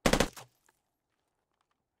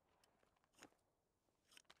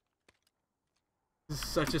 This is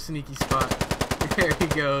such a sneaky spot. There he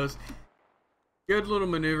goes. Good little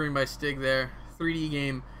maneuvering by Stig there. 3D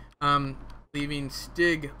game. Leaving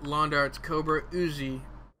Stig, Londarts, Cobra, Uzi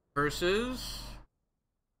versus...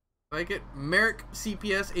 like it. Merrick,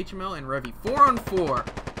 CPS, HML, and Revy. 4 on 4.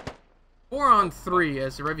 4 on 3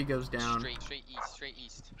 as the Revy goes down. Straight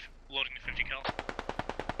east. Loading the 50 cal.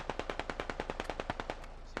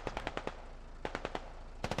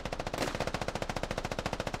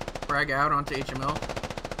 Frag out onto HML.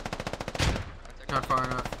 Not far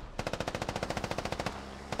enough.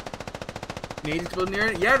 Nades explode in the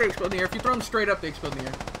air? Yeah, they explode in the air. If you throw them straight up, they explode in the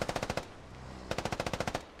air.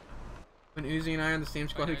 When Uzi and I are on the same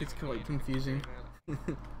squad, it gets quite confusing.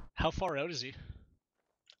 How far out is he?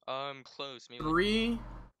 Close. Maybe 3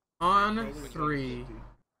 on 3.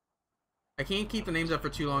 I can't keep the names up for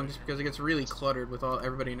too long just because it gets really cluttered with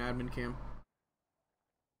everybody in admin cam.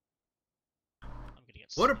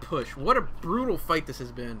 What a push. What a brutal fight this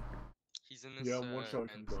has been. He's in this,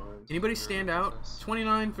 Anybody stand out?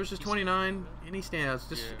 29 versus 29. Any standouts?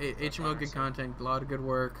 Just HMO, good content. A lot of good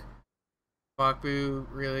work. Bakbu,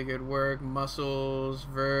 really good work. Muscles,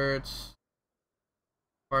 Verts.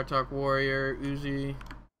 Bartok Warrior, Uzi.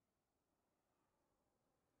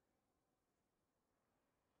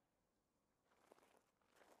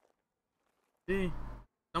 See?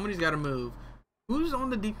 Somebody's got to move. Who's on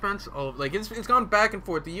the defense? Oh, like it's gone back and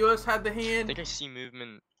forth. The U.S. had the hand. I think I see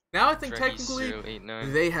movement. Now I think Dreckies technically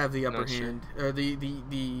 089. they have the upper Not sure. hand, or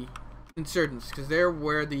the insurgents, because they're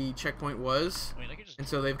where the checkpoint was, and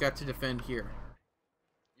so they've got to defend here.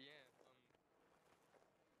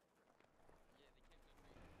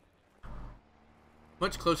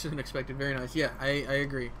 Much closer than expected. Very nice. Yeah, I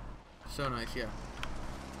agree. So nice. Yeah.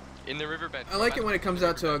 In the riverbed. I like it when it comes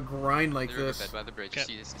out to a grind like the this, riverbed by the bridge. You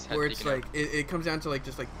see this, his head where it's peeking like out. it comes down to like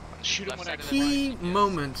just like Shoot him when I key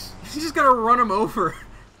moments. You just gotta run him over.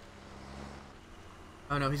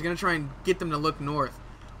 Oh no, he's gonna try and get them to look north.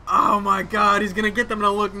 Oh my god, he's gonna get them to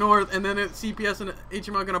look north, and then CPS and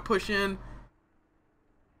HMO are gonna push in.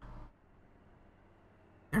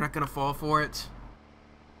 They're not gonna fall for it.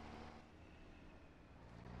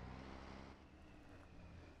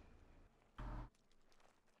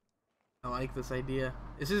 I like this idea.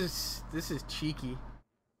 This is cheeky.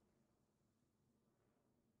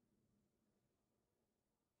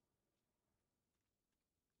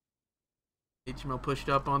 HML pushed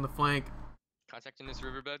up on the flank. Contacting this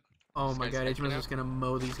riverbed. Oh my god, HML's out. just gonna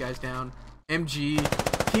mow these guys down. MG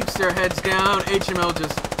keeps their heads down. HML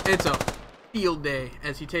just, it's a field day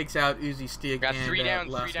as he takes out Uzi Stick Got and three down,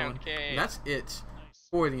 last one. okay. And that's it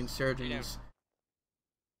for the Insurgents.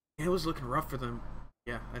 It was looking rough for them.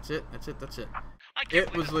 Yeah, that's it.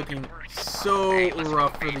 It was looking so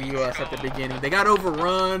rough for the U.S. at the beginning. They got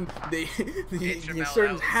overrun. The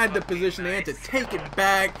Insurgents had the position. They had to take it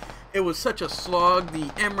back. It was such a slog. The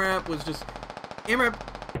MRAP was just... MRAP...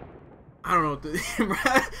 I don't know. The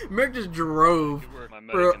MRAP just drove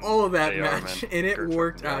for all of that match, and it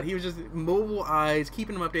worked out. He was just mobile eyes,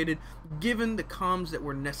 keeping them updated, given the comms that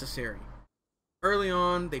were necessary. Early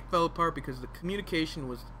on, they fell apart because the communication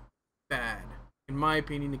was bad. In my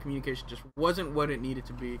opinion, the communication just wasn't what it needed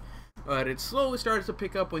to be. But it slowly started to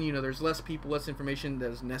pick up when, you know, there's less people, less information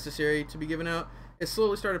that is necessary to be given out. It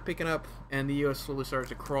slowly started picking up, and the U.S. slowly started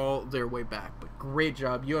to crawl their way back. But great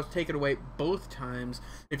job. U.S. take it away both times.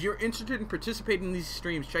 If you're interested in participating in these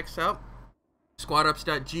streams, check us out.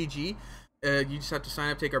 SquadOps.gg. You just have to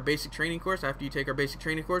sign up, take our basic training course. After you take our basic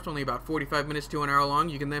training course, only about 45 minutes to an hour long,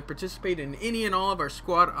 you can then participate in any and all of our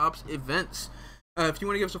Squad Ops events. If you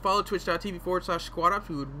want to give us a follow, twitch.tv/SquadOps,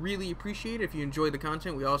 we would really appreciate it. If you enjoyed the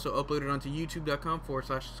content, we also upload it onto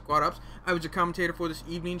youtube.com/SquadOps. I was your commentator for this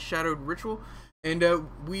evening, ShadowedRitual. And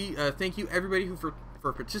we thank you, everybody, for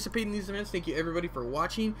participating in these events. Thank you, everybody, for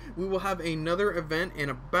watching. We will have another event in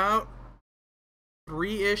about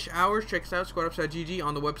 3-ish hours. Check us out, SquadOps.gg.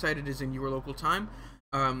 On the website, it is in your local time.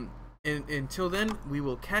 And until then, we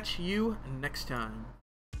will catch you next time.